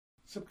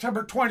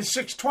September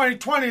 26,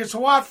 2020. It's a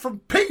Watt from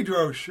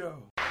Pedro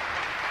Show.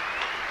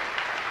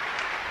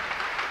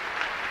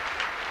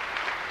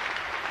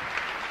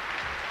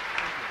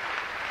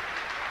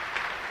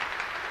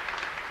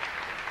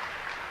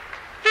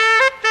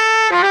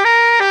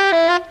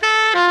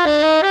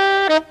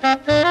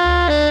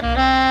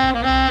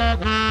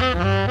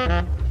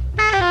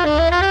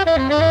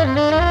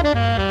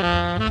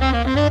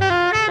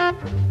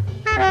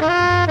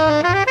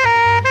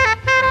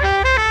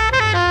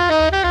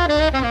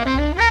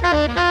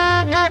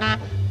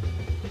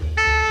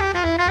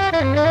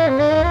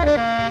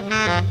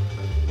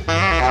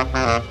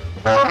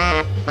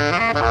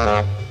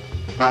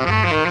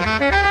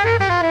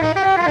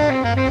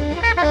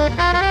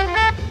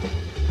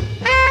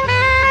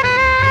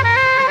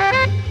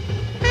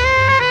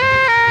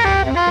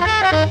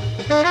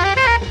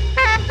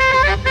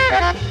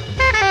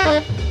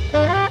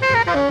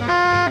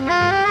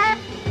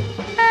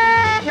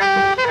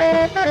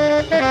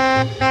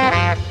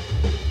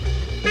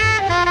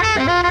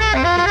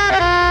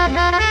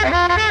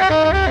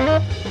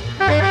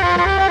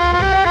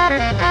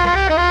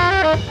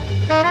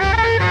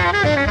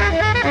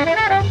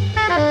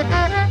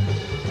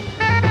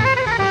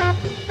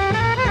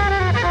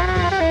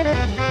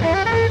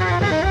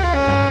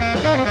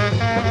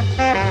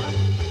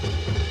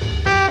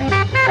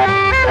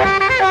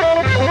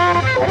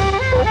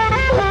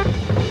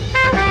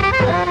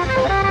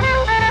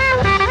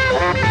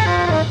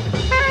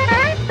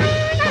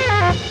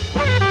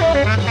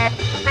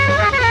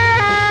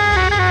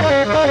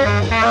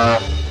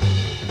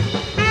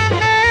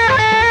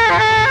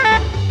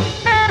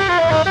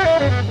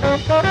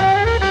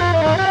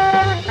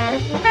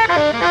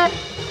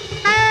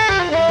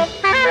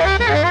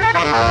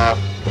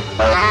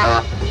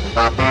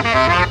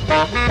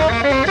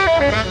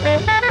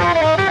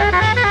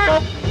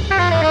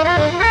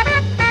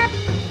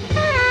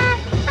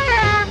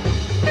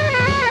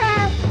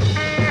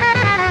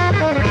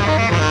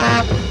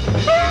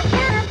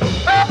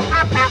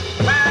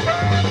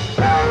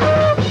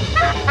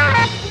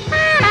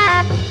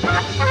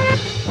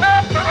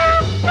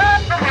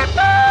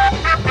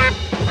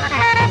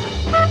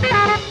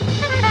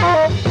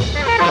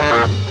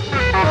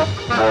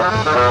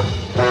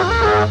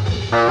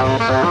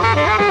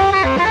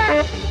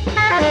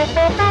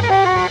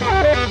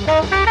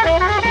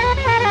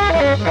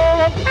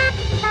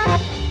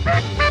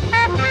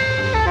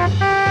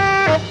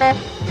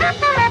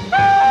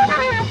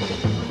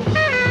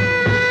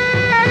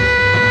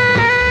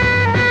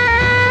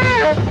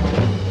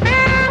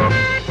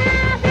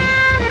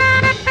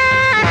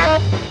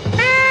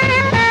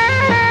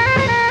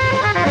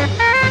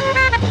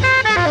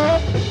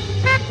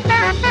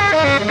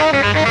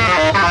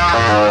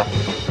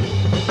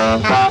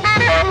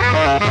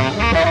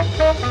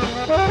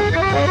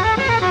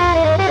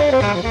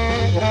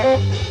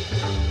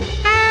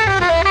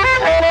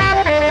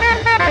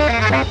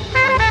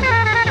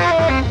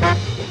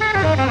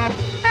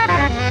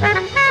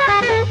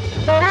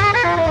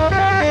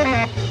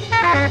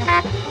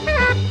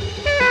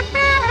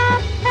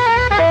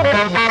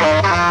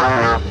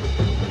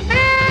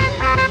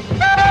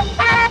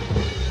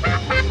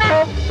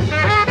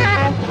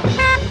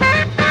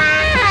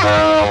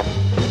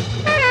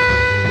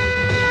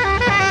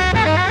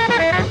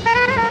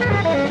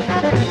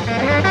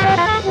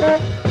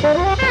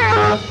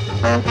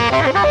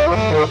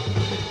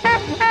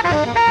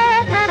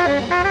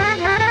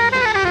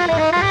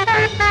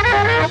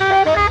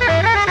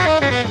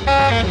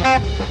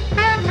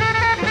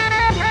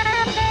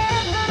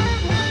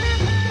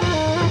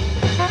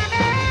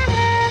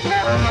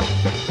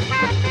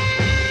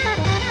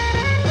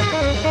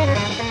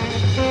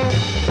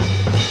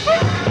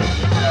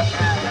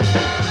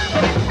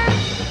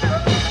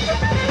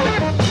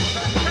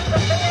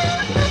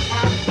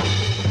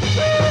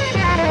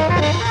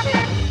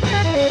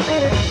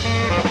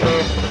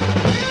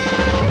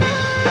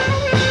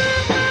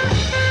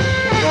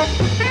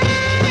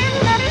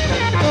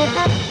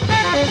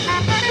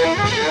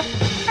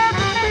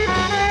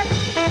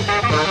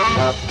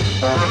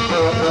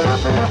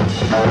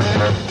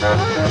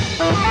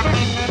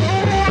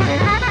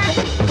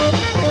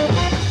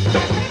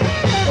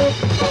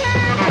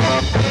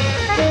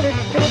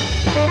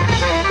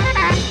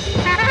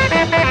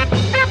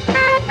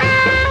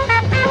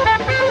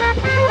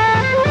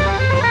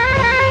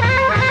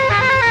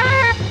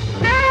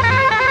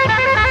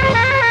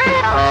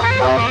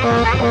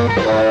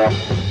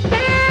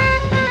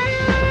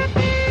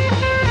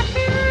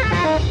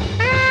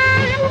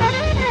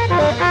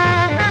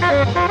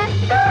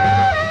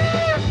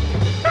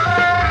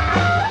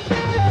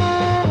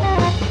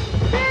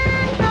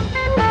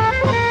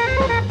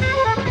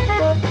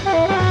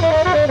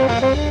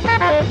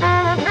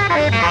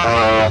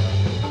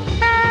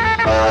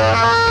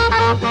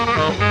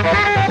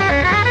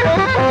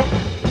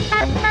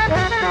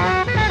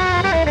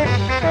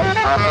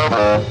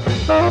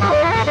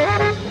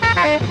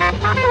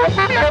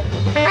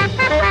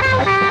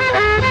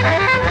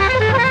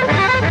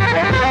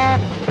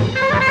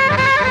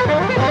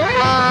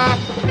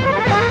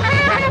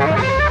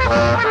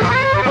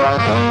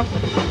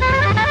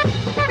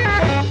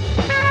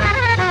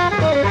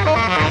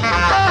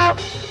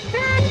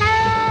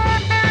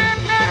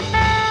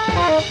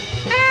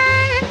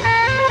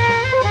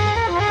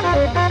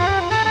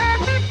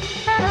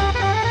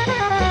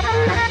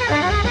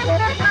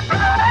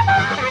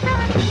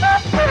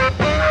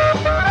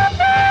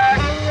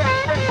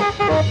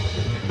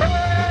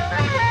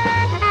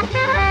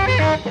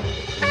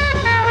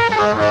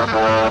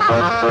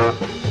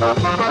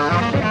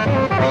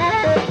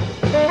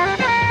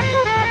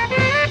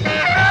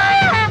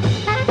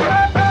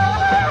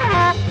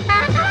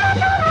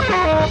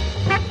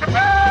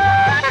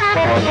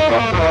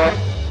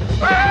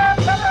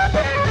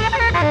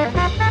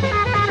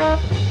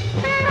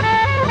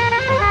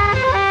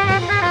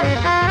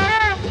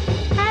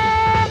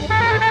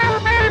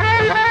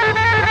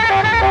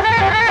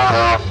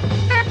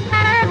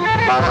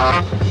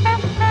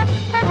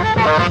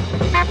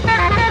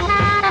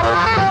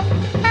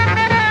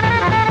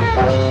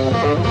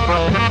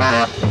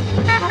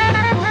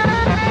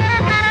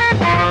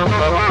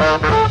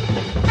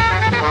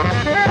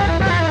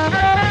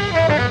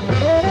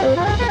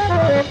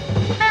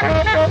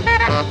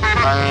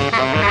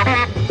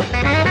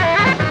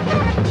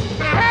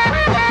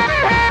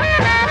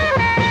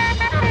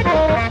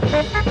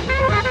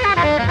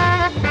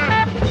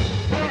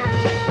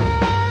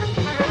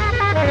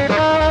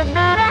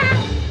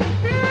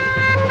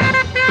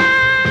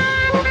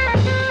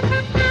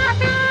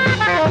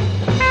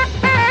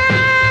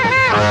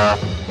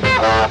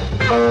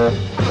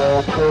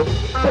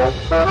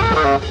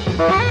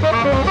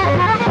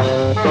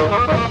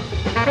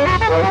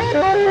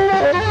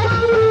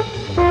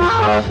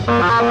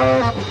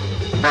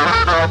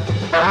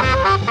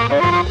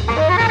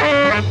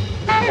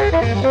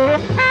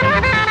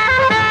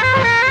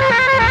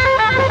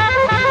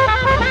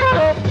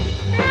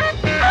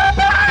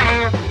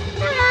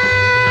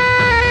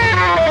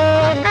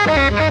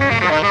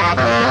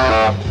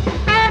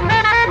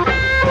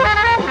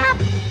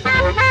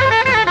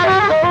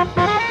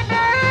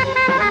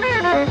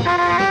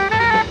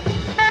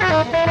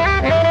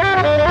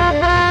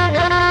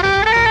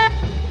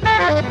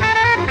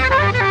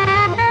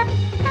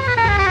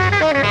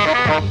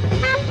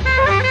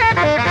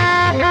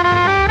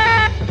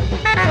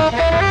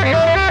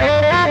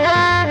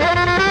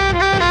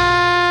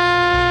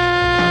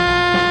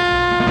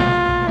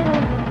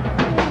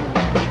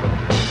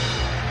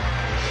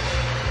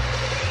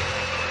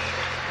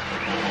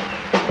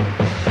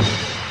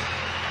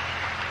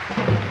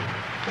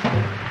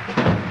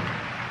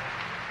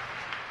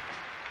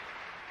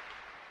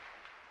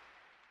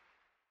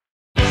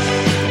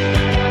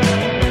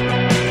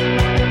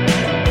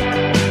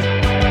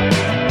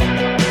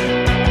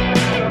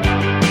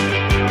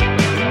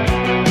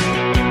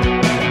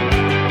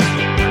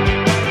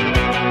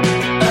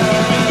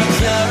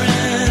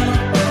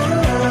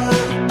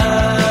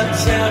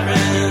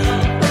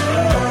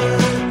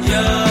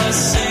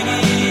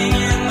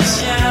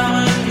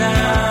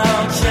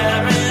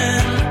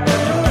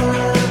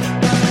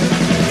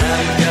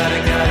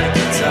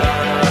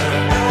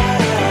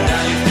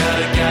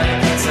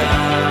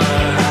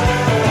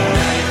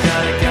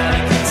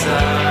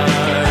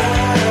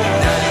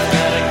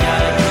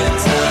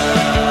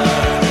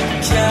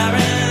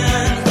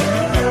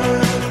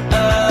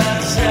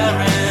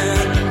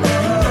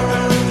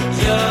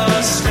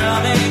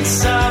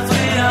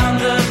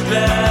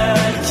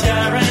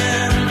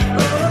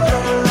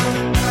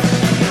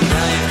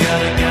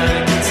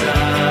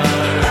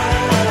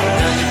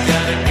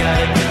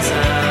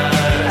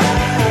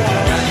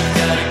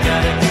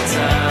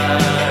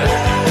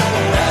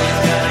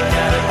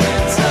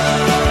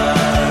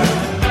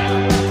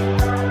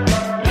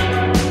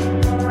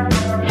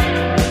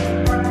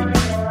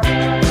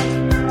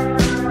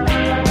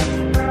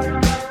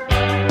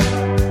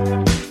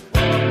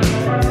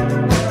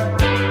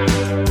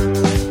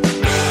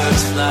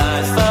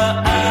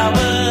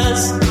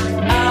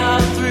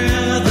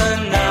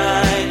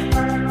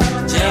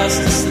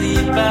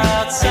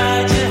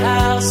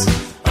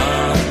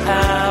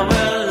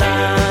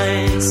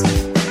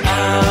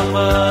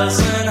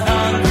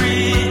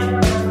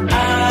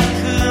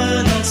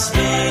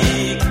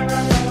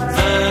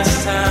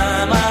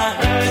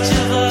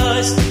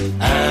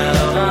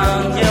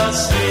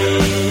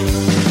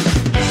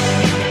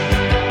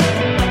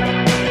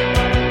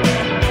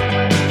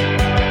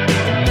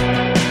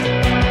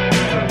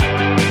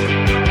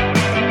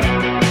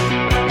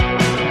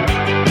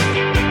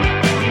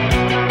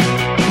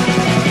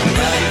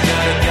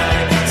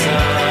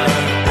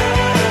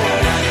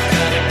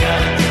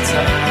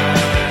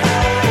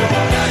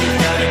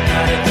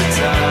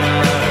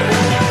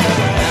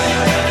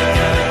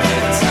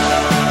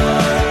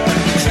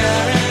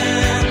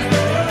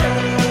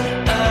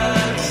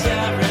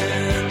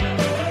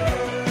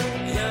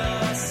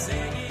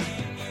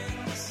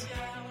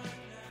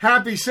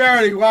 Happy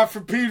Saturday, Watt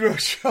from Pedro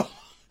Show.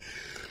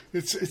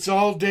 It's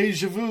all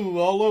deja vu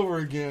all over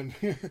again.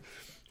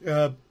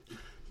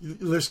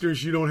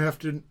 Listeners, you don't have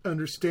to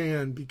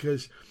understand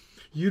because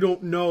you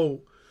don't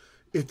know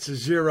it's a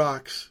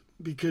Xerox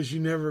because you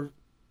never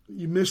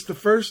You missed the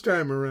first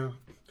time around.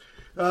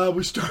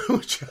 We started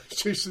with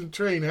Chasing the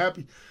Train.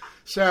 Happy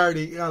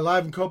Saturday.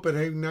 Live in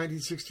Copenhagen,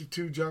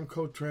 1962. John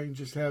Coltrane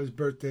just had his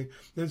birthday.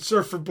 Then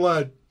Surf for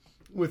Blood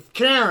with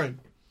Karen.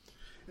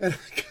 And I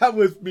got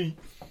with me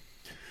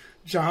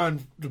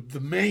John, the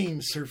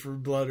main Surfer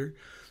Blooder.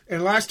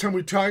 And last time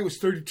we talked was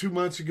 32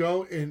 months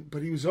ago,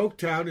 but he was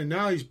Oaktown, and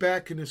now he's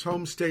back in his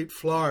home state,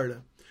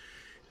 Florida.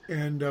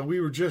 And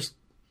we were just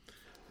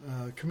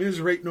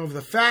commiserating over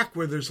the fact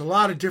where there's a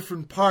lot of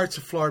different parts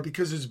of Florida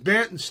because it's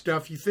bent and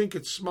stuff. You think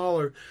it's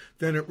smaller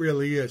than it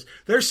really is.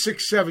 There's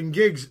 6-7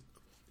 gigs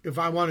if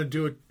I want to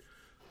do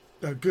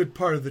a good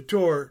part of the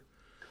tour,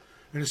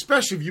 and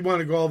especially if you want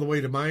to go all the way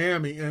to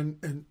Miami.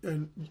 And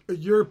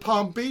you're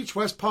Palm Beach,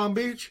 West Palm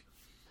Beach?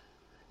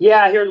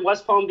 Yeah, here in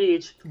West Palm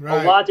Beach.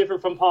 Right. A lot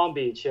different from Palm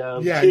Beach.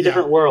 Two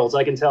different worlds,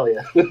 I can tell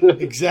you.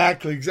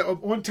 Exactly.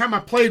 One time I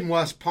played in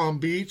West Palm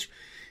Beach,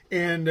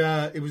 and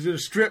it was at a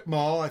strip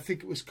mall. I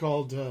think it was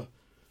called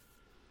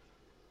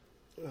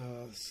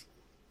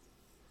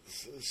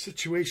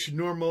Situation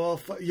Normal.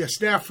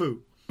 Snafu.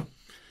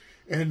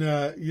 And,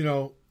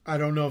 I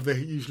don't know if they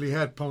usually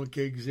had punk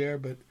gigs there,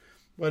 but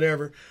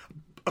whatever.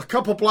 A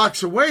couple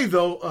blocks away,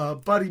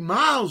 though, Buddy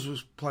Miles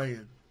was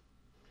playing.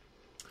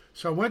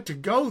 So I went to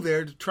go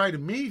there to try to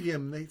meet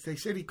him. They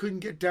said he couldn't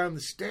get down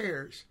the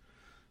stairs.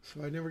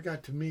 So I never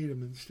got to meet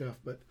him and stuff.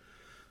 But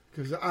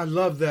because I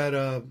love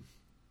that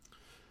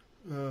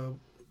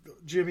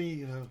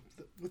Jimmy,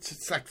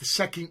 it's like the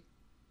second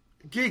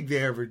gig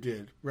they ever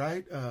did,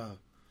 right? Band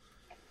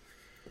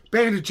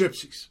of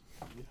Gypsies.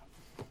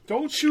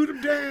 Don't shoot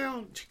him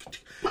down.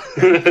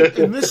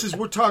 And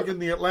we're talking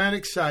the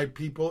Atlantic side,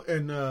 people,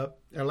 and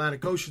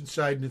Atlantic Ocean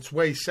side, and it's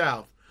way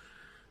south.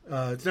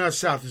 It's not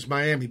south, it's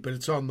Miami, but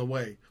it's on the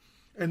way.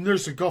 And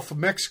there's a Gulf of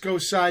Mexico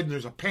side, and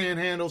there's a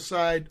Panhandle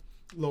side,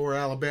 Lower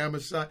Alabama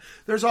side.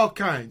 There's all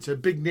kinds. A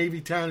big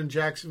Navy town in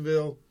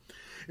Jacksonville.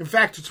 In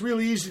fact, it's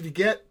really easy to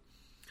get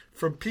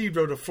from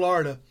Pedro to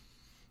Florida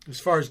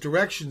as far as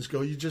directions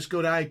go. You just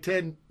go to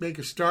I-10, make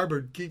a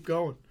starboard, keep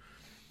going.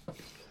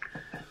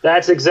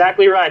 That's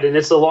exactly right. And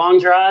it's a long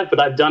drive, but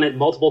I've done it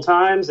multiple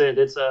times, and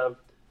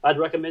I'd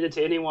recommend it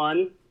to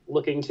anyone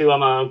looking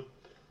to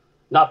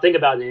not think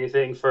about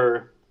anything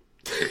for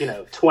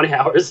 20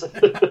 hours.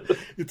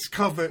 It's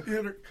called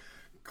the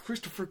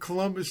Christopher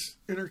Columbus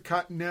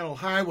Intercontinental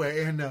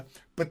Highway, and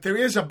but there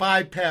is a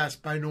bypass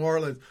by New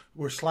Orleans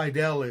where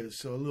Slidell is,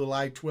 so a little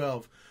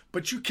I-12.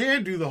 But you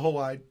can do the whole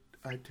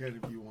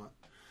I-10 if you want.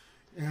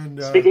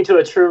 And speaking to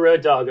a true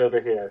road dog over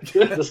here,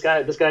 this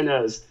guy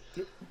knows.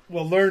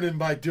 Well, learning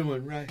by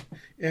doing, right?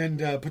 And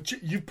but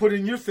you put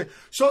in your thing.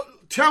 So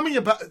tell me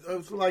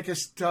about, like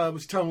I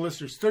was telling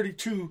listeners,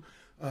 32.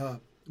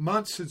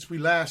 Months since we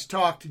last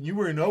talked, and you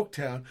were in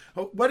Oaktown.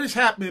 What has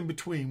happened in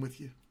between with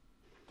you?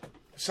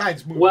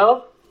 Besides moving?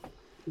 Well,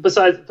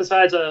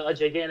 besides a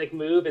gigantic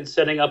move and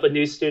setting up a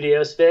new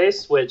studio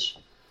space, which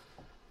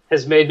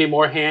has made me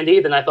more handy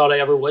than I thought I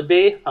ever would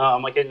be.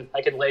 I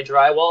can lay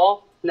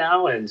drywall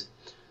now and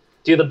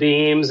do the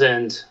beams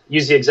and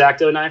use the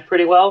X-Acto knife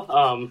pretty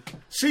well.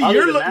 See,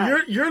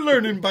 you're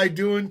learning by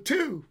doing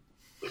too.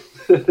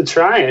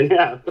 Trying,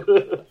 yeah.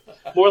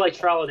 More like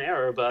trial and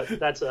error, but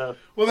that's the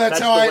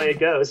way it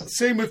goes.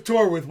 Same with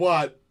tour with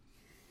what?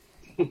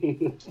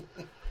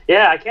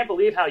 Yeah, I can't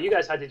believe how you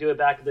guys had to do it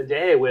back in the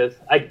day.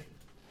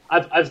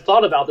 I've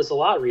thought about this a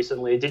lot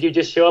recently. Did you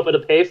just show up at a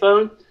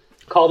payphone,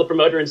 call the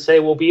promoter, and say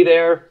we'll be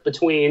there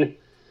between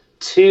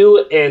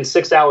 2 and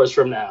 6 hours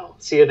from now?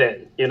 See you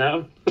then.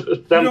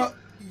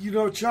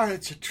 John,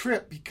 it's a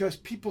trip because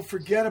people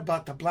forget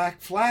about the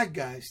Black Flag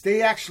guys.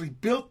 They actually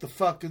built the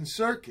fucking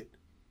circuit.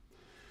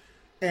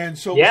 And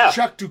so it was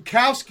Chuck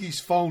Dukowski's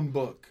phone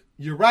book.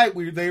 You're right,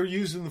 they were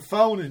using the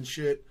phone and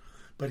shit,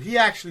 but he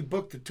actually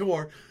booked the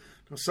tour.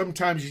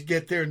 Sometimes you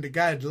get there and the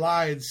guy'd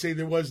lie and say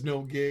there was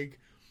no gig.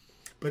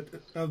 But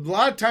a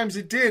lot of times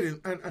it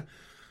did.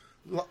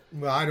 Well,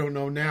 I don't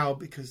know now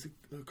because of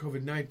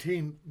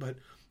COVID-19, but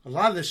a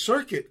lot of the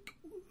circuit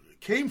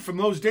came from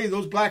those days,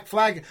 those Black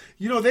Flag.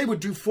 They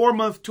would do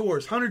 4-month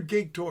tours, 100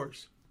 gig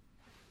tours.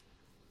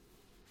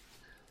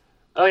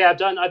 Oh yeah, I've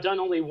done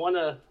only one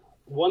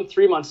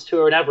 3-month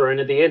tour and ever, and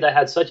at the end I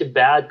had such a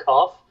bad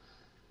cough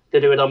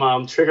that it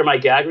would trigger my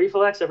gag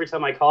reflex every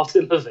time I coughed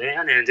in the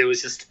van, and it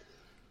was just,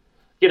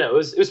 it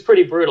was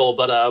pretty brutal.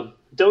 But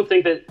don't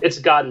think that it's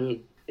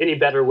gotten any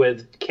better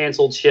with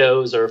canceled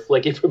shows or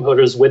flaky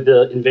promoters with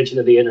the invention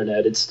of the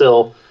internet. It's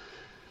still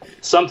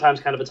sometimes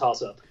kind of a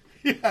toss-up.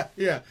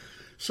 Yeah.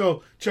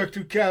 So Chuck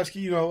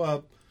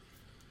Dukowski,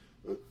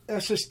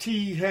 SST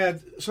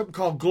had something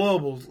called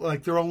Global,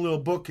 like their own little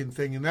booking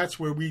thing, and that's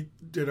where we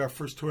did our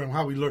first tour and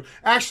how we learned.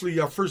 Actually,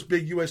 our first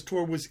big U.S.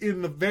 tour was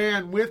in the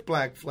van with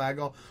Black Flag,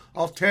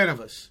 all 10 of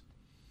us.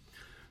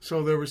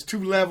 So there was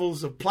 2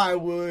 levels of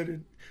plywood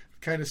and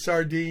kind of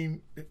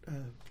sardine,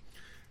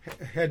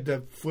 head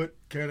to foot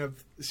kind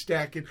of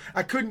stacking.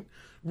 I couldn't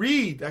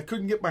read. I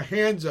couldn't get my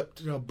hands up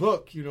to a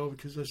book,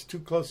 because I was too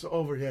close to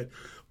overhead.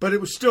 But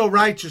it was still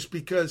righteous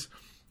because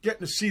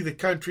getting to see the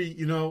country,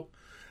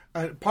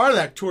 part of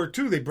that tour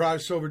too, they brought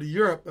us over to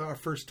Europe, our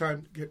first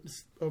time getting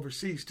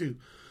overseas too.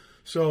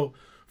 So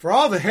for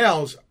all the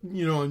hells,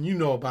 you know, and you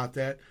know about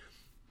that,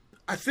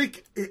 I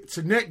think it's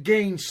a net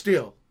gain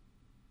still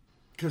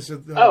because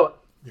of the.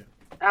 Yeah.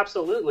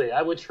 Absolutely.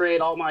 I would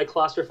trade all my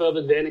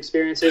claustrophobic van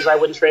experiences. I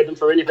wouldn't trade them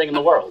for anything in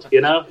the world.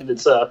 You know,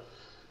 it's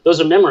those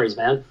are memories,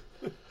 man.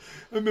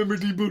 I remember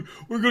D-Boot,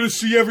 we're going to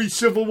see every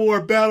Civil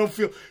War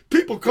battlefield.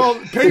 People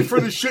pay for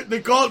the shit and they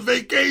call it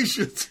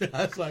vacations.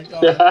 I was like,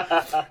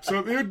 oh. So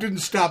it didn't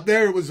stop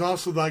there. It was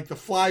also like the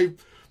Fly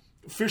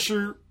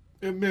Fisher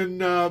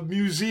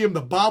Museum,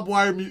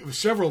 the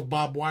several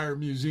Bob Wire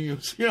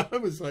museums. Yeah,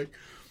 it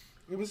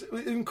was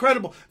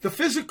incredible. The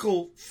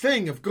physical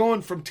thing of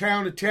going from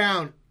town to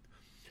town,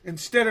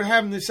 instead of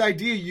having this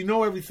idea, you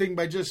know everything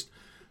by just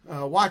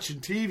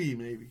watching TV,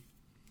 maybe.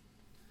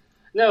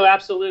 No,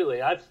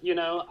 absolutely. I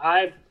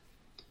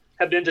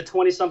have been to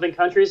 20-something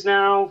countries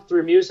now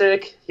through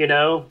music, you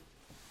know,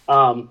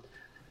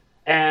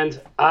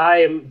 and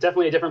I am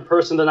definitely a different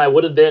person than I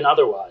would have been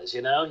otherwise,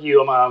 you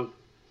know.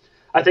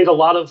 I think a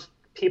lot of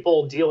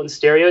people deal in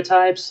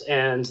stereotypes,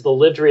 and the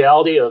lived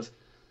reality of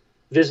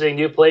visiting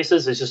new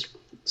places is just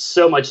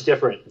so much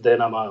different than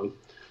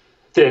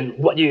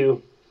what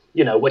you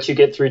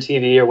get through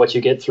TV or what you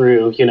get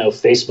through, you know,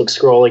 Facebook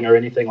scrolling or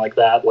anything like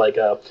that. Like,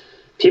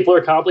 people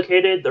are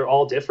complicated. They're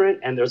all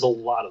different, and there's a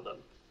lot of them.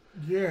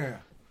 Yeah.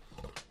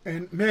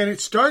 And, man, it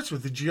starts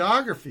with the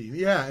geography.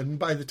 Yeah, and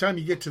by the time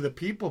you get to the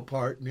people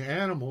part and the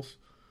animals.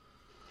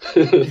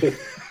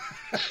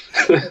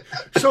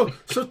 So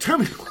tell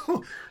me,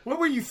 what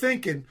were you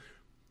thinking?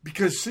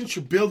 Because since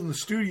you're building the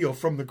studio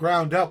from the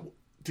ground up,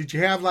 did you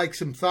have, like,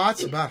 some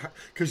thoughts about how...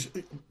 Because,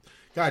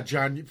 God,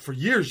 John, for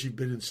years you've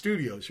been in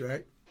studios,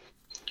 right?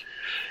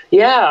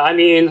 Yeah, I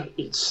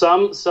mean,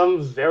 some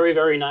very,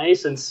 very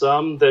nice, and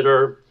some that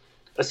are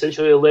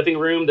essentially a living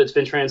room that's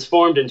been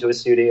transformed into a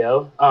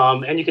studio,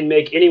 and you can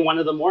make any one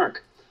of them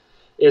work,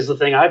 is the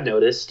thing I've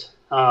noticed.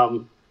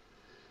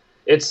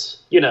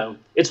 It's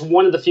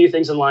one of the few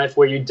things in life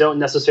where you don't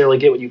necessarily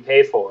get what you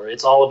pay for.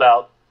 It's all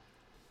about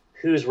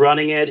who's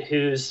running it,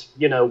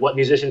 what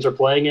musicians are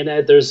playing in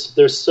it.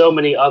 There's so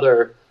many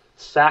other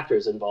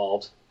factors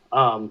involved.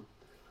 I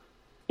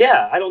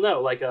don't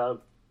know, like,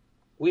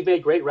 we've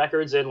made great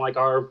records in like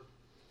our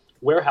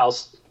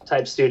warehouse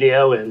type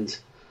studio. And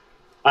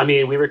I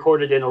mean, we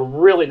recorded in a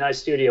really nice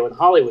studio in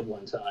Hollywood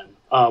one time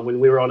when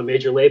we were on a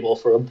major label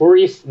for a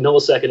brief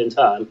millisecond in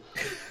time.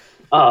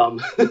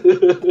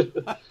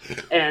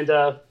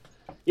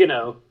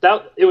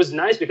 It was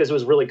nice because it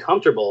was really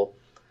comfortable,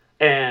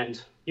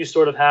 and you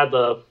sort of had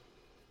the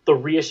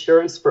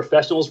reassurance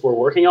professionals were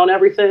working on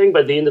everything.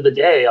 But at the end of the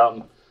day,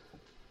 you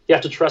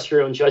have to trust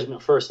your own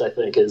judgment first, I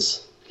think,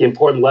 is the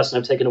important lesson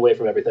I've taken away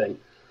from everything.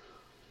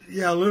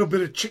 Yeah, a little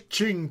bit of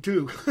ching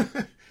too.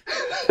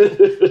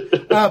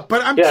 But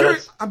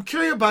I'm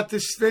curious about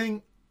this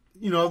thing,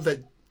 you know,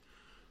 that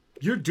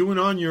you're doing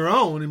on your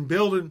own and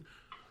building.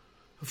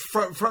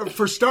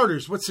 For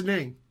starters, what's the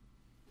name?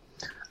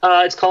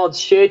 It's called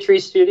Shade Tree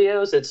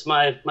Studios. It's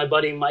my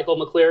buddy Michael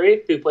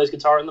McCleary, who plays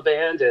guitar in the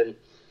band, and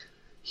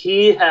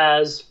he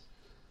has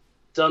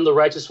done the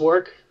righteous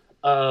work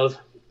of,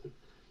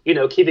 you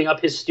know, keeping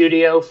up his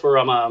studio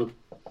for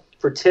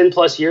 10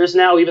 plus years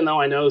now, even though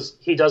I know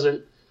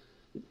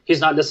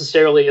he's not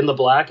necessarily in the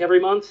black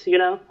every month, you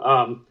know,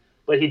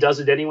 but he does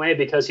it anyway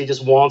because he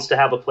just wants to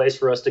have a place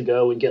for us to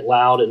go and get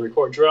loud and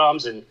record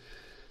drums and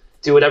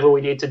do whatever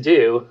we need to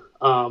do.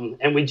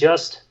 And we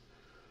just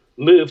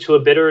moved to a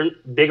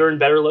bigger and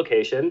better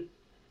location.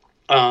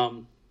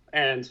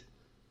 And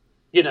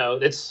you know,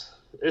 it's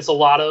a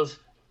lot of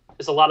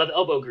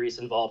elbow grease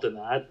involved in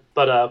that,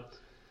 but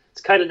it's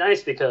kind of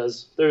nice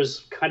because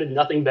there's kind of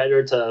nothing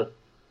better to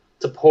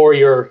pour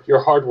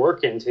your hard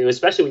work into,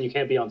 especially when you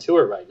can't be on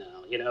tour right now.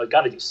 You know,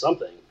 got to do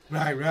something.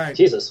 Right.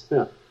 Jesus,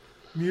 yeah.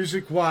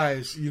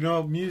 Music-wise, you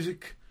know,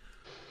 music.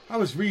 I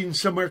was reading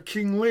somewhere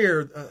King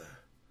Lear,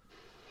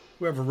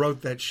 whoever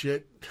wrote that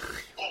shit,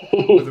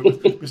 whether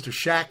it was Mr.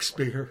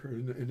 Shakespeare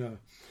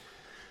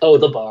Oh,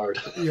 the Bard.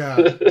 Yeah,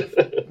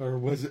 or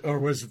was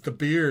it the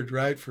Beard,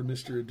 right, for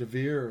Mr. De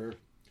Vere? Or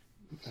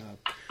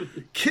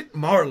Kit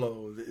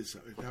Marlowe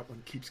that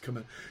one keeps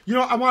coming. You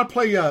know, I want to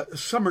play a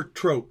summer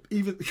trope,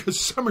 even because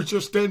summer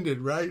just ended,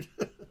 right?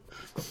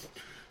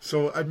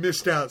 So I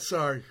missed out.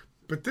 Sorry,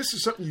 but this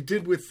is something you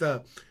did with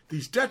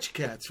these Dutch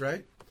cats,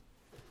 right?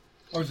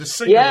 Or the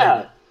singer? Yeah.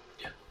 Later.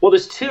 Well,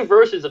 there's two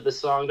versions of this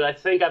song, but I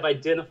think I've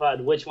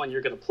identified which one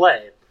you're going to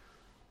play.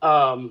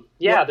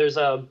 There's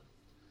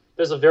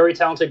a very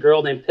talented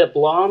girl named Pip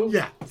Blom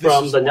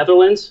from the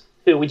Netherlands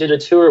who we did a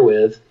tour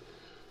with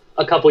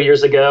a couple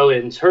years ago,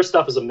 and her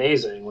stuff is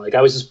amazing. Like,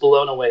 I was just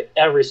blown away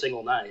every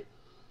single night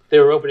they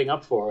were opening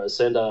up for us.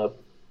 And,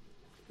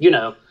 you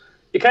know,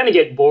 you kind of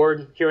get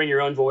bored hearing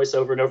your own voice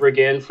over and over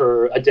again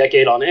for a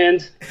decade on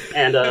end.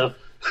 And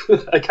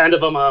I kind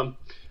of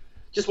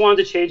just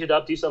wanted to change it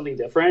up, do something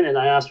different. And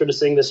I asked her to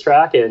sing this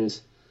track, and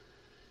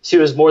she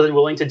was more than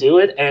willing to do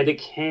it. And it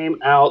came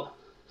out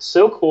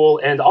so cool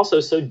and also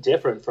so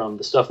different from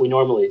the stuff we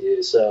normally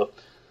do. So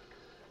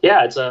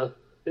yeah, it's a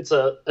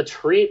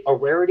treat, a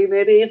rarity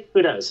maybe.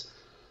 Who knows?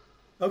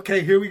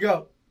 Okay, here we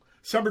go.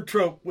 Summer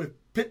trope with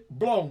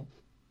Blom.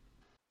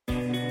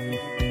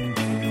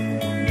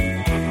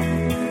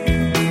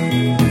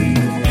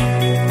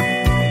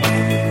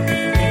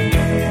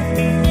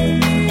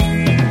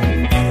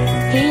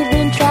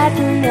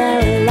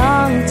 A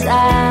long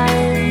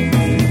time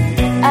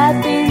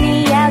up in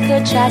the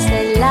Alcatraz,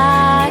 they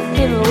locked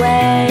him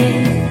away,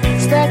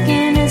 stuck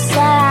in the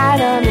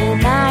side on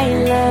an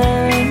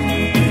island,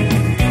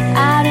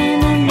 out in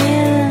the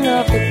middle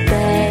of the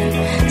bay.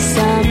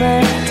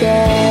 Summer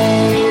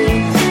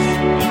days,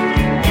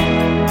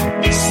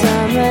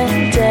 summer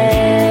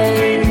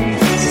days,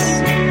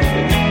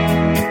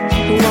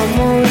 one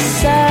more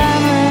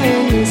summer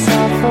in this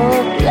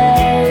awful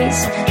place.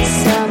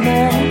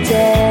 Summer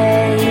days.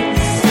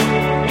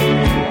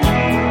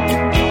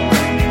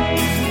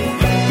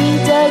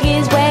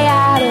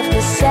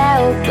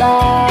 Cell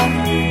block,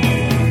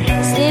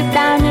 slip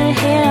down the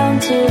hill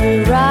to the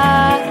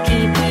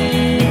rocky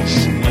beach.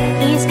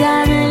 He's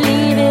gonna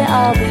leave it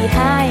all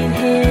behind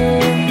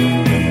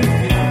him,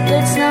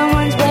 but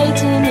someone's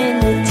waiting in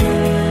the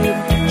deep.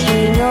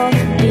 King of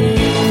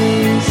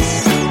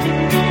beasts,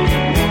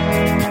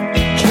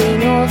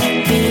 king of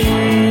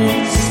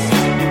beasts,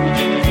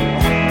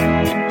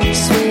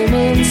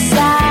 swimming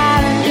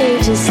silently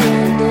just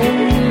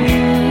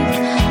underneath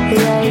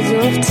rows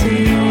of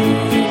teeth.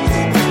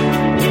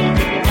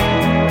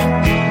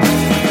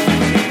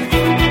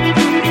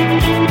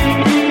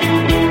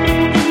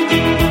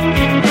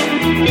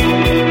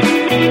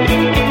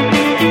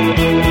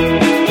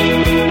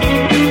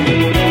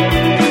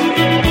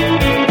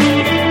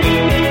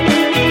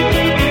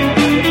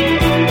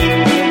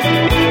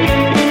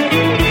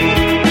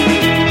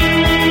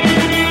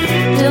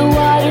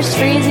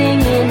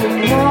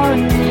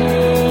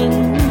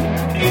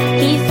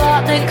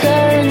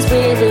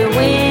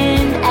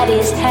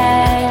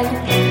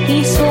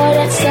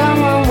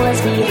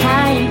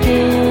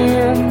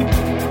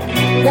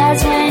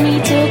 That's when he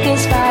took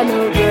his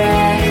final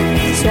breath.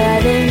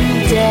 Sudden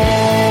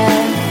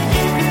death,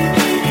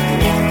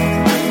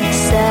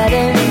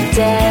 sudden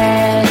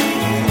death.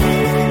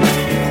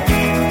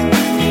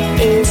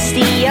 It's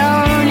the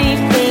only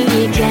thing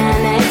you can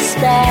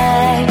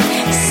expect.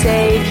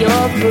 Save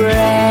your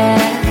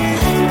breath.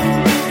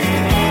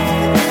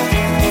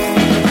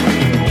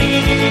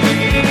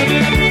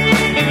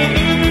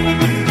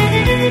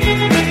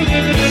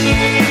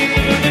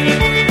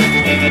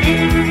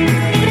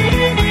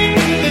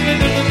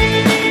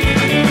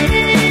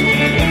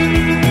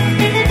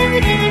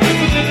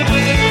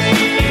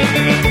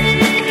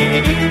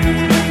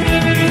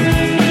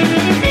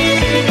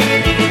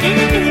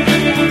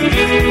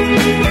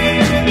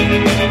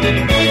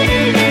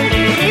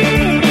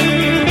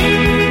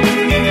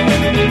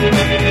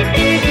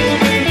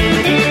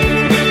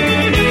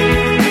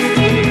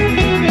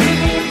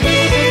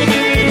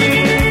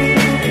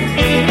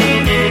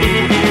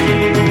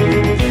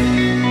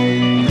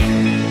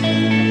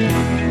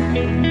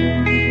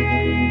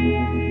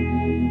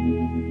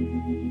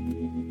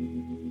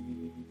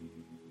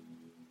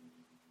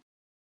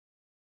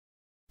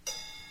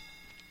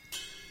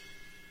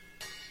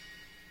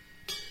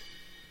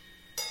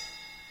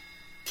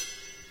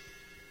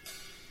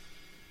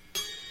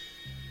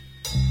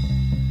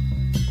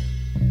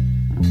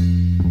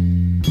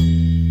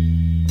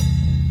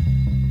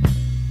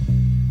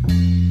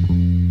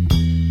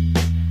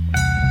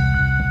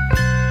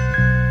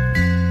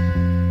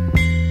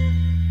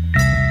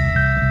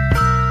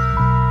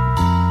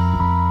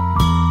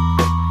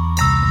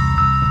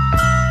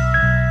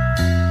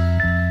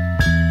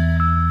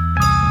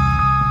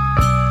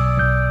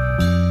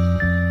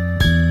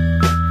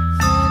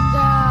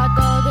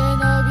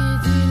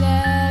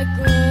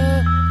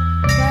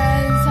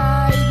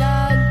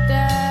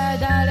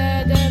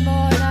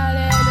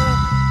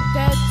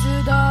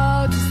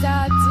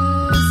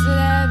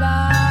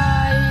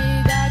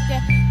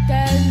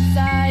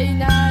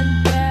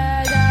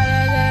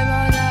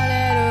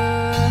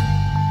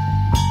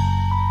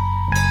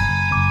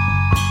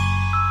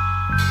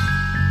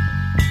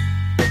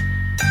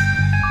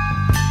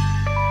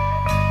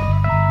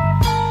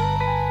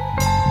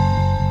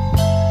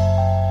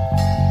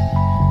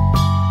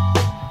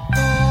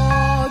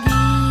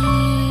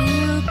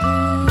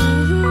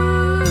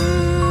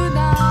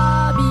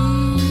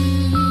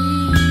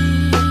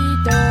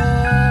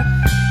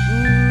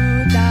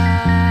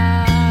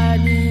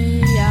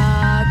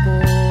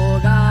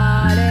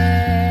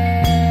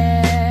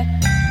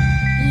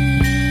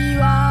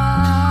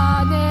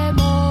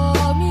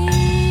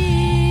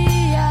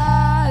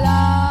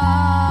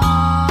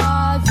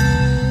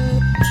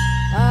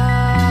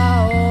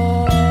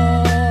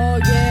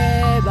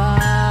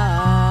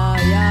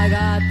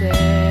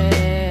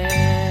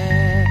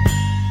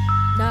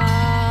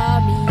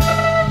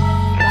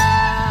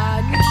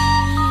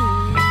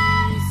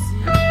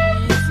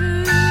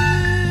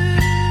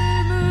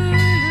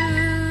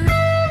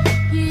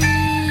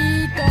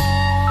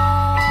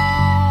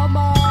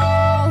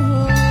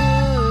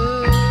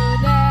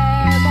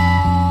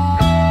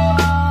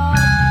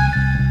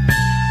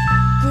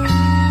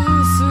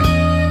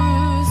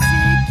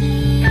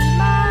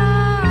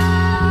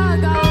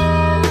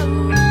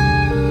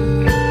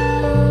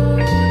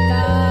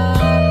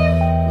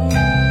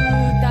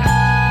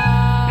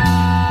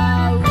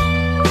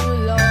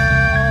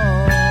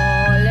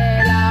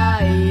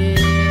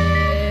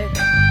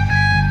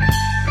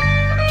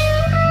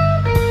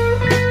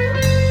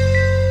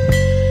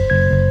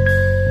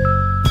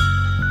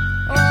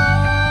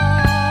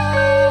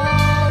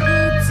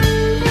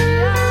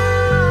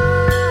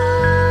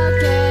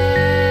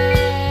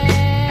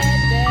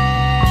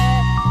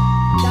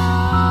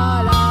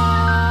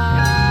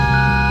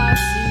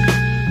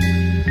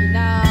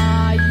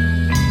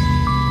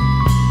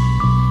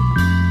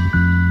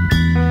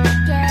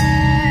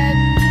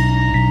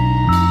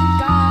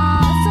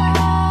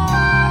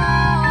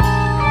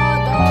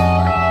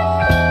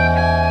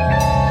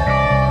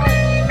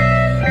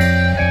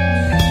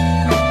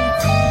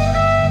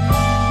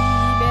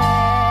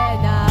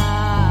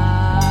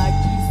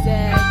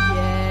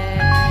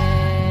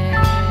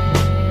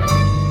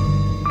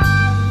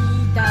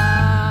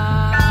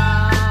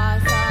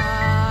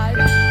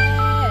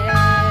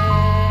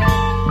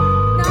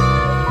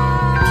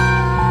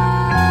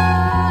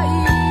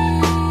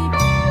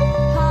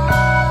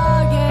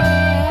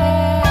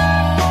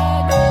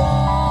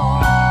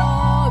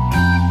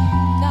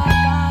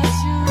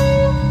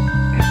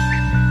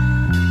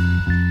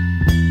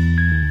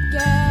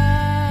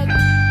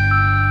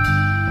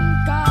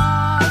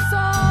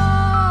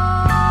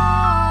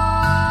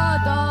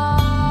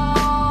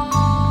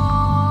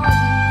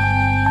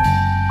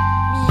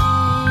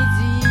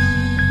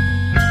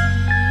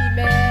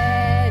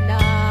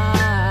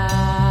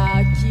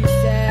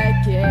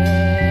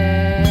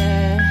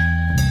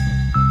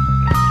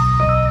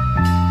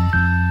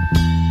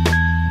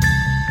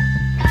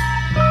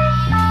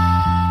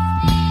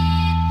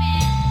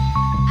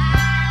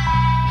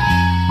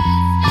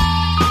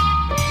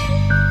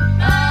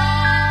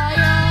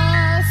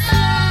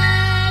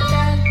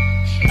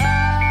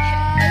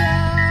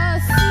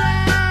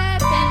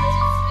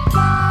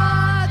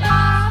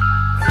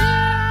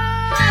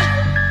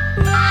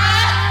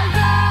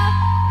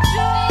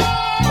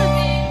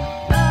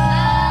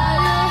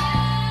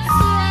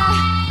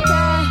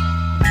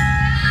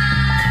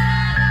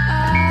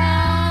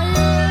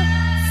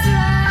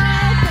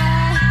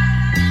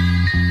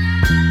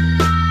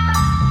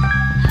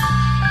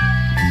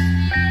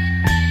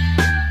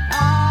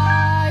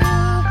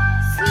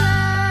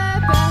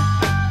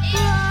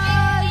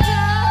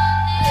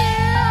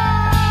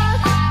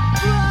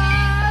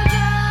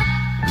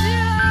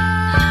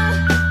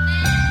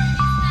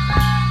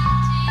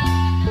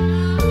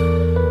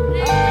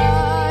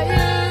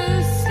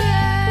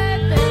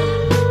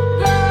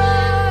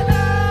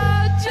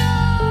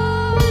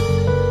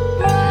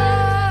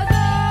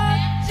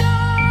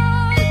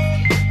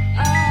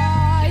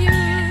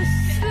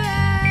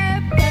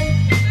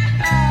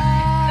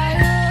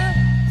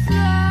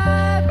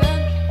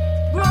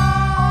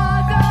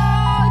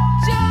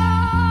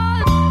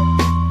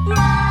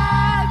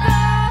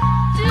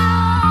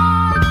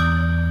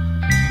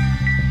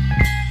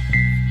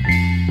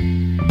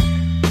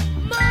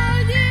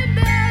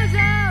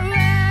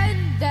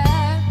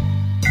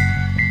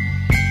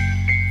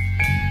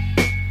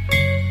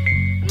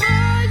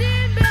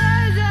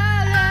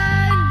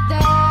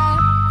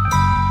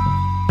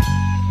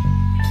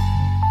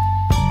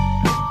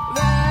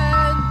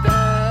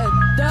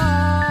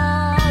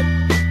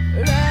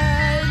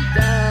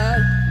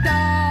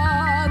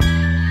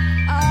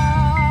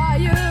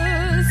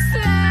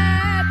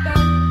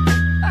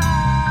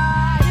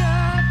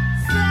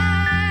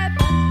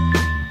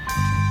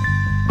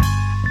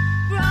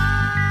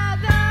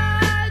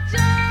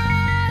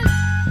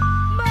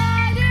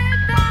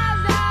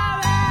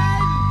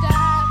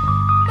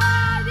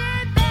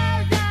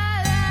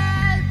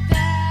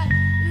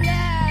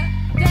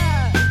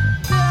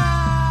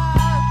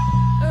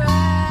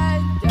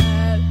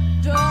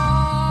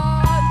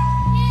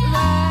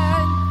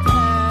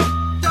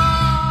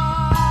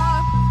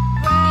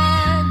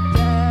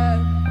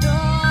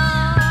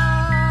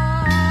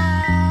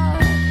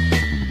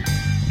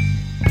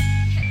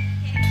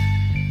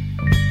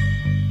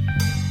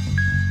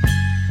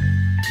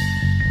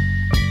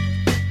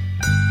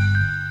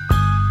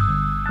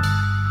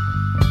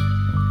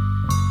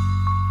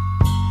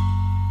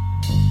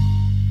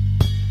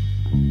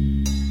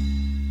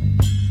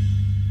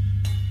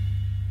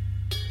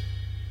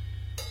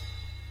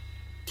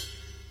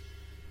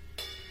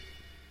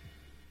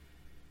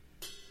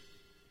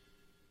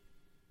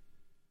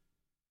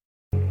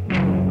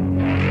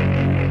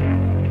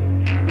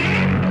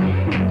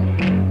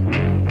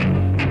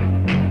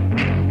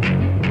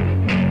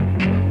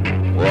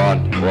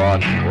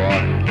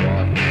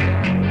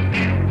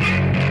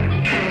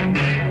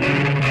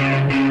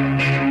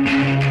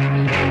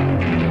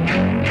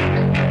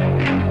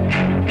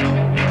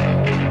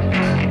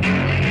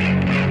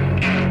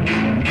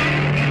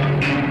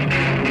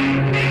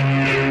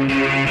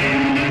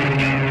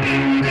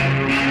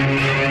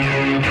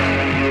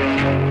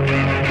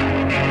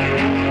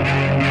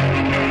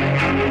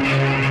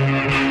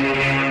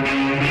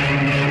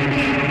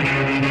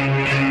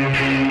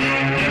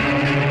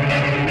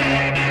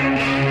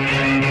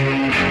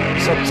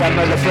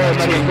 September the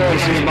 13th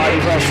is my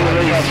press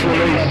release.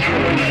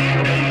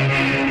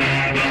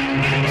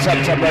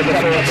 September the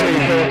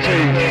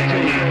 13th.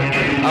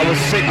 I was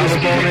sick this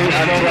morning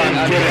and drank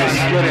Guinness.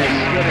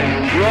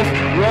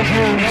 Rough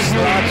fumes,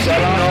 lads,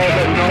 and know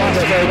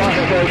that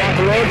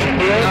blood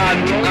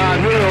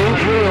and rule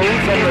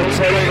from the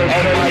turret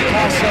of my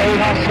castle.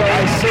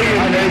 I see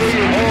in this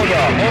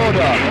order,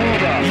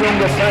 young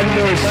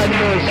offenders,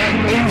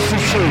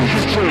 institute,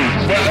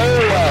 the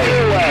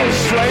Orwell,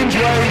 strange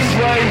ways,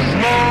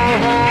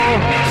 more,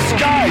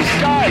 skies.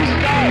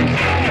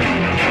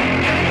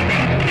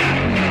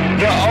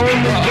 The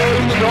only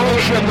good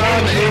Yorkshire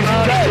man is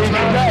dead.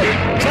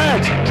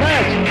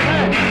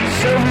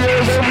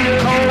 Serious,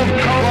 cold,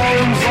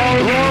 bones,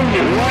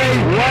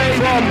 way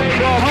from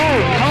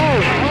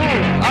home.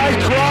 I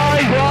cry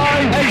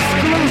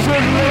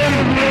exclusively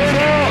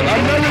for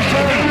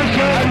American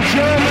and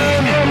German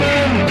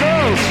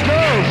girls.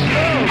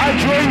 I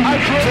drink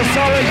to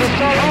solid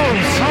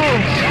homes.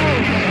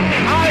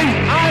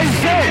 I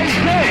sit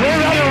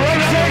with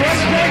anorexic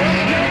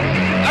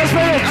as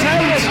they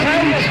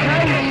attempt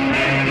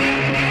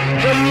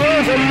the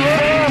love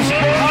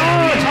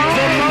hard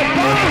from my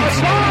bones.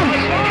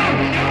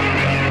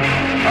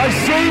 I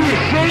see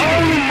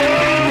only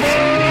moons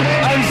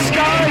and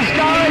skies.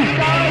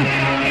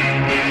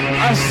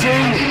 I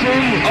see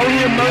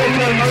only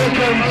American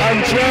and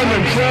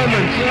German.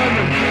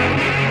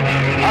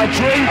 I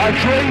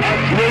drink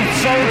with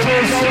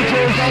soldiers,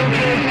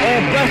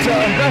 or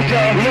better,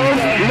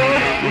 love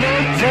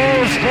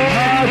falls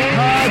hard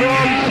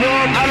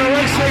from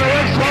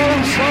anorexic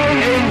bones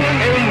in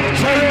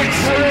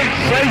turrets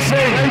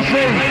facing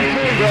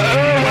the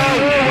Orwell,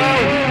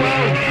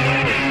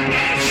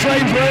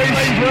 strange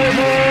ways,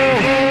 more,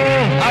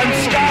 and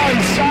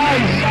skies.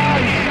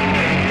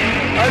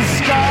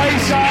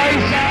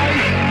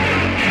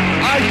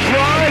 I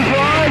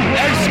cry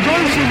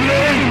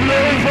exclusively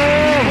for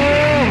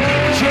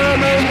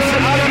Germans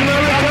and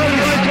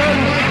Americans,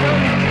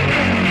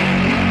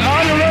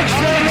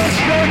 anorexics,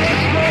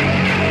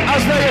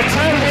 as they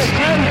attempt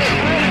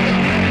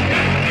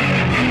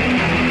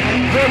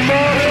the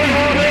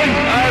morning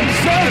and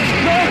sex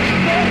with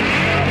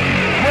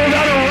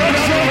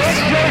anorexics.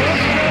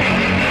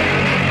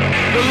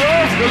 The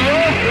love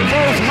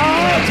falls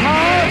hard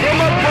from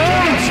my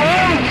bones.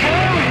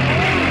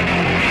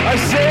 I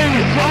see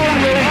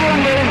only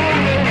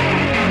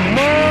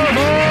more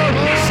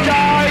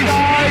skies,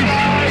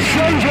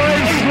 strange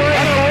ways,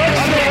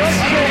 anorexics,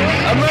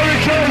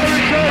 Americans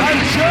and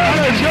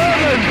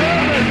German.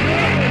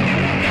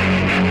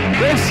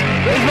 This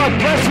is my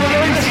press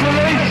release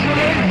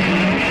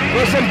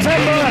for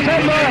September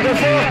the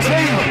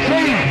 14th,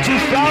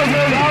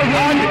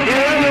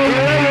 2011.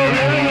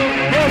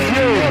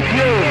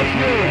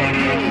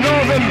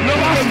 Northern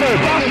bastard.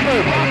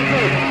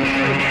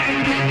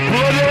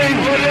 Bloody,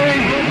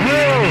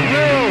 real,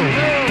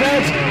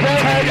 dead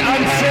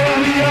and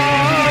Sylvia.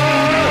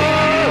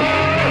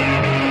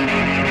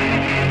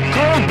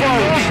 Cold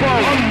bones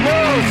on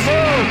Mars,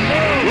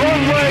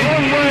 long way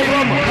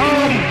from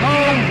home.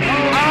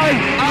 I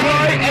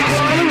cry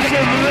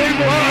exclusively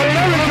for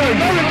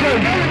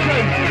American,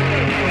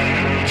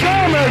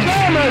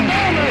 German,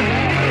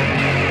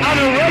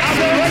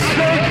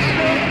 anorexic.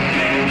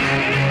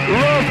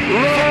 Love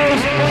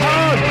rolls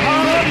hard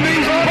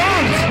these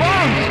bonds.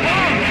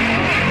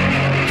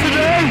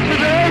 Today,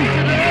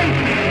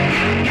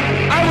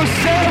 I was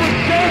sick.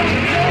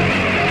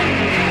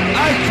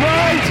 I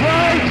tried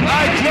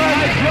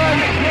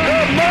the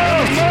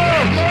most.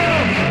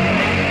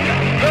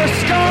 The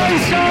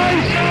skies,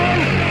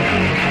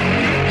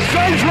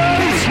 strange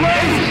ways,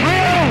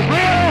 real,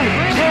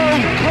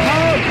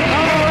 cold,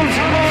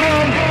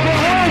 bottom.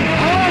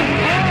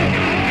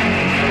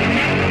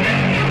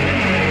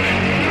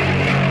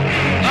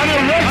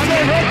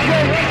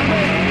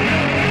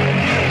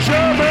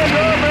 German,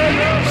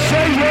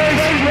 strange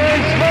ways,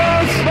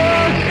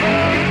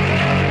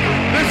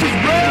 this is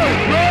real.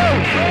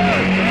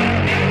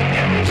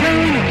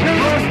 King,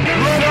 blood,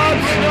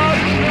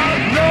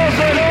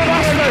 northern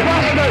bastard.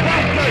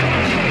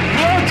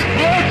 Blood,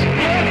 dead,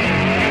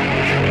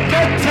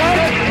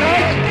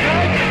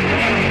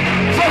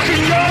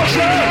 fucking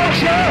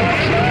Yorkshire.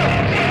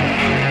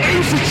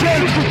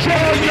 Institute,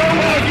 your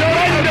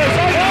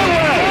rendezvous.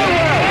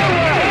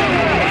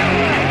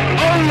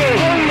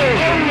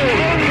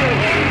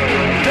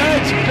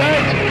 Dead,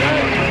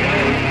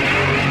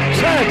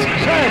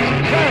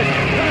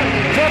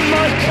 from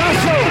my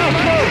castle,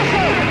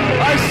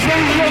 I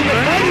see young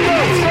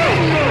offenders,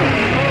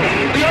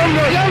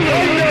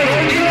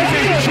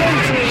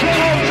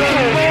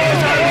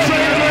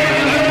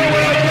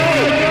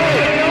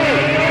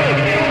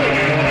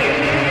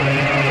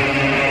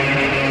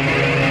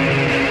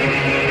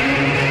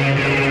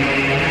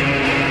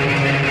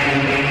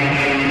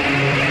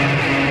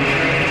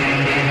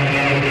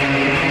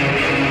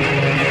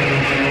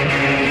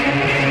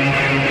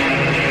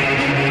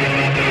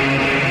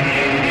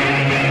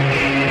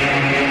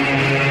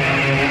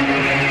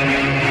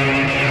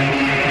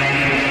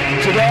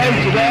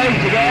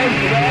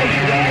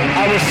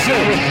 I was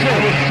sick.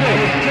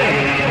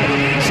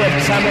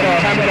 September,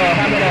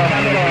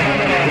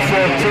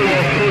 before 2.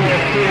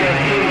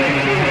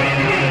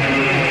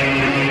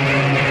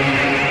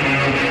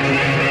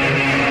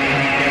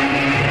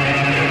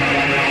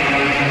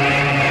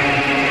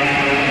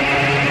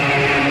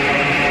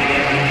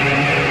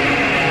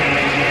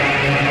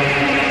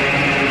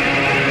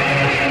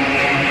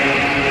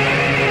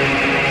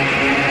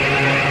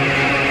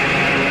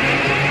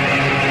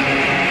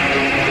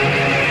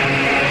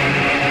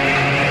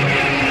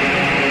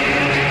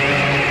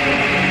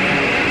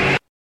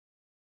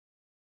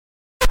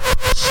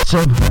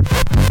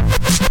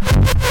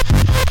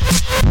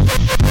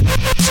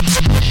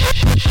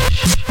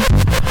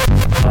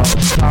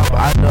 Stop, I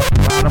know,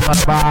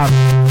 bottom.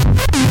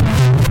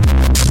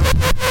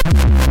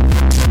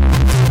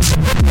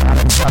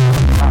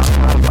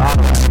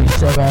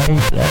 7,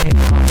 8,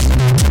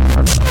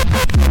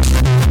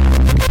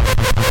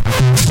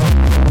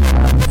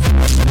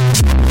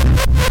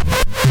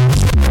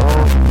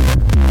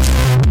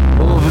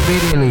 move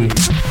immediately.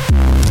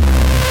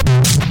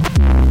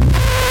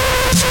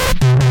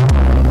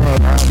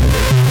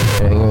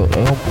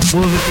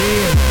 Move it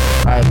in,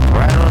 like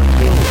right on the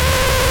cue,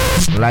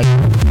 like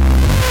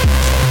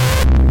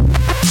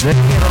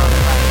looking on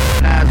like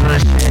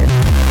Lazarus shit.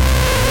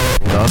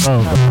 No, I'm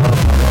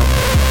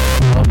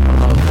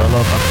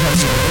telling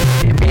you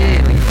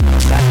immediately.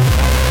 Like,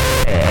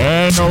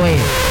 ain't no way.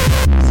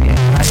 See it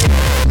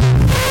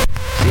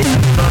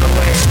on the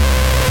way.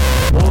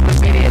 Move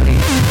immediately.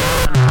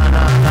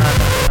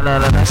 No,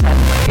 that's not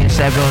getting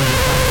stabbed on the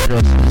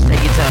time. Just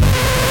take your time.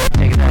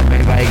 Take it out,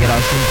 everybody get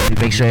out soon.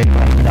 Make sure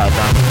everybody get out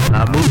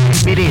now. Move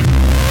immediately.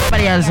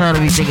 Nobody has time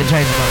to be thinking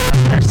trains about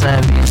nothing. That's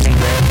time to be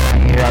thinking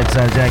that here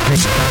outside Jack.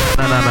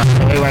 No.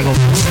 Everybody go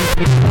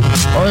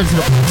oh, into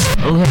the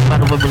okay, about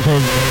the whipping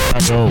toes.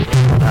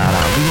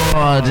 We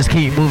gonna just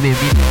keep moving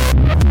immediately.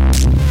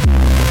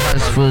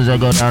 As soon as I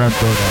go down, I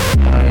throw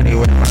down.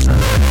 Anyway, I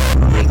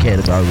ain't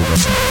cared about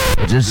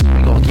it. Just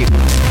we gonna keep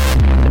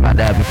moving. About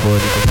that before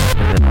anything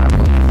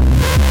happens.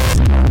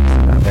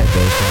 Not bad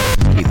though,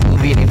 so keep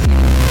moving immediately.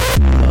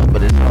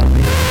 But it's all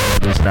good.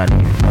 It's not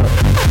even but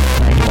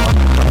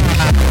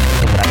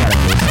I gotta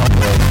go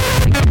somewhere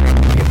to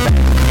get back.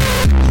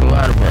 So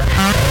out of it.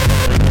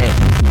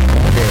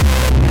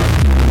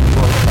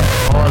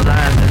 All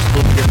lines are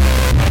stupid.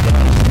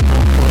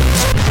 Don't put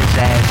his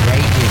ass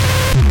right here.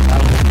 I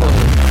will put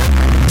it.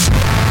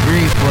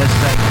 Breathe for a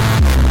second.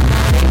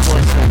 Wait for a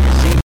second.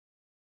 See?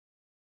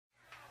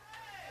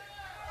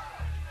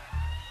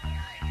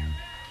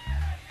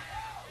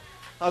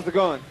 How's it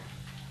going?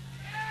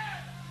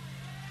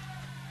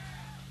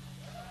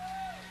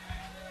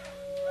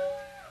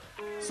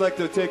 I'd like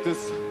to take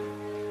this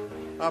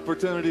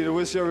opportunity to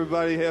wish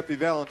everybody happy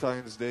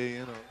Valentine's Day, you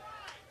know.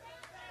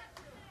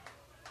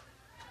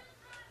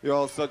 You're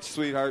all such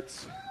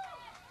sweethearts.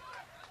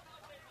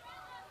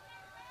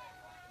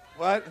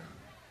 What?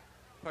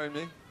 Pardon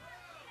me?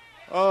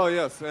 Oh,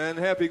 yes, and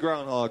happy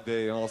Groundhog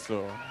Day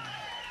also.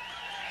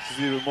 This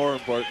is even more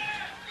important.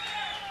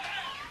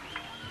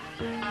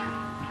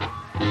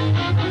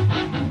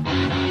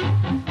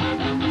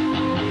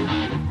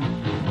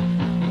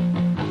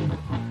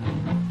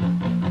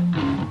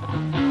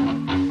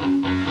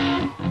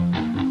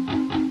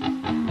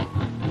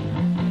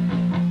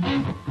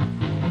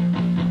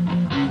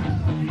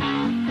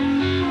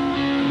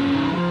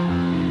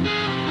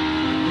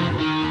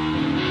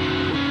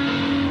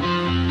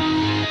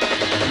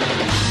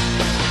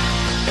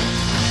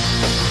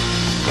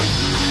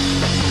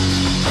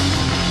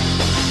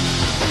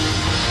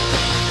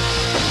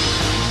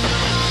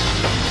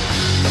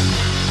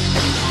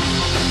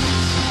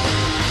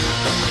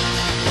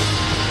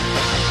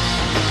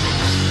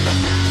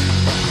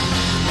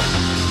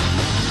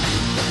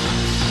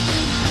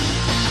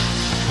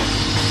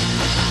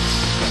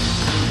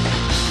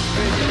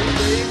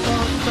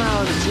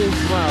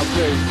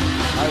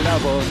 I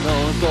never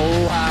known so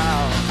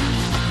how.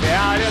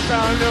 Yeah, I just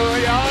don't know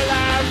your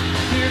life.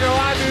 You know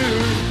I do.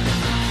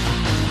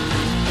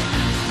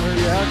 Well,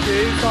 yeah,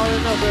 keep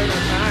calling up in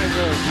a kind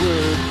of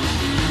wood.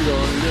 You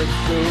don't look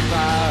so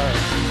bad.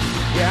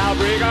 Yeah, I'll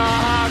break our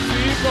hearts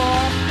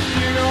before.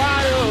 You know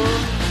I do.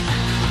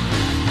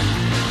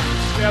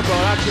 Yeah,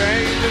 but I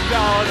changed it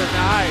all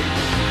tonight.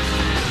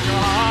 No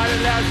heart,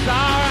 and that's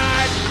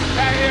alright.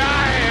 And here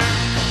I am.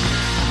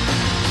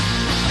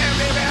 And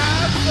baby,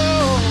 I'm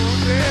so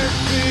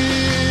sincere.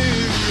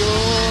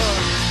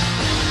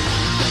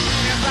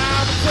 Yes,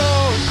 I'm so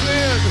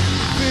sincere.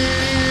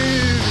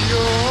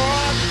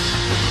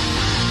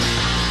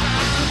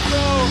 I'm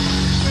so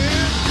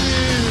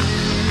sincere.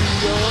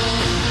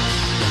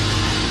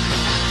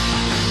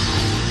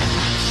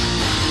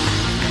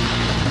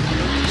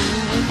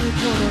 We're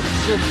gonna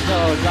shift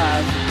our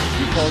life.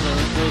 We're gonna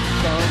look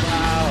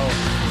somehow.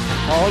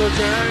 All the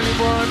time you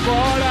weren't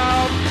brought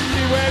out.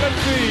 You wait and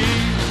see.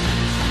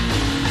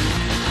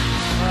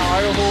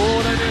 Are you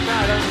holding your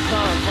night and the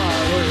sun my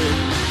way?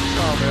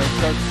 Come and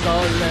touch so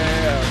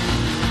left.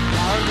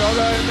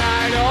 Another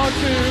night or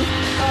two,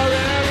 I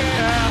really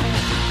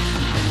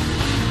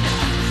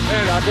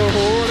and I can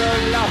hold a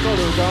lot of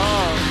the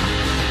gun.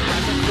 I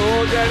can know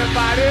that the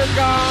fight is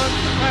gone,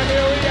 and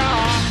here we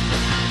are.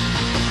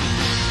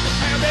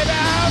 And baby,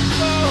 I'm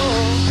so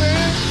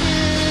serious.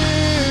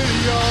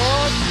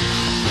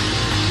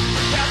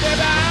 Yeah,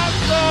 baby, I'm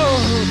so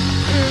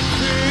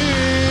serious.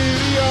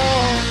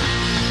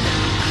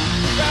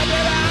 Yeah,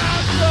 baby,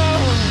 I'm so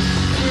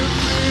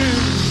serious.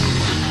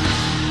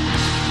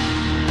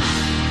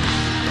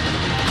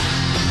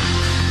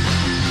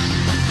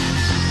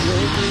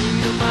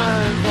 Your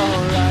mind's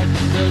alright,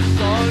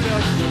 there's all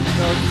nothing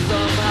else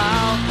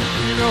somehow.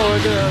 You know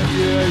that,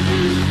 yeah,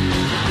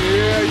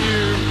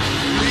 you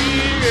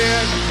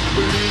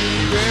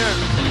believe in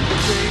the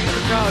thing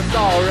that's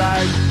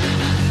alright.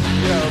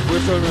 Yeah,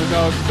 we're turning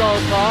up so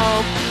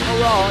calm,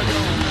 around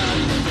your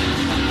mind,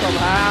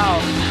 somehow.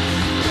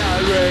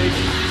 Yeah, right,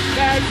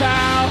 that's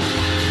how,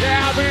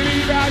 yeah, I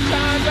believe our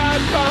times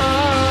are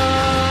gone.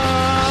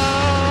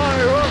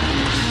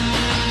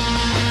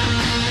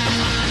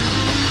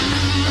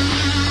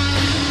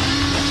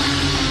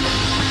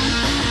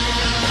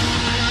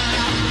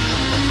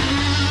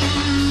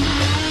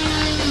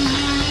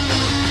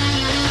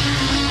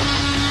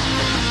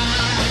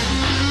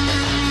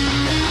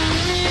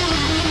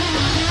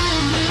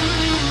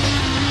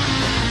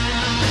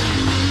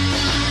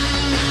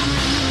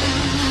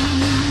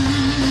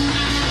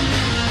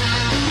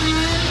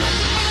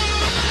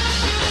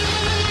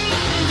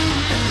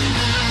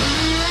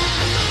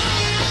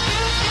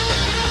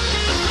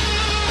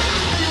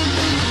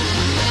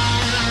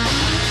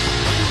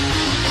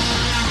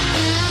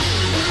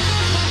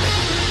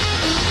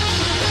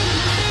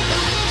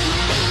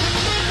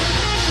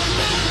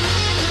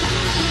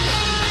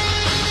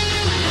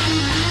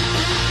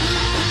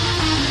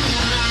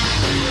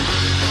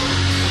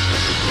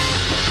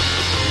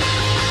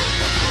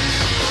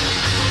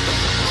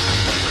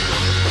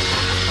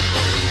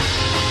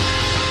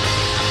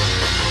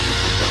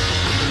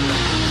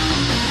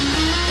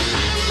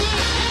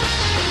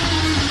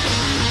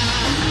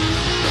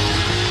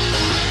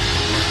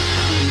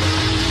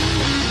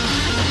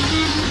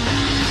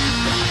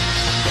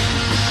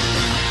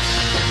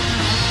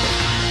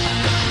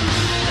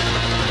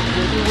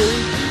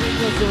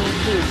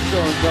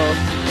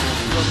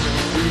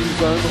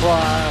 Reason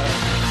why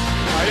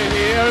I didn't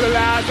hear the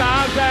last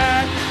time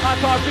that I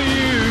talked to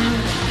you.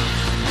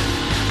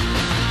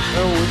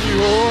 And when you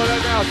hold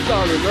it now,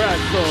 started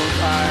right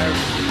sometimes,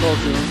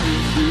 talking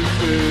to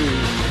me.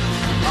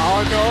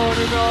 I know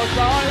to know it's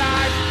all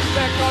right,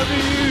 because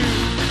of you.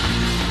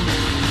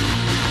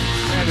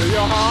 And if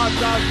your heart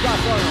starts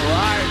dropping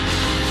right,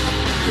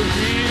 to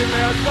read and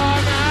there's all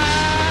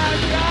night,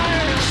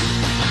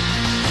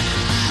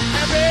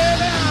 and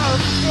baby, I'm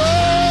so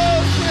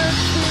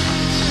sincere.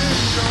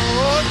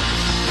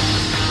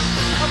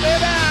 Oh,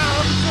 baby,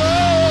 I'm so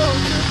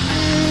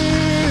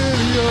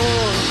serious.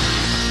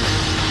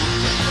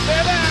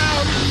 Baby,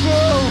 I'm so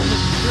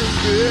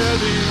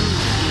serious.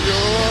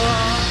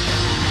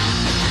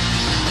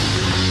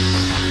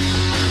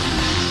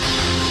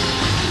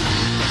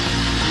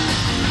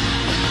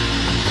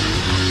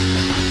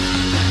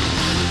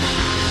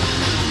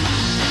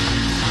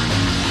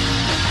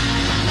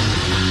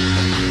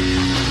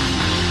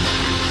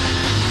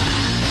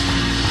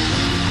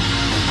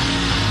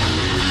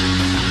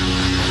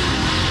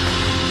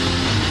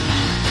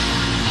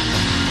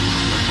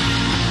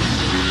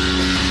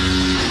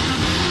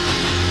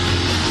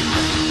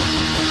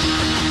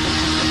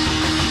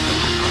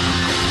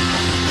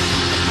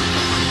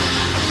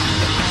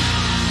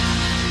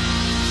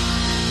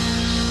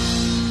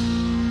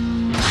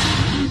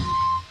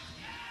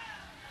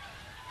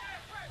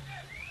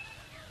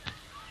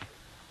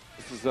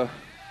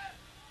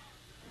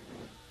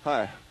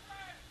 Hi.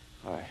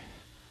 Hi.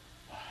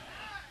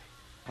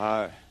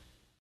 Hi.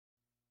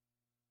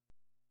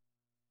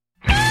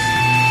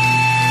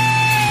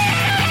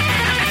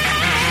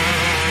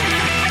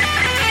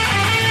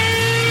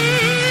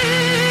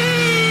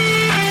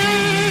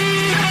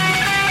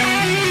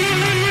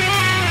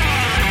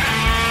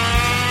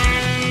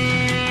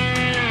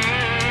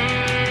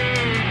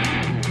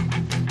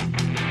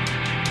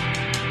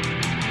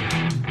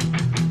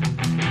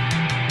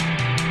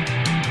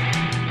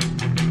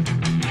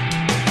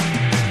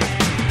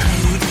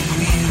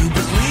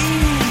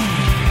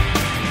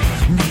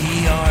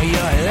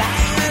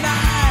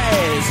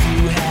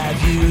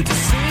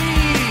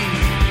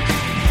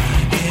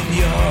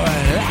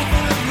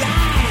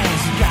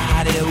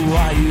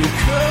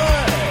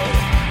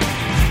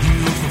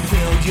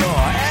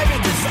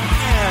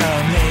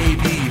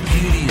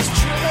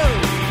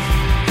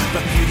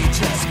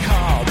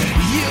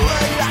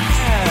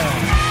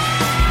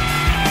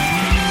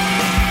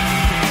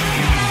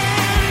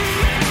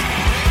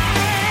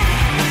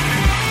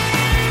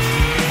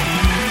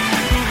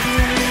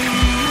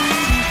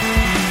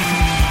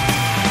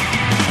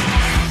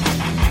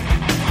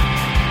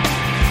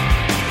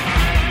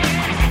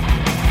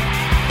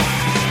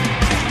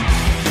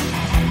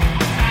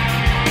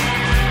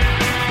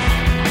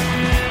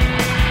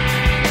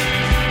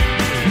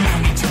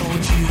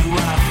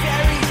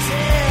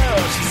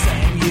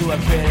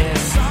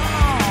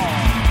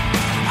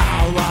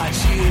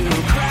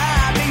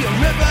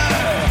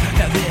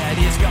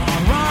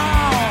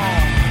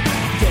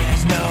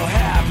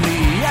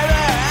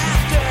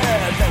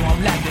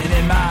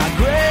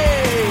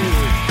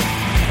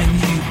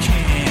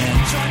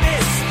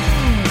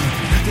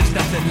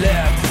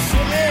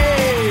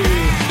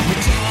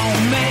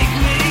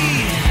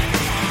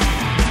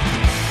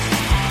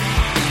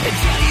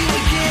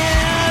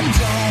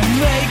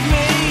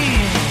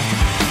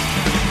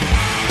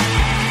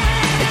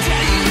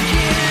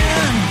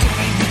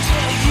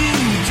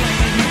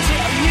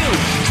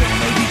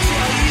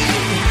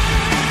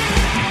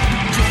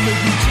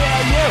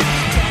 tell you.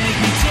 Don't make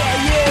me tell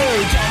you.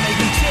 Don't make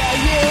me tell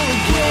you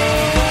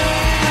again.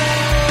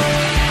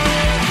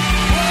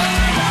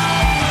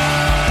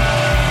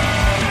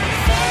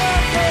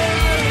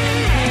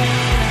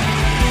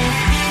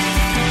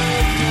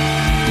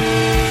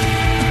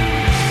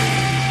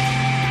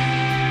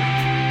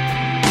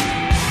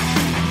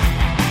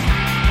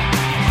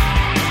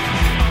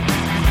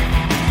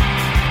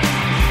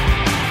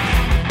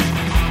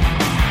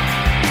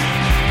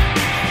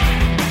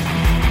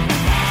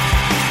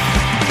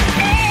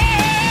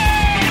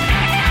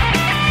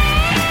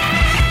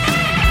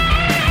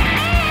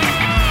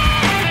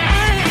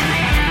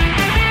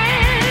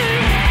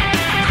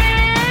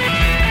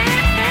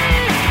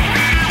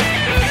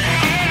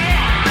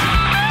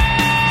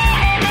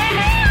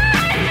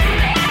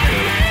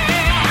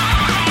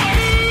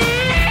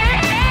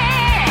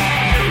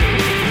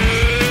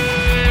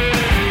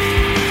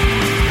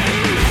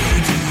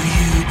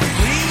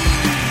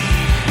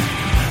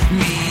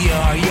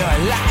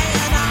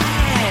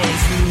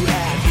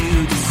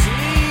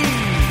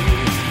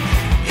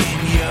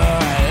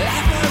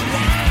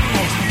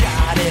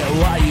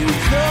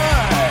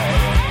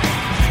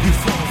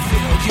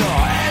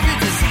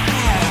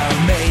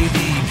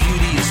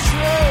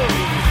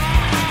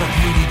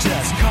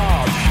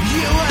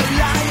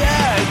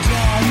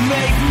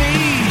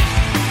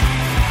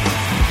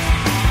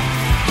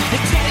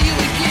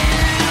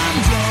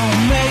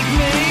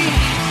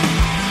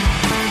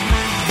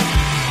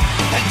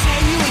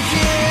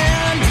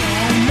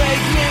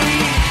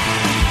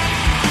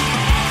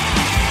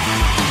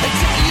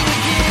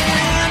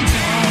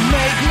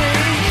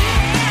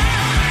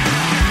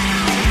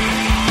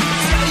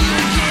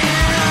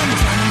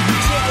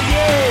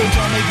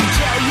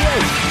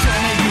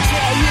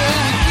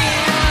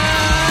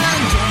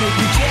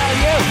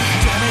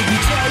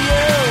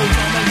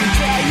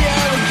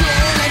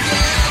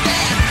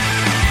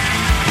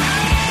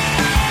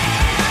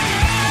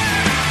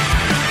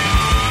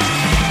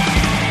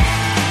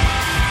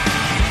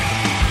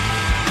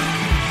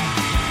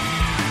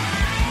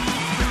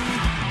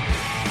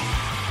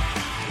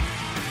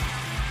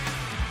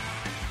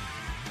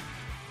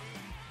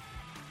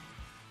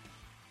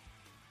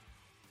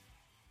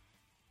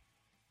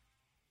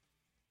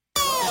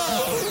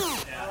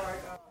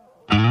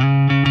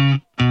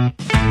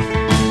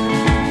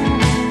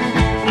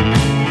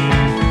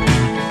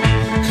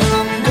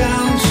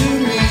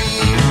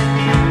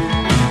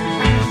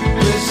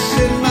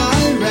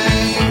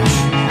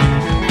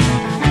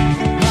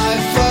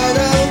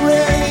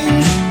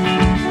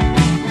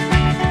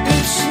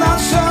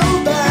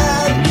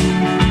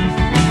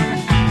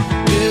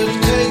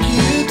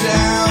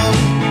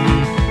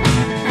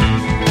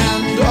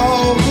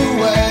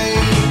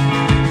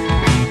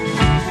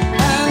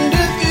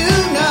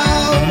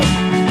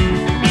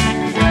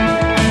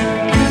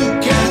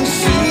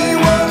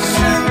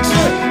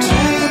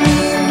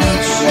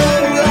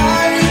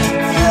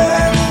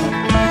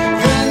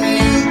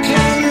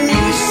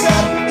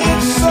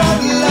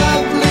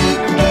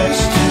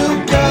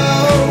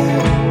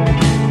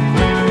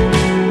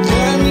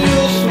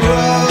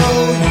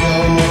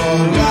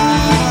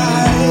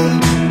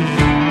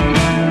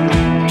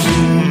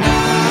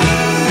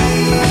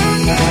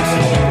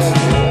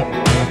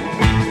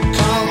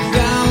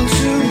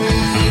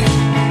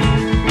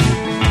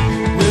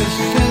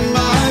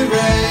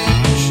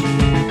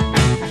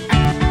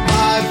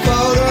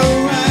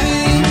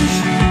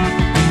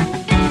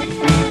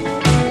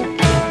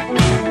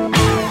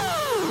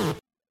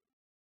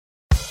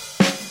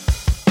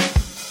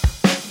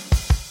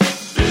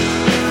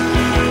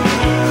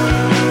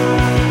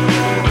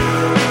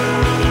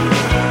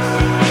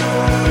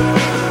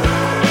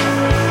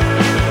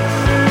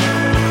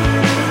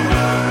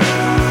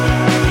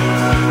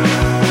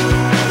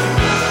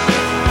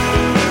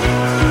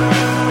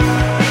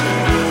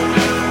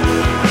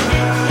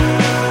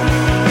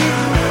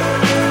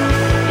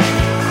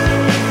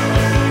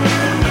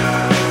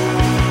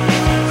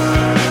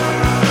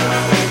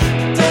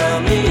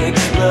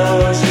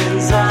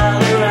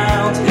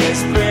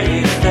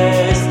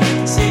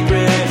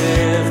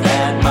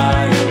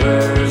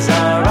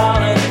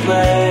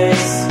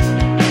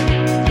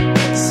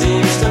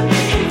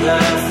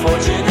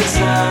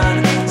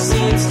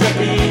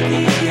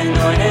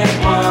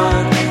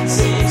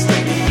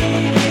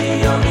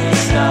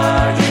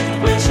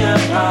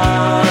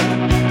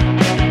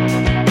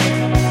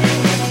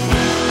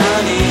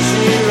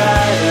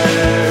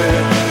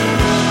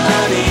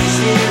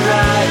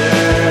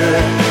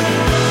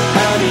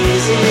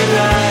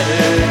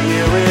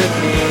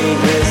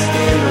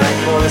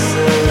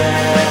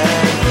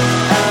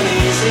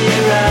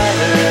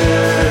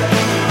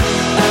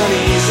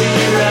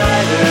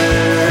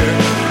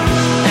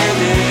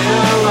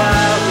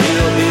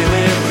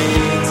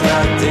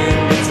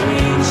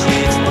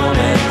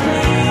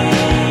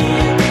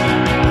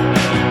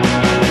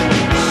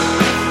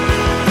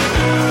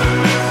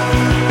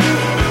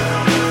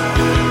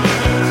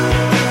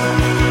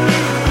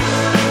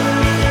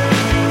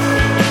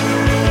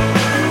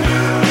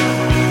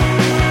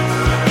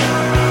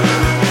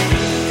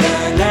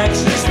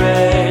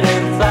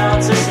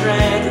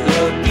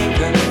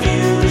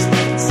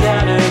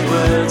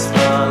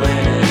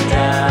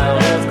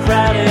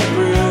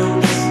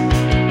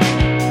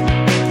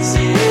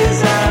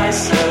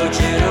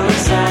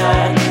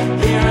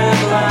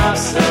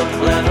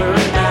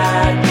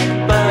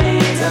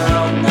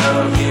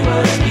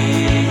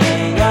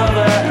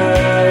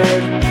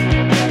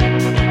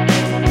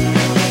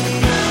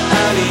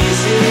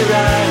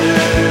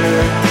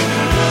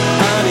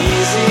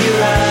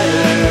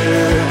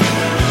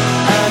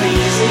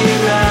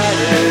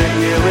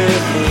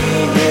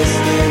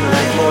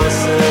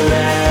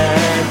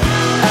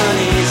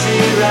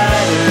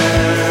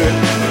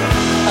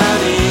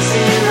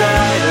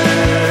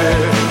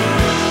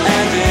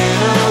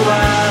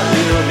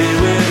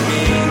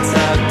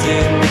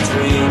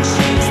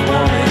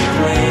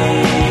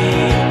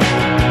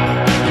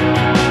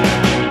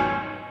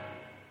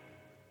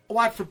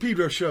 Watt for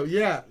Pedro Show.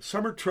 Yeah,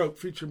 Summer Trope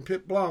featuring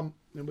Pit Blom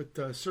and with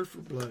Surfer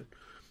Blood.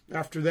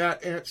 After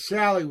that, Aunt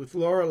Sally with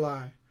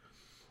Lorelei.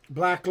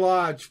 Black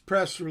Lodge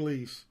press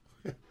release.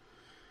 I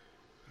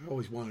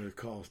always wanted to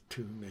call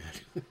tune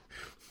that.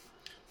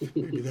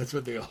 Maybe that's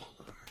what they all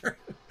are.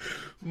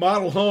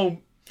 Model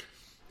Home.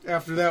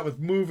 After that with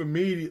Move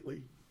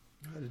Immediately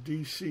out of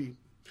D.C.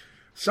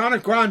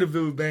 Sonic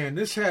Rendezvous Band.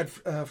 This had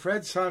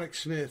Fred Sonic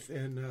Smith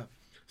and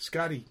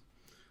Scotty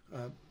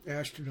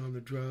Ashton on the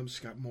drums,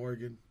 Scott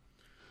Morgan.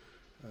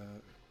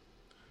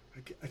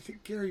 I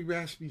think Gary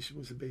Rasmussen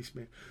was the bass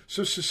man.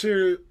 So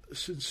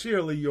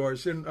sincerely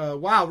yours. And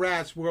Wild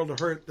Ratttz, World of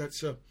Hurt.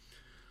 That's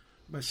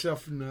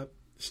myself and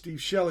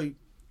Steve Shelley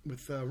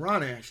with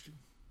Ron Ashton.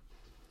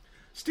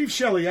 Steve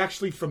Shelley,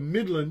 actually from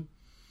Midland,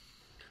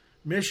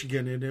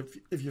 Michigan. And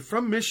if you're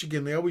from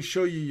Michigan, they always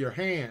show you your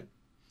hand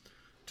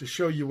to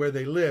show you where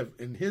they live.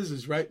 And his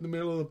is right in the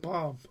middle of the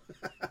palm.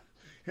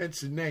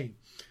 Hence the name.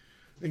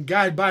 And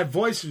Guide by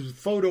Voices with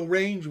Photo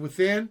Range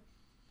Within.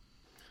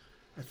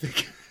 I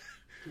think...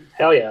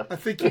 Hell yeah! I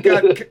think you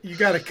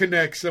got to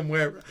connect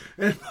somewhere,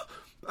 and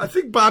I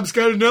think Bob's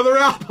got another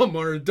album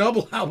or a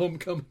double album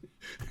coming.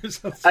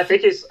 I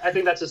think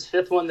that's his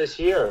 5th one this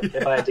year,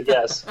 if I had to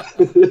guess.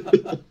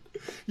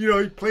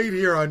 He played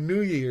here on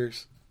New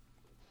Year's.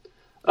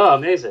 Oh,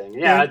 amazing!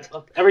 Yeah,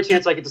 every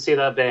chance I get to see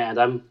that band,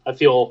 I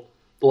feel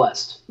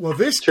blessed. Well,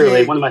 this truly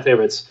gig, one of my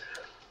favorites.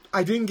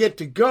 I didn't get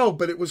to go,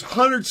 but it was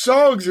 100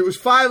 songs. It was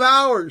 5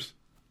 hours.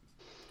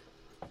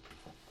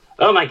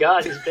 Oh my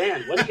God, his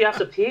band. What if you have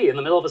to pee in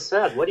the middle of a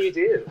set? What do you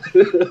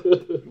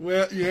do?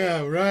 Well,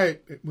 yeah,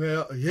 right.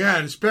 Well, yeah,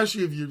 and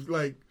especially if you're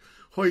like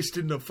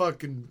hoisting the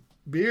fucking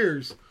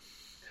beers.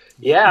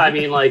 Yeah, I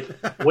mean, like,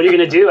 what are you going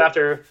to do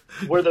after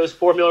where those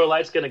 4 Miller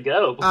Lights going to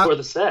go before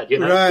the set? You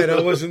know? Right, I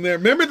wasn't there.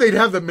 Remember they'd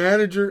have the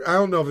manager, I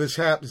don't know if this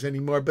happens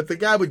anymore, but the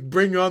guy would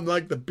bring on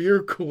like the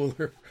beer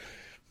cooler.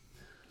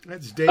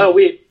 That's Dave. Oh,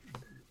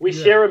 we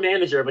share a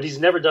manager, but he's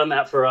never done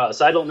that for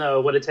us. I don't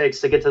know what it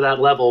takes to get to that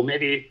level.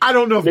 Maybe I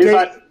don't know if Dave,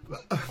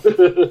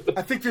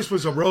 I think this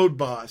was a road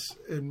boss,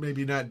 and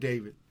maybe not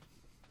David.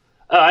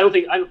 I don't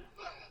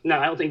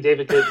think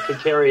David could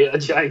carry a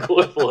giant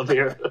cooler full of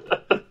beer.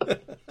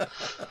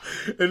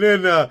 And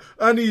then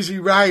Uneasy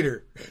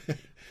Rider.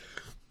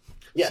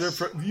 Yes.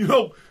 So you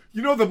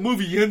know the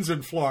movie ends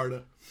in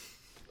Florida.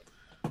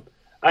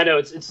 I know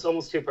it's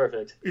almost too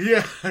perfect.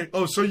 Yeah.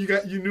 Oh, so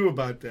you knew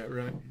about that,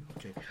 right?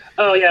 Okay.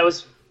 Oh yeah, it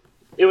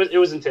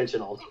was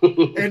intentional.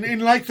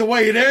 and like the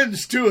way it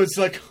ends too, it's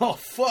like, oh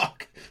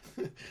fuck.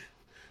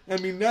 I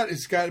mean, that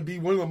has got to be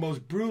one of the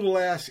most brutal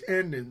ass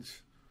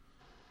endings.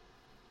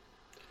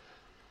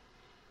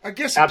 I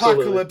guess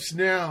Absolutely. Apocalypse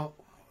Now.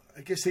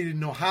 I guess they didn't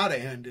know how to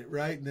end it,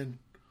 right? And then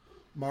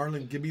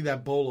Marlon, give me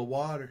that bowl of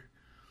water.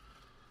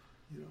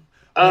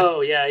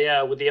 Oh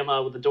yeah, with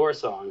the Door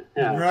song,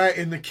 yeah. Right,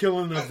 and the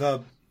killing of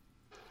the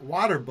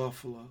water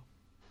buffalo,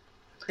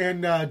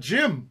 and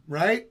Jim,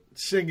 right,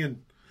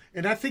 singing,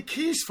 and I think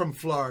he's from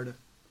Florida,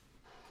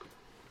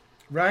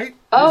 right?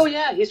 Oh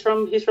yeah, he's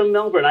from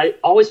Melbourne. I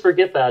always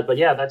forget that, but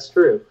yeah, that's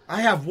true.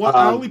 I have one.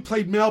 I only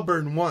played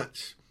Melbourne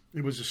once.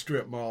 It was a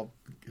strip mall.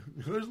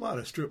 There's a lot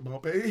of strip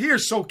mall.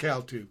 Here's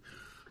SoCal too,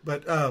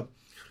 but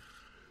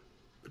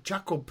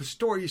Jaco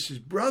Pastorius'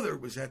 brother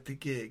was at the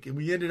gig, and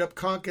we ended up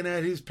conking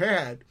at his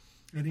pad,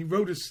 and he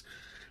read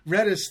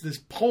us this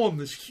poem,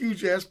 this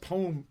huge ass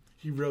poem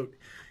he wrote.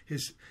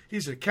 He's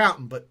an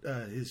accountant, but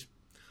his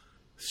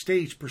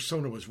stage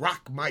persona was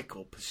Rock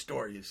Michael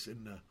Pastorius,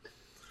 and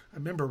I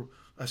remember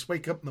us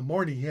wake up in the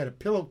morning. He had a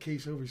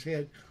pillowcase over his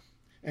head,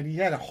 and he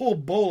had a whole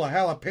bowl of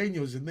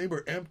jalapenos, and they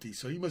were empty,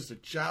 so he must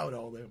have chowed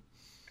all them.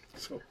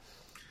 So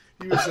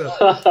he was.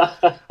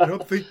 I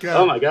don't think.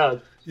 Oh my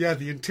God. Yeah,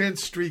 the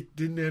intense streak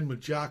didn't end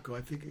with Jaco.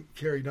 I think it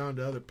carried on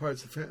to other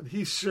parts of the family.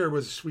 He sure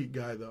was a sweet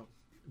guy, though.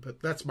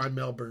 But that's my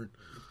Melbourne.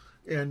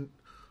 And,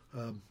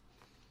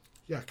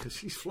 yeah, because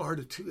he's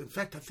Florida, too. In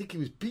fact, I think he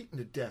was beaten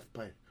to death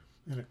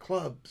in a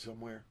club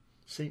somewhere.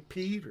 St.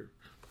 Pete or...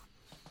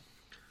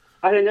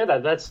 I didn't know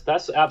that.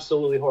 That's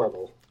absolutely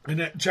horrible.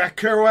 And Jack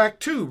Kerouac,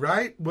 too,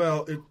 right?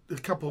 Well, a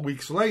couple of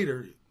weeks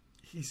later,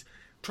 he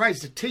tries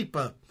to tape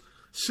a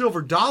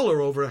silver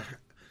dollar over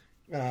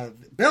a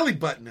belly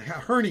button, a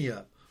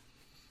hernia.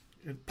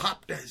 And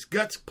his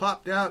guts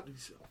popped out.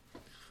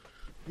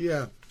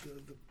 Yeah,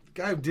 the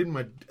guy who did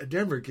my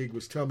Denver gig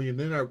was telling me, and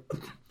then I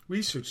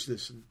researched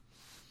this.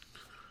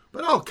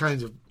 But all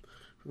kinds of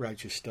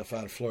righteous stuff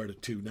out of Florida,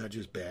 too, not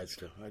just bad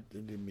stuff. I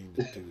didn't mean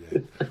to do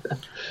that.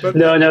 But,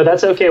 no,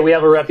 that's okay. We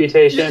have a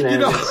reputation.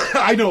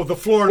 I know, the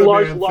Florida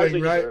man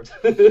thing, right?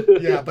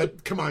 Yeah,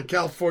 but come on,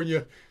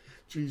 California,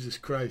 Jesus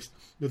Christ.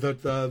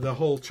 The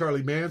whole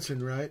Charlie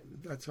Manson, right?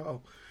 That's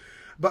all.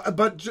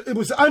 But it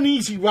was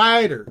Uneasy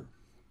Rider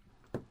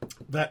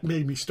that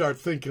made me start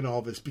thinking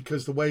all this,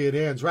 because the way it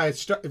ends, right?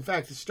 In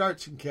fact, it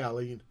starts in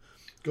Cali and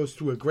goes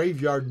through a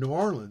graveyard in New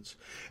Orleans.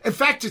 In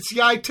fact, it's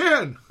the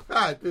I-10.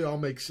 It all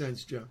makes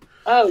sense, John.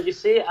 Oh, you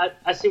see?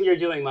 I see what you're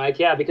doing, Mike.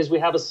 Yeah, because we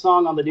have a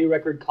song on the new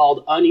record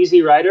called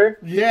Uneasy Rider.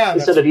 Yeah.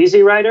 Instead of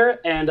Easy Rider.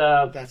 And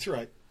that's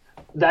right.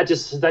 that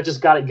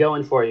just got it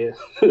going for you.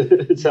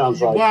 It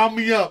sounds like. Wound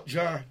me up,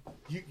 John.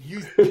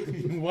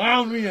 You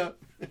wound me up.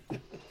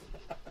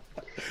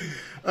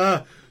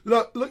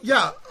 Look,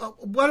 yeah.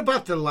 What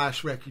about the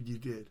last record you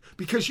did?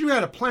 Because you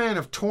had a plan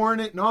of touring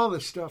it and all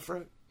this stuff,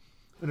 right?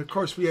 And of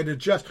course, we had to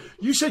adjust.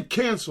 You said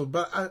canceled,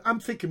 but I'm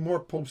thinking more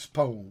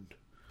postponed.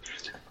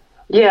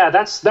 Yeah,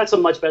 that's a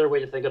much better way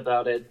to think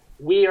about it.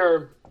 We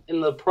are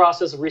in the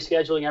process of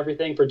rescheduling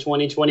everything for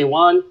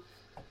 2021,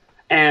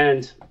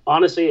 and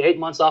honestly, 8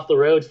 months off the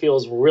road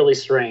feels really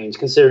strange,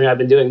 considering I've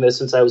been doing this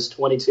since I was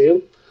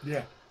 22.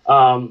 Yeah.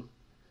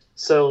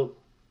 So,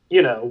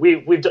 you know,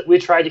 we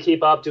tried to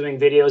keep up doing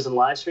videos and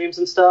live streams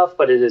and stuff,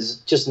 but it is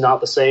just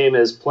not the same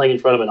as playing in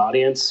front of an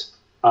audience.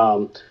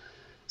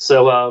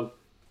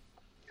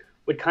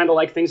 We'd kind of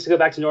like things to go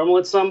back to normal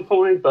at some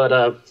point,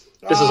 but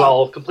this is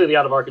all completely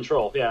out of our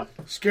control. Yeah.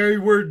 Scary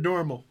word,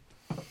 normal.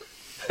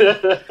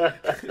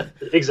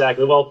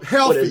 Exactly. Well,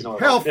 healthy, what is normal?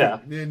 healthy, yeah.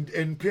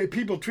 and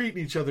people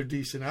treating each other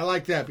decent. I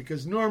like that,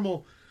 because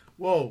normal,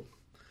 whoa,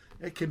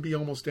 it can be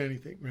almost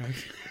anything,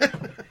 right?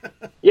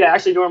 Yeah,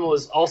 actually, normal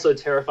is also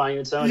terrifying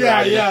in its own Yeah,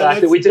 right. yeah, The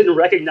fact that we didn't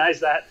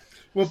recognize that.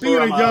 Well, being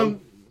a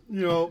young,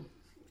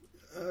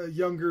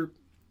 younger,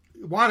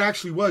 Watt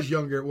actually was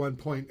younger at one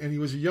point, and he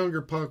was a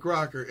younger punk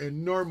rocker,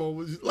 and normal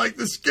was like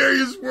the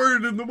scariest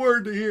word in the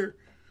world to hear.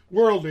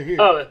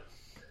 Oh,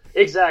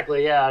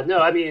 exactly, yeah. No,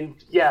 I mean,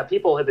 yeah,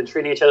 people have been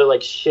treating each other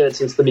like shit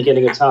since the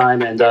beginning of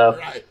time, and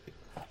right.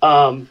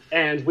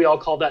 And we all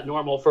called that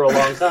normal for a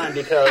long time,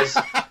 because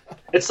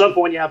at some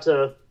point you have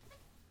to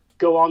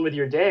go on with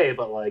your day,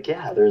 but like,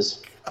 yeah,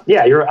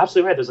 you're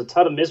absolutely right. There's a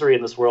ton of misery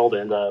in this world,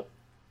 and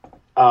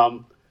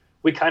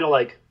we kind of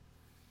like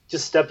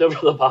just stepped over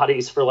the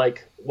bodies for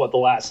like the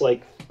last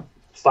like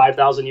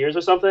 5,000 years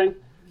or something.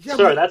 Yeah,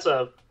 sorry, that's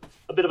a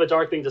bit of a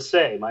dark thing to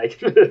say,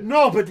 Mike.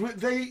 No, but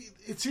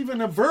it's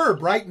even a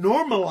verb, right?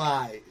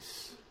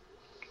 Normalize.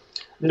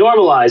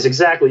 Normalize,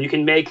 exactly. You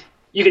can make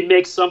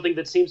something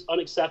that seems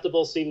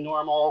unacceptable seem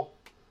normal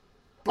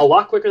a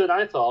lot quicker than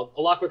I thought.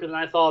 A lot quicker than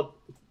I thought,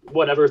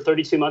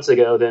 32 months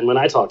ago than when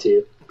I talked to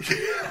you.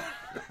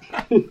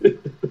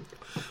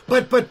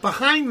 But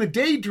behind the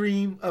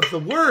daydream of the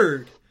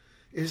word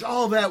is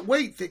all that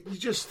weight that you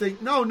just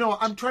think, no,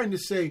 I'm trying to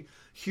say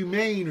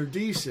humane or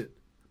decent,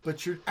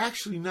 but you're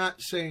actually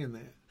not saying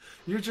that.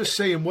 You're just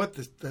saying what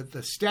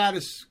the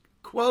status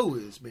quo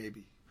is,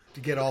 maybe, to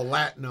get all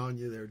Latin on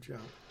you there, John.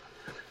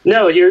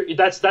 No,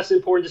 that's an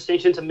important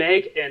distinction to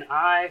make, and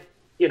I,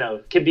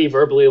 can be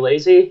verbally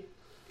lazy,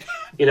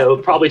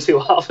 probably too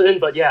often,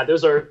 but yeah,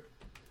 those are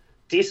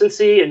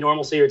decency and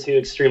normalcy are two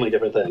extremely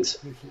different things.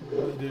 I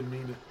didn't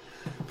mean to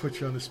put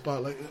you on the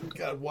spotlight.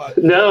 God, what?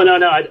 No,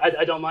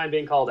 I don't mind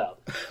being called out.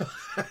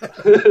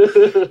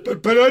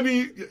 but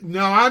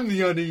I'm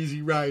the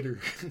uneasy rider.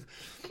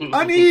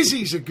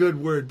 Uneasy is a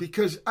good word,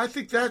 because I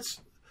think that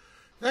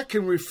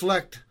can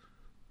reflect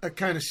a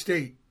kind of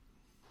state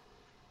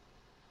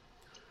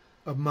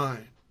of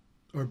mind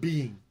or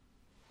being.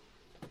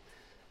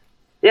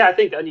 Yeah, I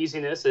think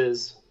uneasiness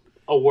is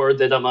a word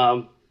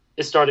that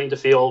is starting to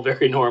feel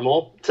very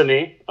normal to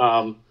me.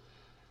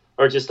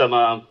 Or just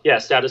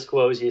status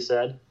quo, as you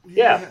said.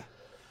 Yeah.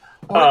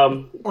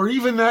 Or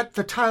even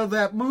the title of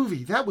that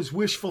movie. That was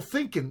wishful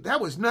thinking.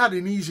 That was not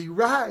an easy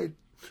ride.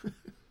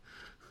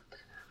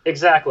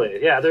 Exactly.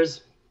 Yeah.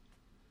 There's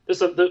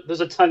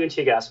a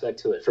tongue-in-cheek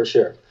aspect to it for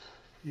sure.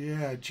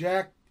 Yeah,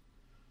 Jack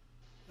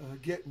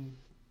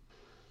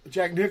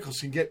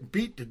Nicholson getting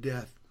beat to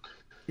death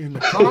in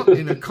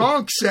a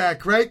conch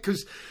sack, right?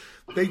 Because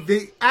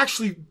they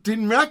actually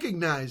didn't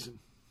recognize him.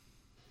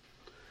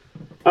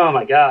 Oh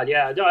my God!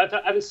 Yeah, no, I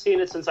haven't seen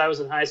it since I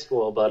was in high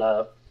school,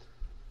 but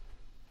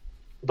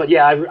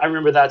yeah, I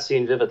remember that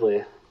scene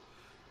vividly.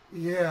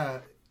 Yeah,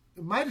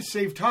 it might have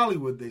saved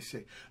Hollywood, they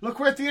say. Look,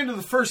 we're at the end of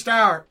the first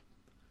hour,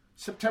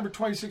 September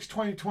 26,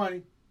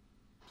 2020.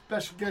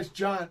 Special guest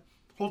John.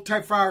 Hold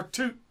tight for hour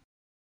 2.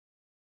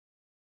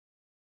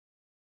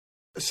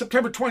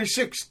 September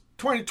 26,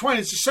 2020.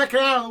 It's the second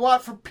hour of the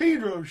Watt from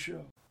Pedro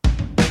Show.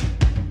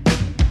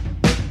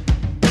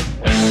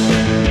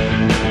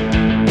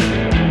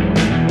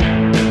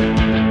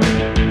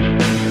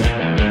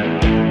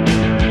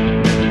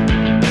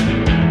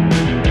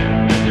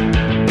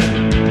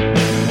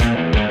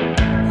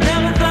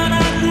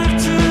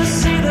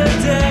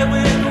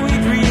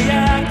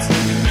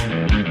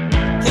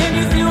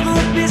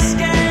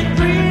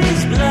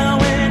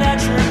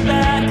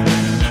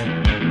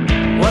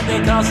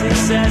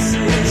 Success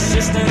is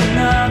just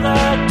another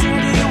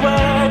dirty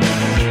word.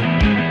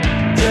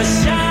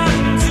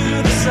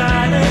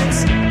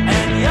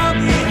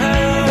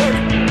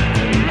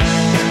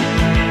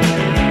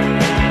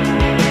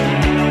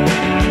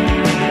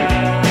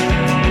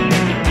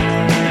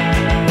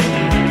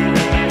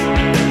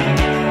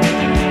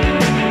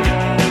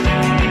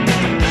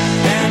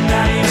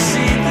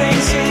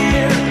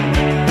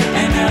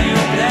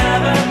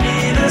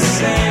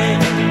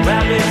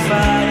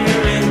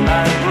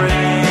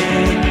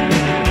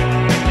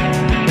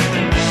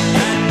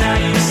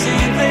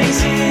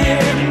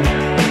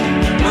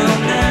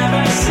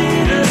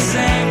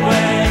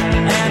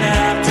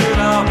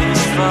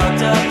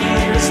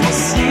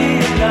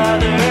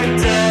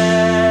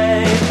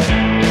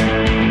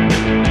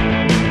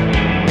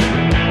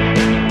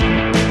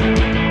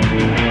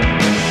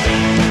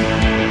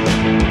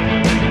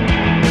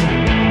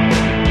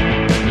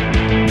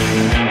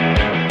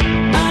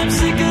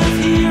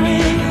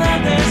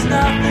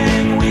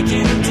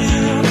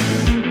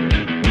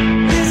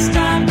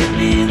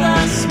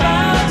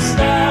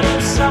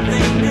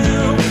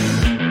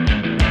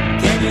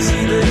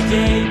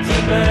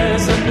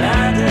 drivers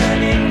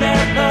abandoning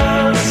their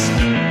posts.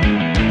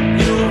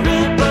 You'll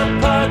rip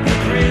apart the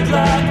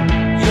gridlock,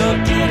 you're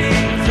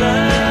getting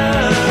close.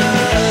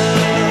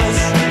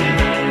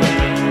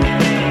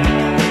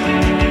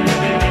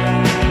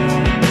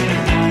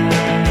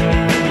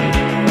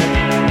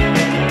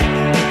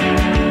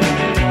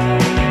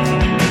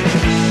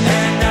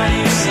 And now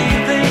you see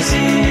things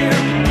here,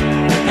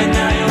 and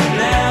now you'll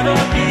never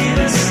be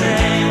the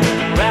same.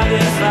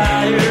 Rapid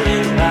fire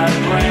in my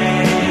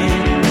brain.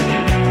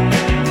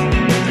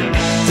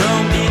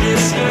 Don't be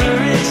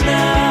discouraged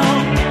now,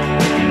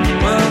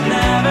 we'll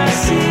never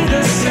see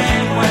the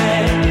same way.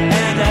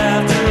 And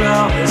after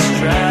all this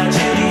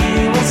tragedy,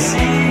 we'll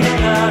see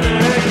another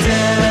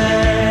day.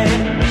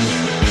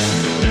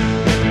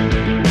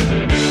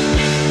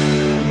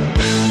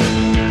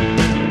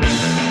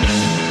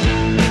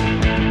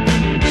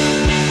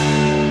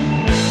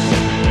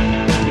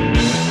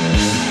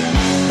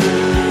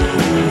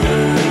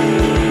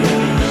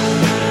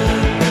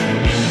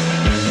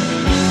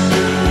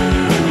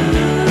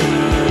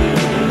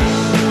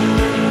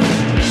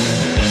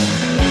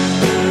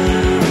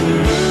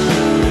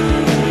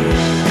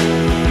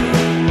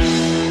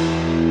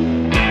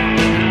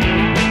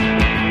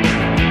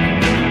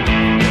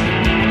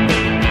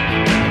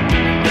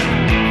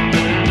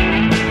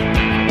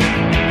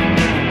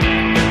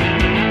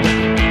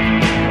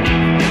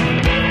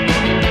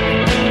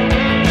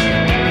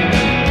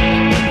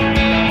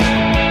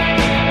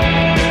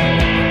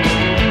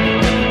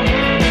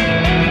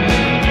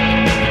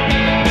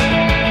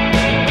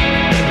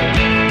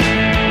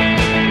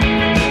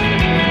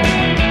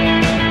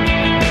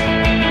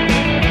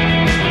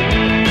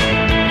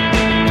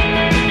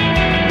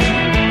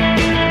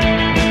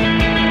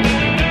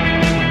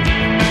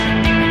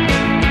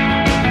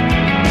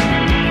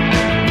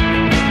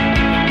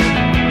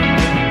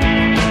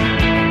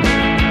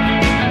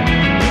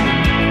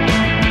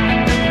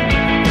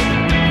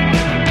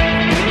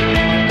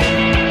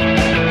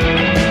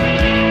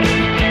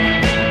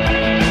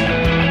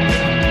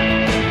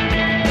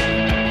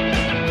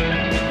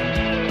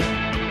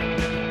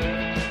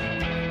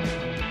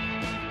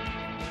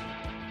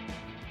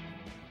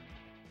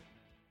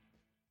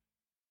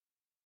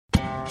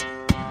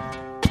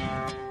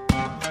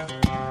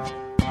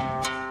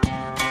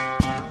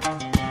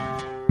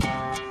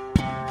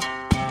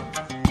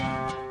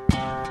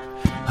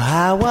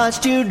 I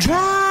watched you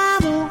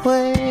drive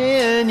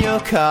away in your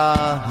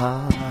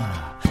car.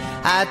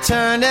 I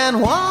turned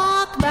and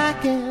walked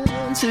back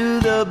into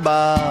the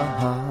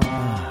bar.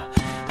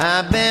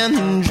 I've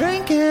been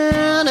drinking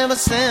ever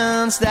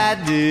since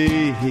that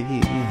day.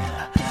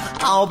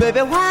 Oh,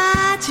 baby,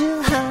 why'd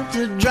you have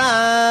to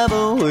drive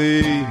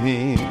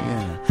away?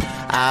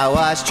 I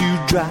watched you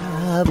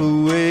drive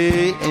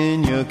away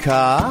in your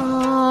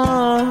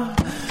car.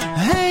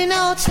 Ain't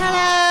no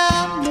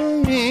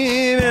telling,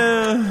 baby,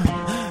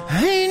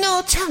 ain't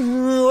no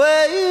telling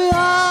where you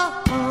are.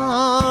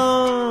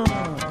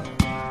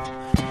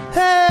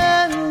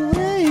 Hey,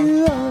 where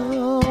you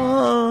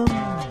are.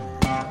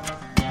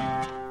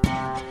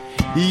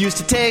 You used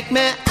to take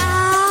me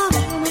out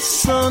on a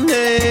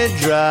Sunday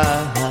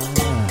drive.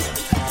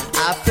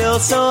 I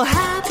felt so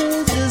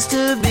happy just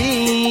to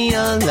be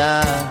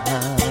alive.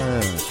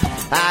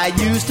 I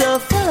used to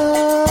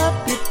fill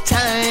up your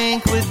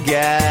tank with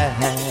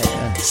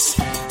gas.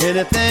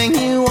 Anything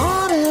you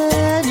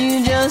wanted,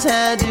 you just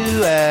had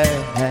to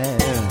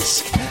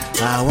ask.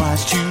 I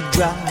watched you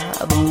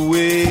drive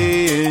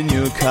away in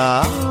your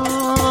car.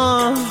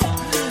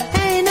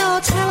 Ain't no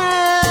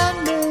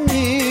telling,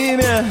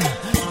 baby,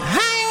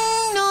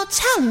 ain't no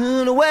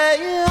telling where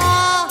you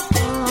are.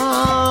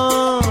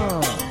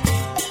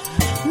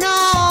 No,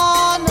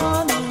 no,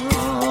 no.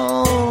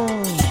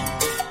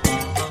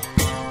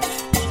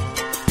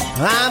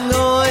 I'm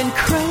going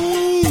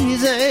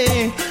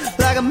crazy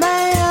like a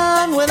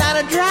man without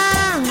a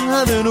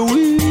driving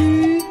wheel.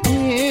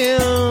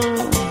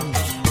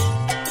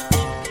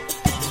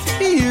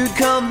 You'd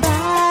come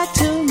back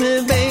to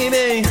me,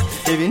 baby,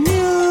 if you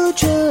knew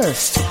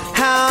just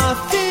how I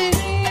feel.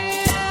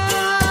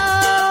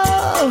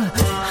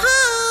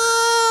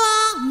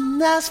 Oh,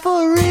 that's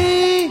for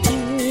real.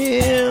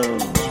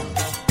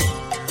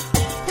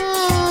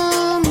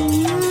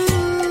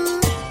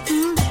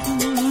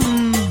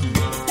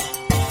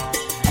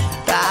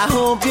 I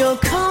hope you'll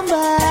come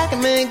back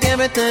and make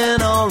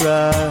everything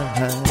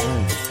alright.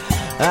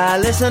 I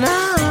listen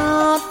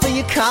out for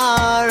your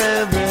car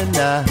every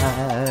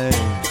night,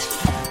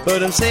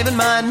 but I'm saving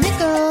my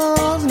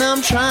nickels and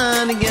I'm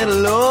trying to get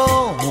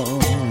along.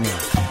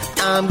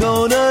 I'm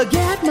gonna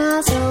get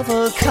myself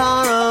a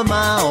car of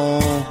my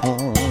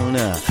own.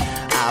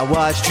 I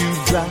watched you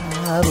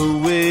drive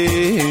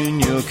away in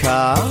your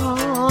car.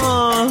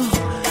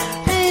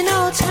 Ain't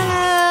no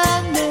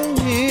time,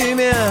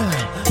 baby,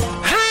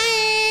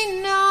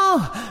 ain't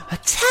no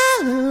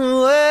telling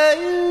where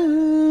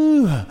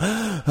you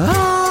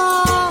are.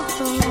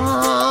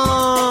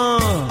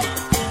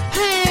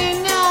 Ain't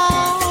no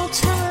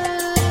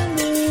telling,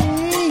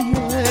 baby,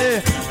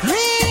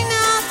 ain't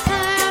no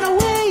telling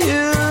where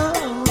you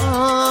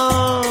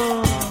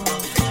are.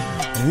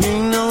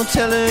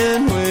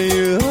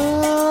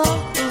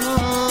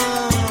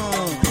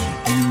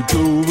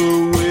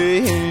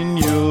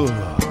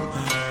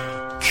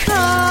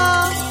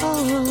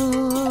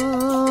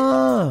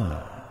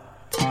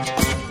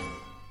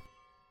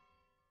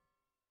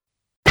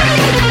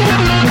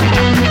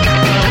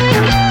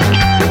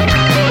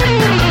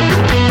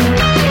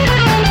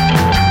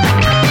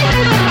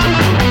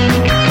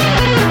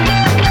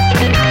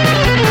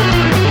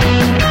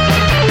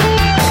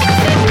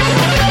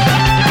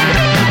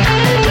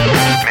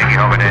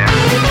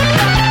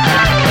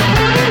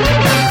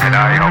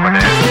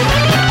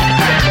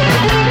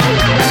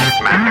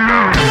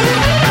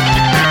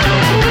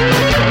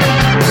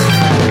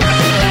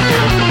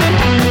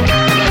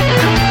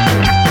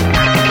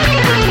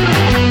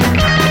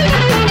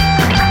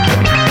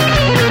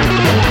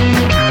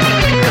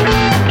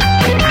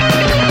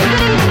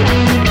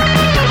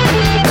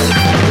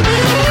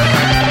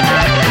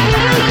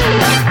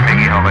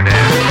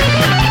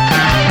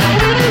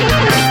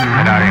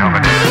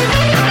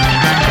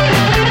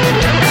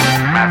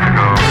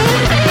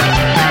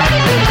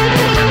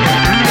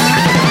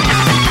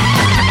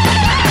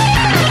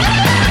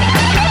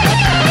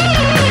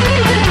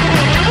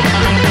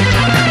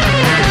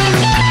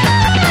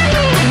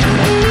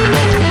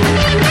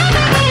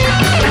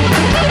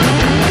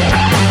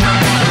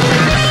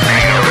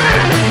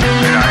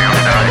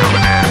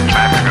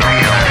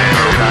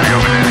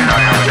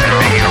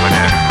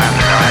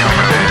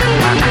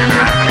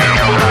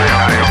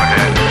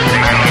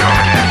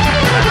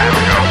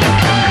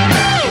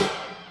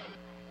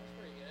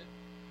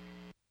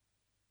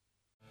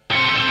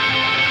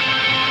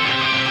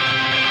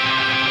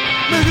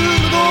 巡る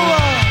のは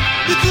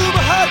いつ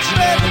も初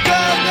めの考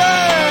え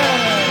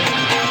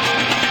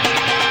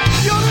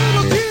夜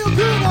の記憶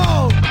の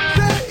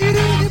整理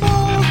にも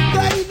った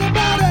いなま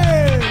れ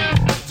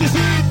自信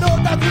の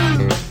立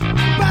つ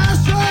場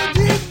所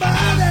にま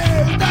で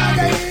疑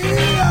い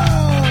よ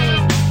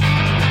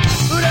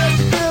嬉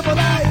しくもな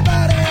いま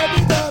で認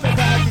め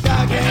先だ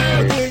け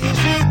を気にし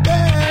て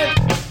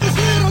後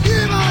ろに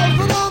も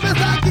その目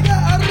先が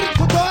ある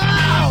ことを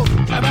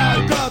構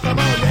うことも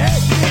で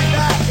きな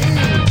い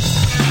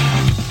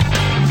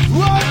を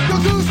隠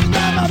した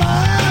まま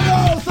の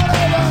それ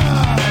は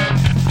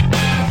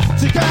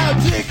時間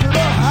軸の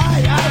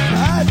速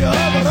さに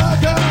驚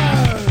く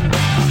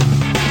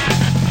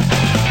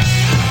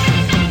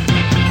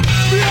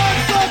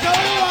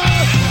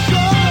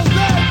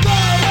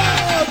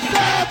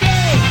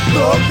ど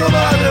こま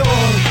でも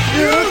行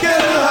ける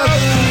は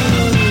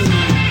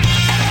ず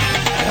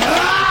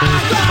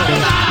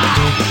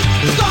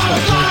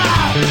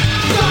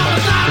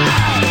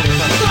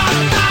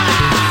入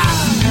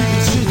り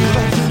口には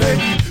常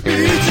に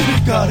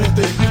導かれ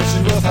て口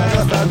を探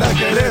さなけ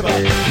れば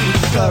見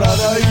つからな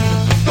い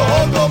ど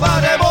こま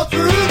でも続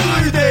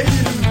いている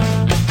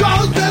カ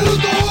ンセル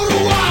道路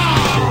は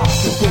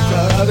どこか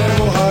らで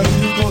も入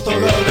ることが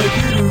で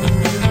きる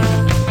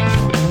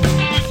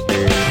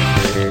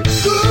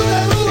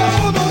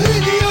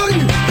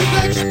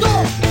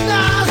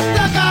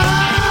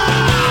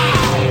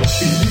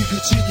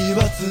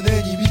常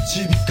に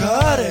導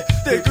かれ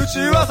出口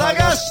は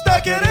探し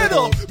たけれ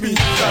ど見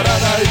つから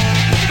ない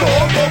ど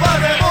こま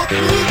でも続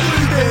い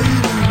てい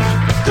る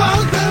カ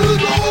ンセル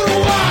道路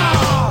は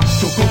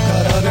どこ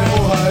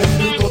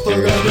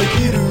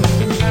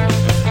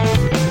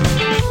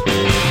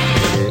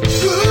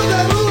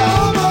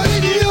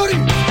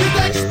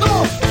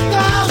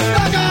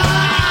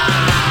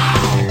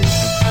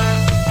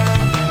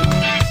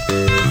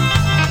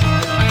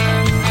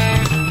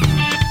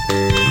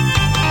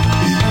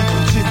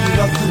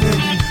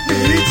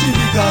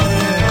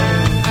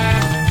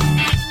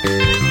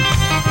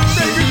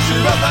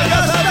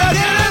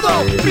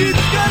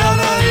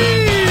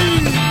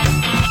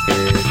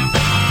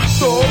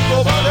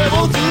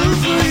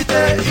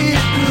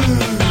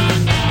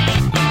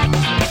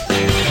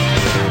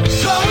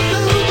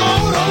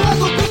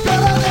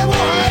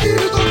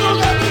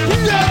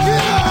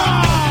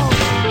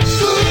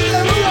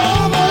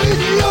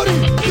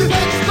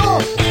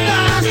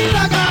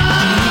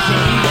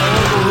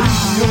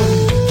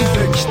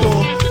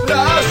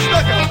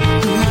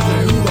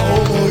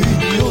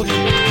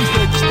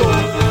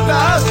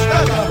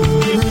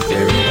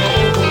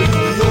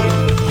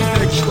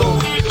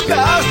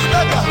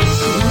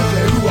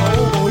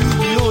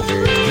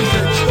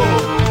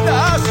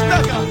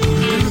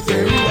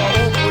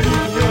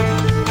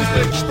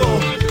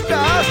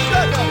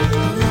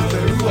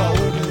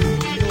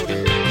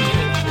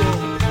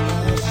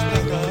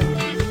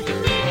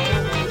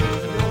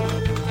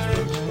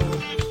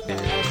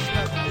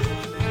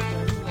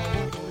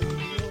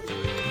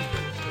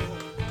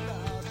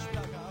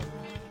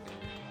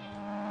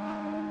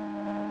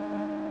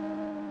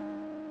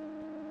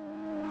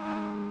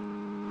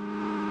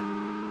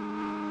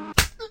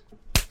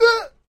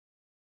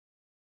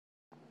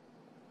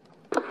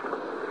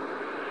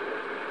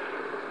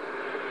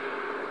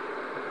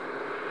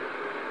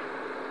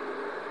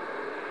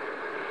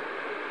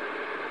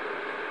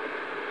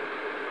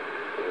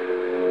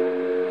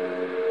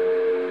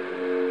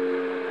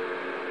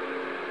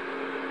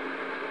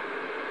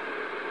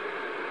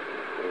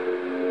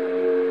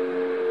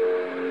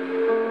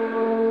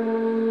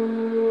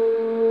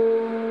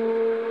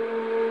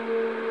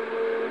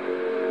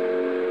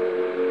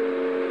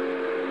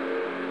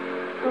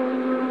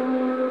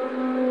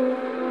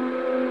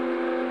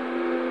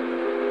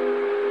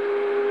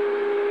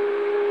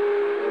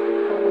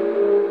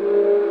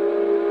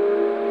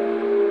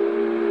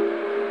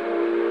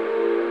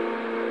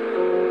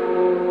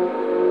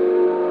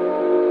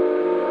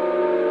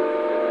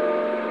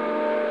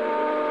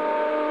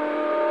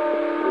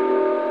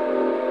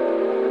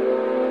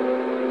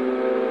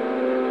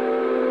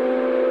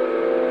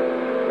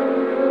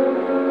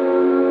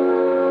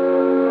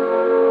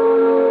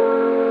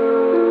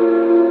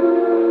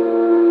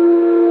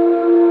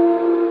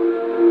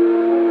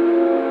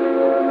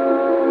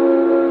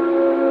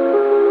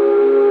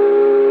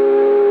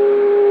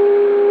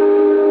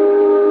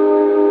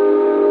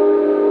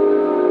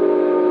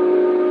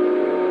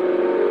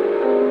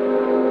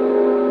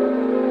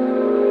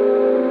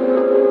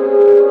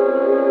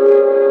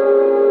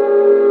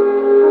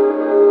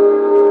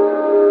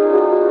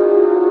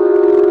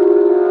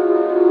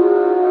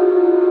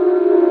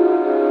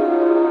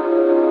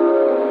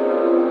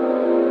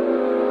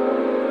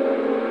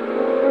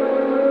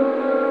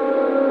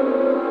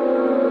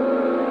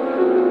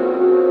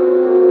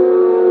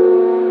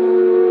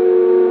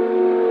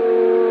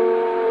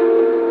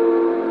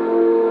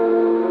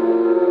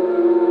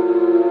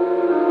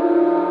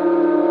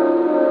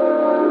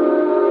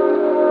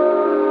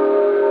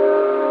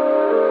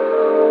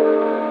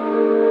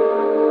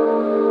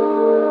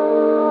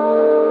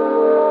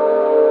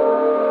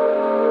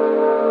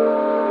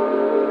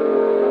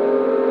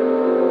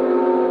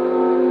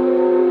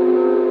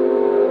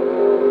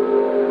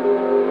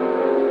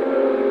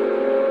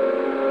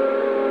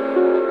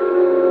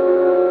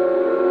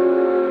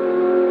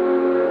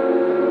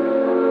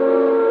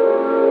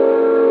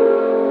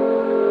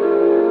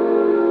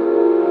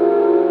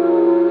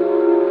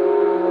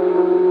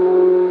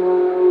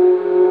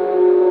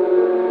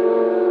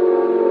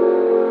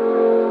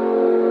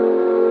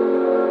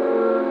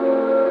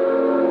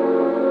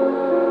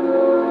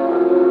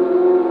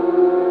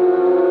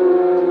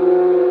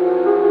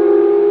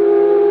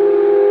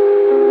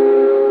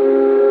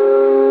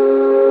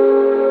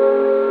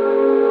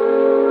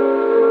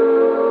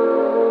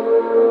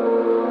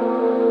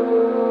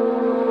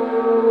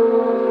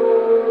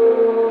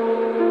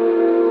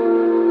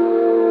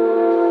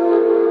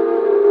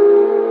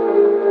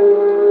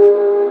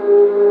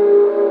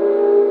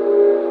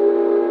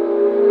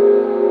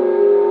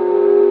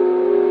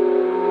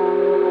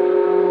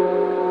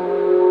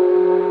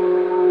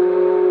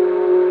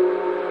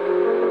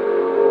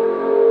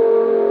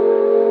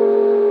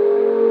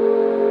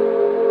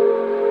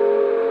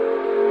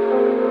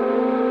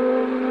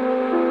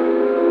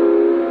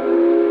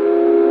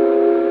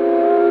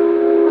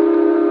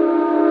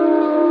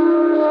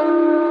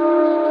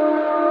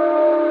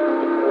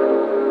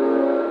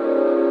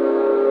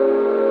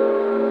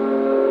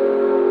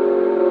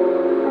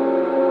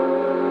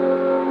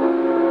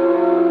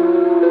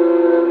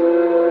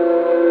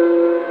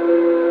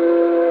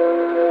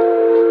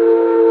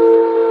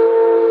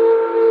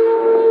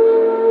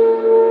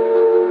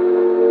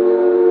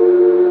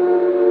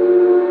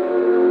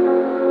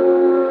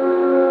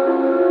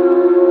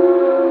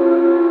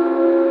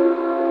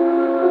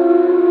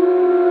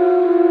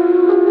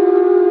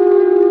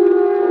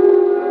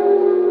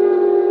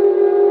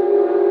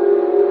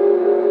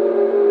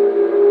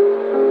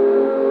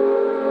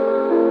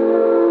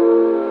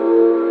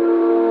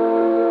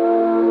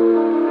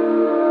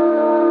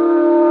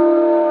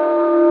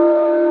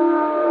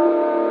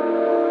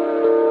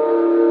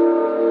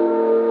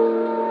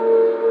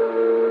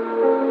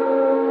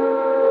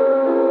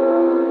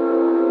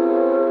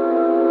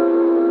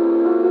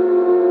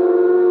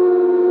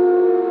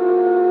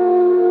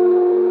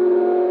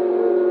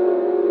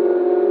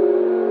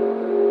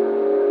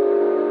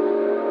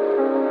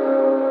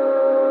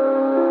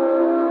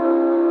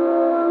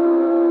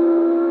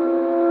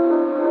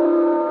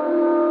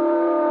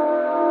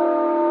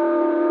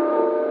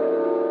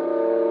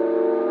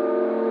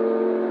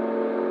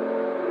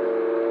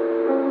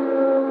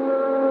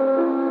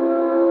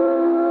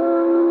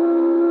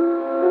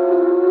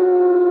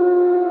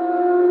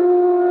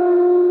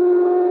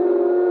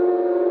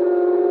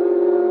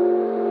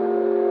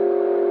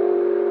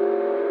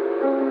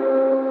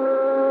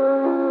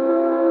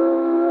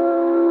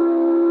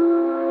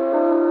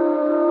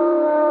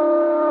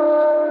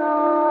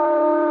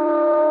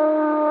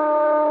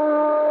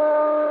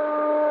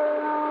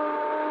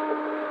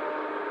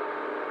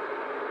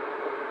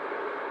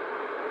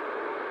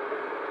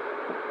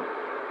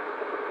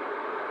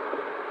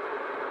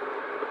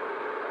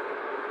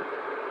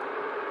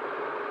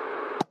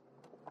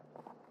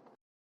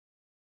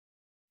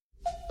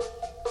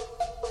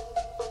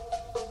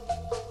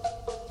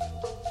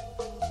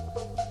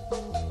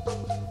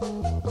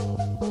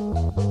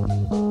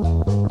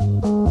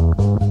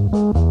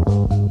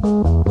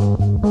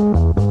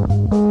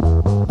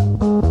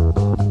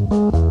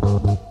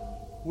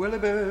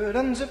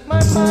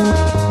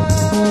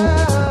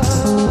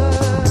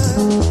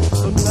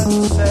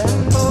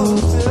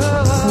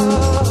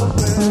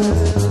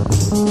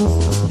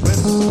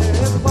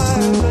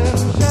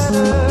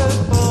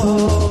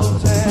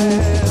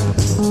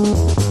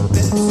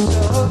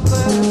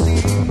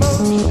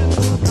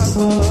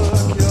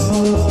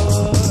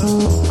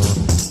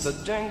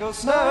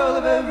world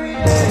of every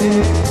day.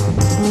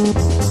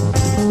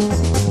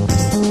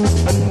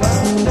 And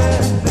wound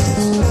and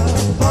fixed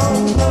upon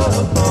the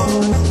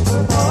board,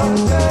 we're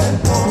part and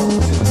home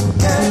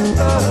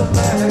together,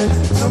 flash,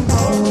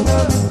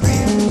 component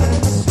dreams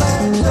and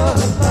slides of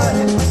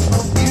light,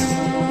 of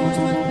views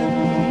within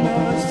the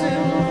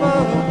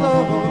silver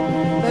glow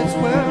that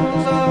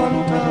swells on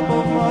top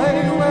of my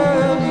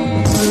whirly-bird.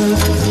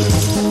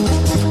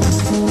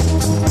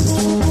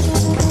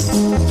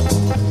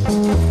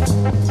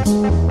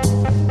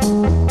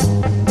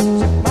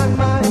 My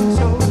mind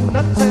so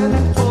nuts and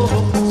full,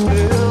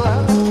 still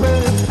out of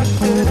breath.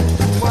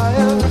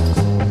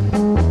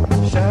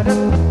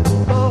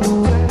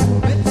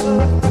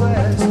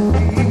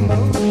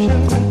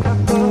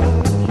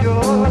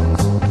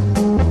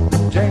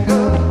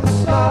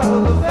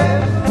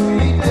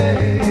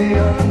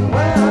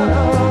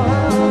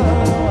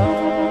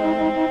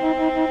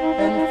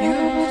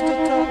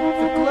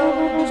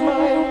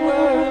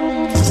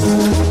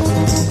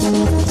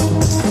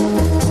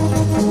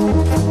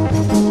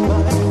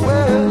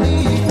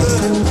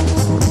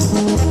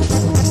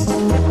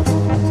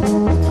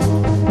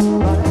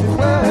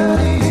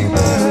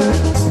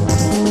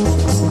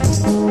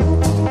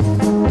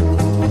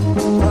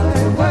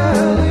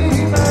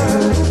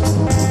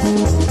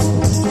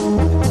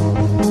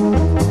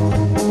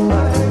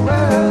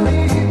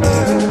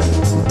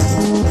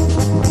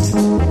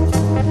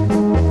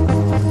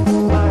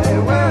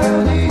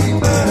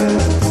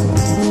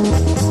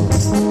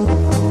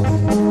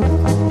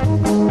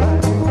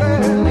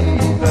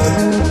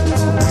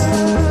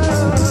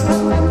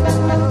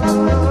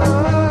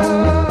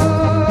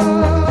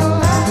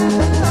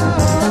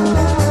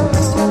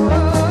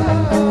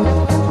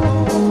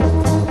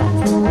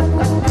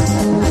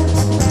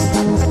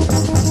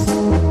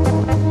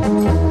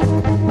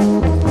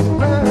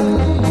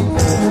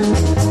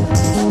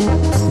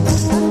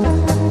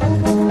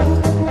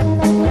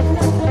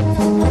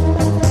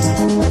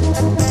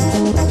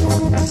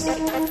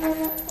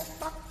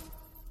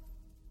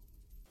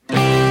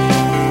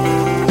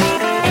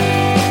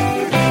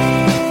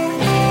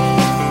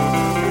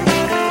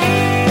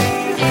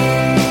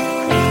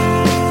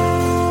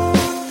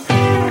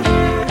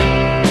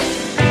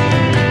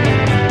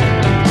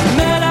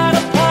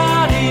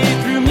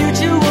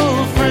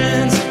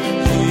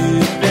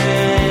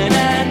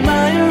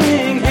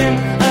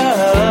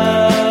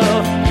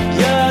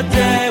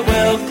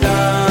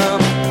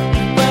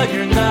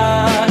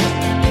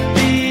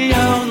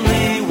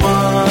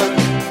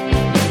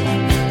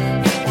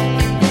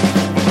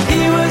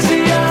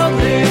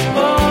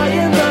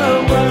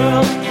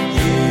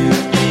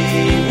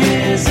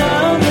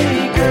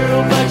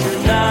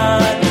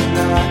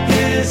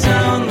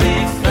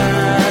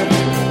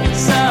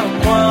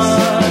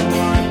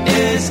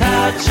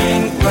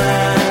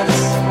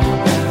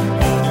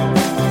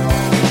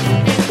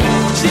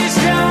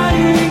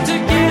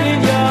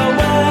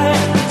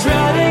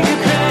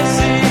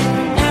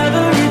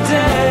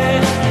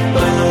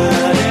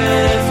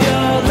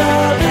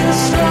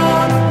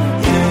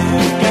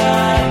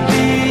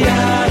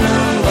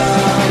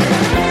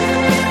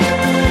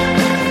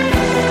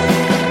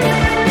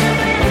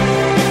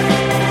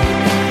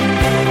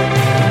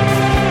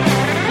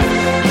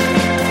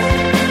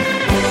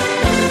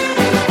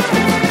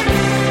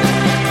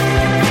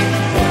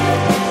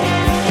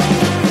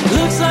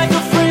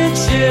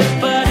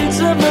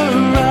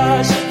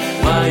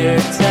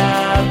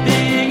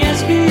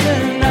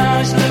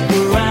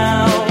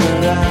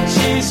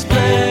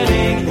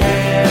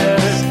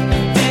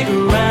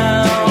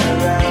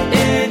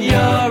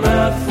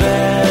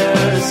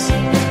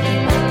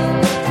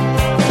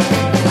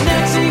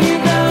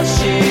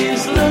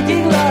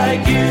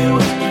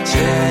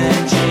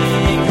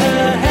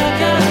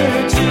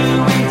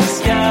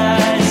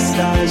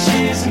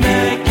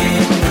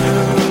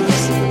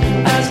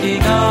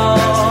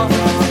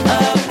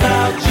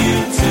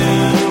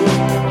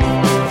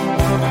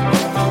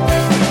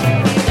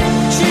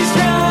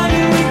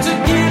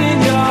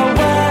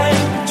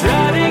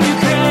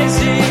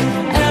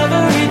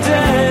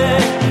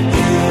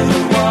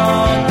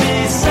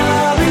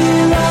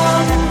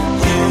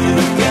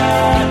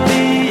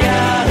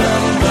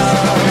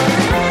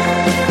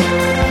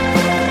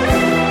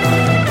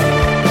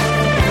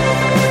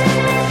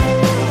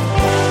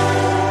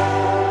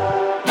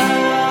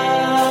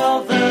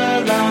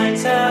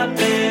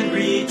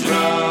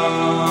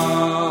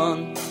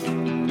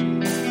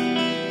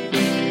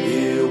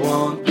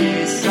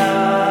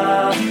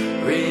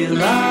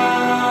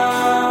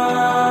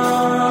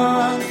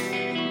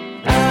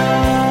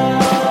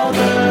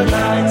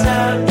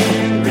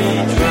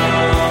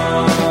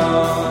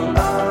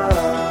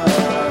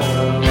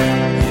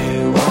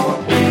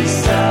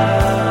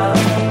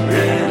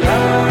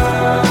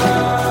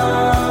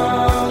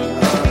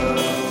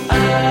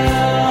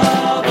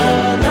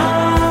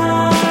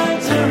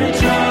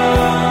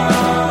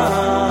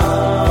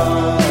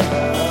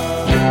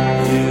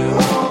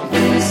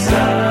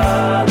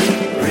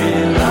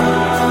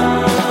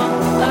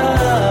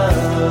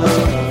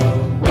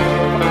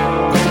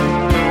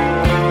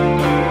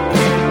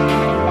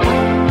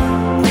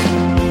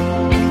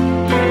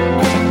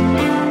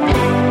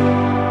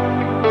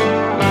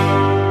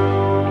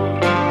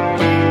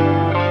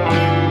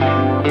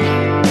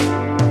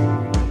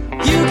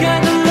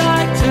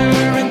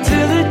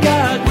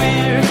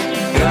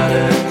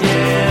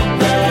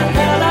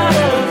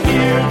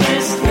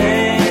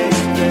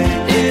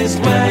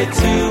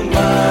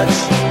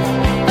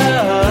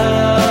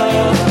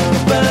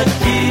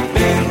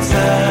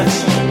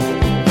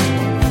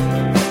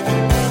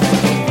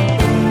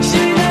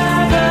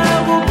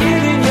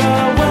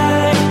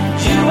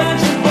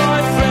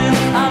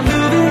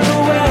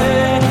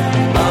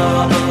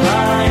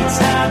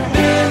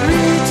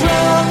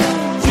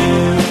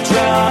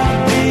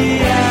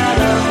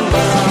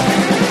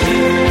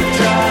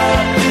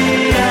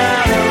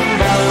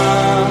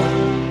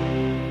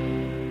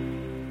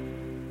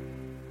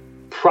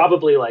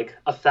 probably like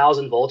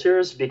 1,000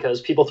 vultures because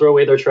people throw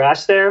away their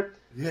trash there.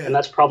 Yeah. And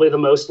that's probably the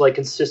most like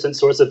consistent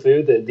source of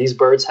food that these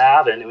birds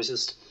have. And it was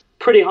just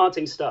pretty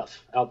haunting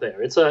stuff out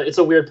there. It's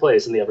a weird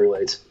place in the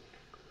Everglades.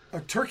 A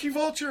turkey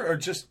vulture or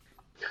just,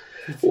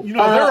 you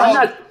know,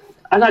 they're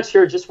I'm not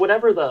sure. Just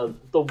whatever the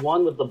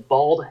one with the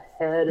bald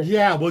head.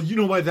 Yeah, well, you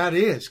know why that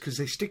is, because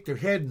they stick their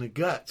head in the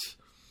guts.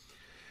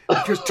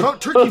 Because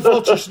turkey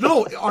vultures,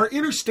 no, our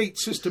interstate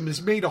system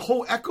has made a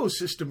whole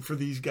ecosystem for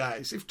these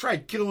guys. They've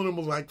tried killing them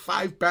with like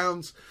 5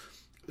 pounds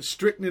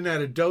strychnine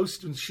at a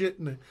dose and shit,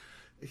 and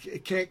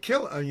it can't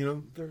kill them. You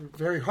know, they're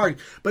very hard.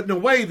 But in a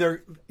way,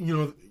 they're, you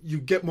know, you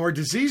get more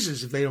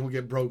diseases if they don't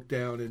get broke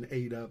down and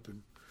ate up.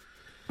 And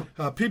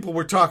people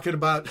were talking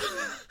about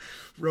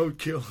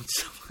roadkill and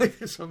stuff like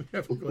this on the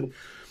Everglades.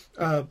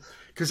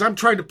 Because I'm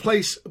trying to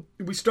place,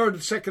 we started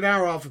the second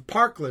hour off of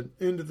Parkland,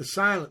 Into the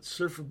Silence,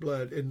 Surfer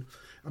Blood, and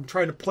I'm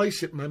trying to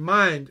place it in my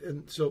mind.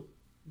 And so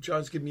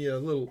John's giving me a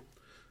little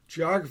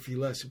geography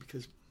lesson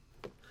because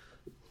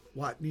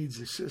Watt needs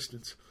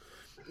assistance.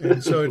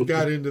 And so it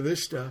got into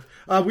this stuff.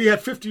 We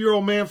had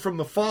 50-year-old man from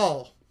the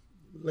Fall,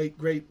 late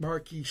great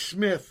Marquis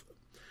Smith,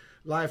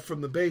 live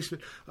from the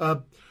basement.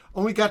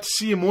 Only got to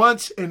see him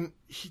once, and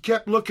he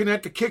kept looking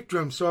at the kick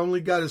drum, so I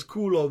only got his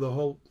culo the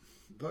whole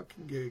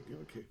fucking gig.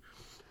 Okay.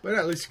 But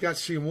at least I got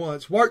to see him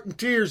once. Wharton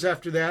Tears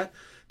after that,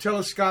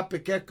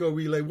 telescopic echo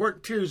relay.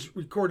 Wharton Tears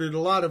recorded a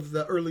lot of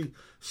the early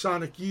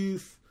Sonic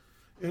Youth,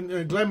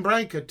 and Glenn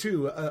Branca,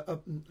 too,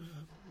 up in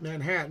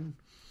Manhattan.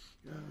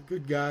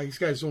 Good guy. He's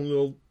got his own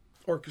little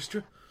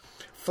orchestra.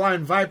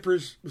 Flying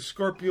Vipers with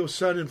Scorpio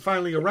Sun, and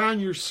finally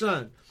Around Your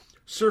Sun,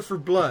 Surfer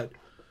Blood.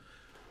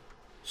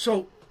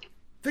 So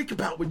think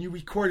about when you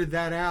recorded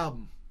that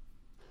album.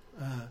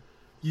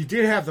 You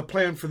did have the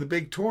plan for the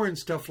big tour and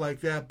stuff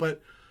like that,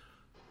 but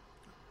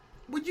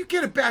when you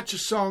get a batch of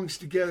songs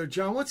together,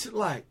 John, what's it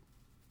like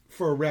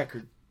for a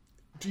record?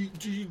 Do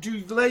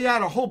you lay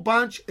out a whole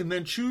bunch and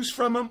then choose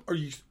from them, or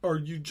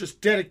you just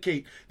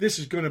dedicate, this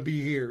is going to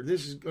be here,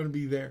 this is going to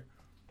be there?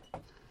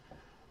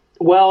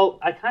 Well,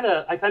 I kind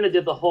of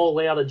did the whole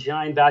lay out a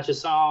giant batch of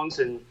songs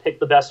and pick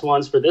the best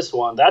ones for this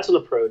one. That's an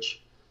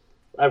approach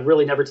I've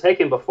really never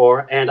taken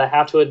before, and I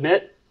have to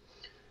admit,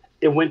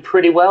 it went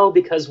pretty well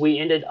because we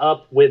ended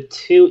up with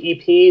 2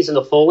 EPs and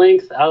a full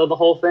length out of the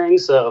whole thing.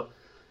 So,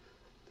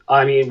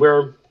 I mean,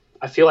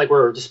 I feel like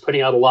we're just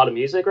putting out a lot of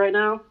music right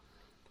now.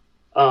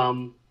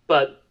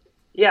 But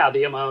yeah,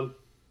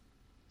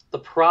 the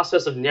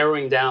process of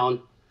narrowing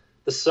down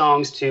the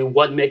songs to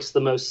what makes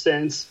the most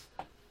sense,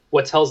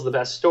 what tells the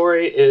best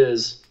story,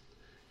 is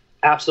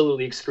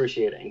absolutely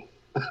excruciating.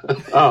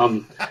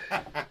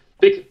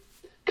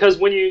 Because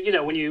when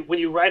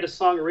you write a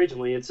song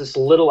originally, it's this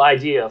little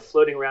idea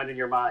floating around in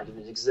your mind, and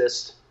it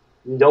exists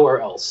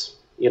nowhere else,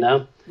 you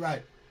know?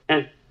 Right.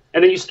 And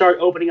then you start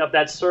opening up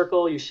that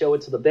circle, you show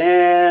it to the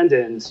band,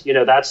 and, you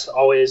know, that's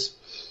always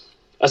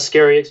a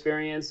scary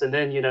experience. And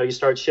then, you know, you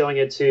start showing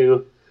it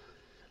to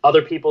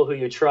other people who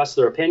you trust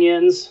their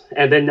opinions,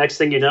 and then next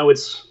thing you know,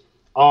 it's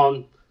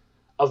on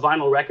a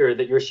vinyl record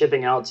that you're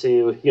shipping out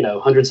to, you know,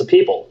 hundreds of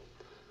people.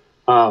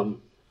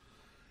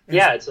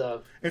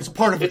 It's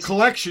part of a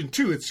collection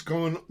too. It's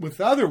going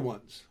with other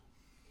ones.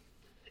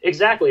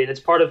 Exactly, and it's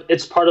part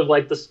of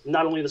like this,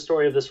 not only the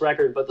story of this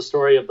record, but the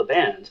story of the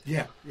band.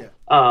 Yeah, yeah.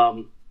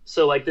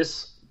 So like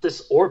this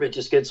orbit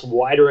just gets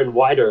wider and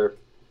wider,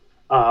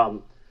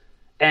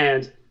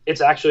 and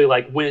it's actually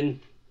like when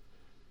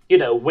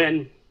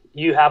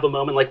you have a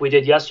moment like we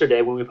did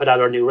yesterday when we put out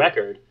our new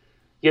record,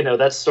 you know,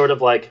 that's sort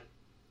of like,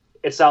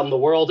 it's out in the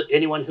world.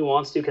 Anyone who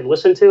wants to can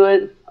listen to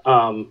it.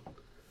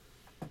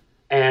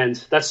 And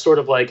that's sort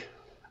of like,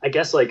 I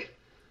guess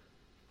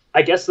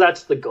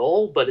that's the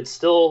goal, but it's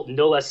still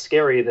no less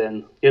scary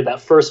than, you know,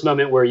 that first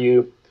moment where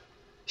you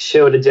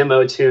showed a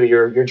demo to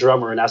your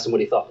drummer and asked him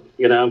what he thought,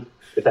 you know,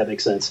 if that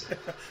makes sense.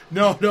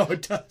 No,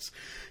 it does.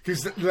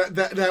 Because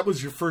that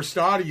was your first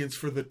audience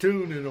for the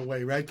tune in a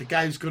way, right? The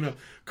guy who's going to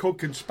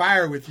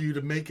co-conspire with you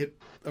to make it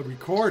a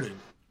recording.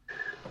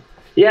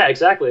 Yeah,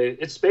 exactly.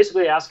 It's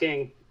basically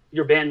asking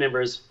your band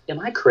members, am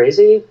I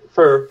crazy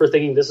for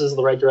thinking this is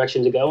the right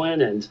direction to go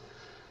in? And,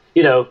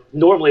 you know,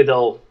 normally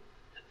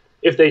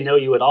if they know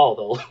you at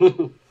all,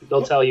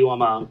 they'll tell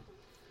you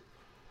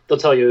they'll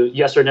tell you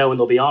yes or no, and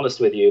they'll be honest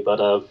with you.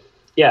 But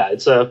yeah,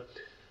 it's a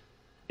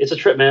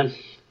trip, man.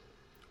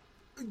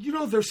 You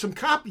know, there's some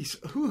copies.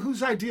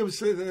 Whose idea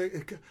was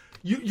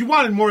you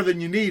wanted more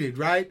than you needed,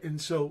 right? And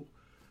so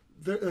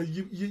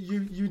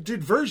you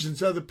did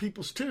versions of other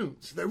people's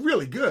tunes. They're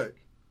really good.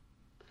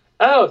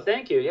 Oh,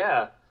 thank you.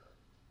 Yeah.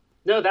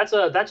 No, that's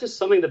just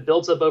something that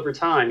builds up over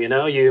time. You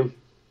know,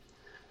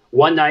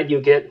 one night you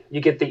get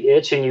the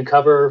itch and you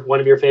cover one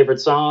of your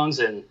favorite songs,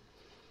 and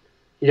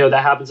you know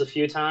that happens a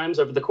few times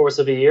over the course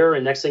of a year,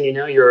 and next thing you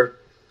know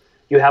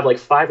you have like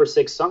 5 or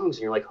 6 songs,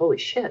 and you're like, holy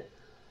shit,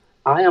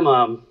 I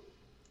am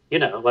you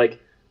know, like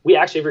we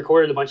actually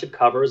recorded a bunch of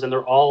covers, and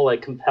they're all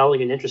like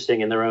compelling and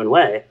interesting in their own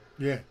way.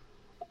 Yeah.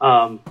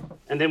 And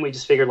then we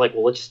just figured like,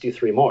 well, let's just do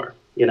 3 more,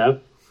 you know.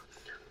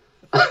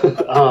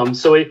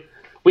 So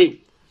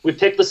we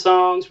picked the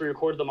songs, we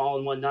recorded them all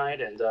in one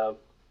night, and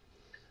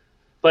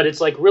but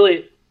it's like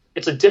really,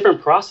 it's a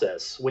different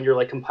process when you're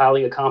like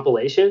compiling a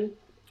compilation,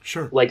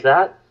 sure, like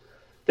that,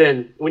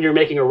 than when you're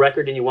making a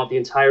record and you want the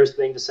entire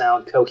thing to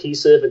sound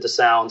cohesive and to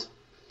sound,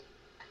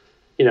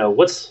 you know,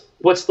 what's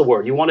the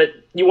word? You want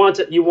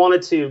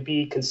it to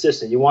be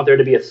consistent. You want there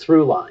to be a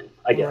through line,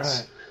 I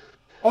guess.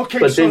 Right. Okay,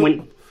 but so then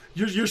when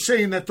you're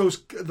saying that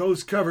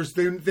those covers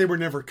they were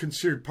never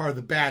considered part of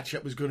the batch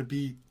that was going to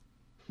be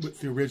with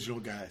the original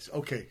guys.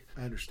 Okay,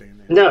 I understand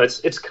that. No,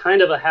 it's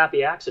kind of a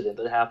happy accident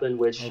that happened,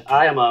 which okay.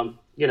 I am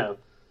you know,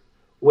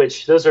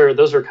 which those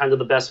are kind of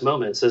the best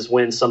moments, is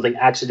when something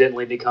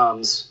accidentally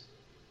becomes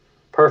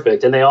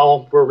perfect. And they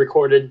all were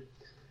recorded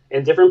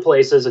in different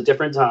places at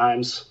different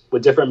times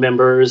with different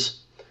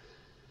members,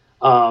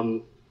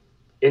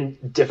 in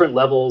different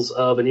levels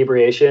of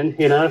inebriation,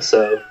 you know,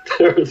 so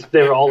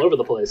they're all over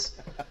the place.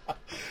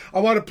 I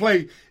want to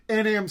play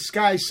NM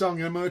Sky Song,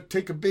 and I'm going to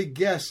take a big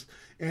guess.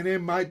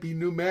 NM might be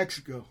New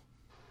Mexico.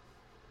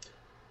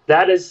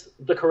 That is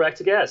the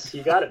correct guess.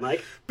 You got it,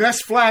 Mike.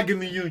 Best flag in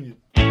the Union.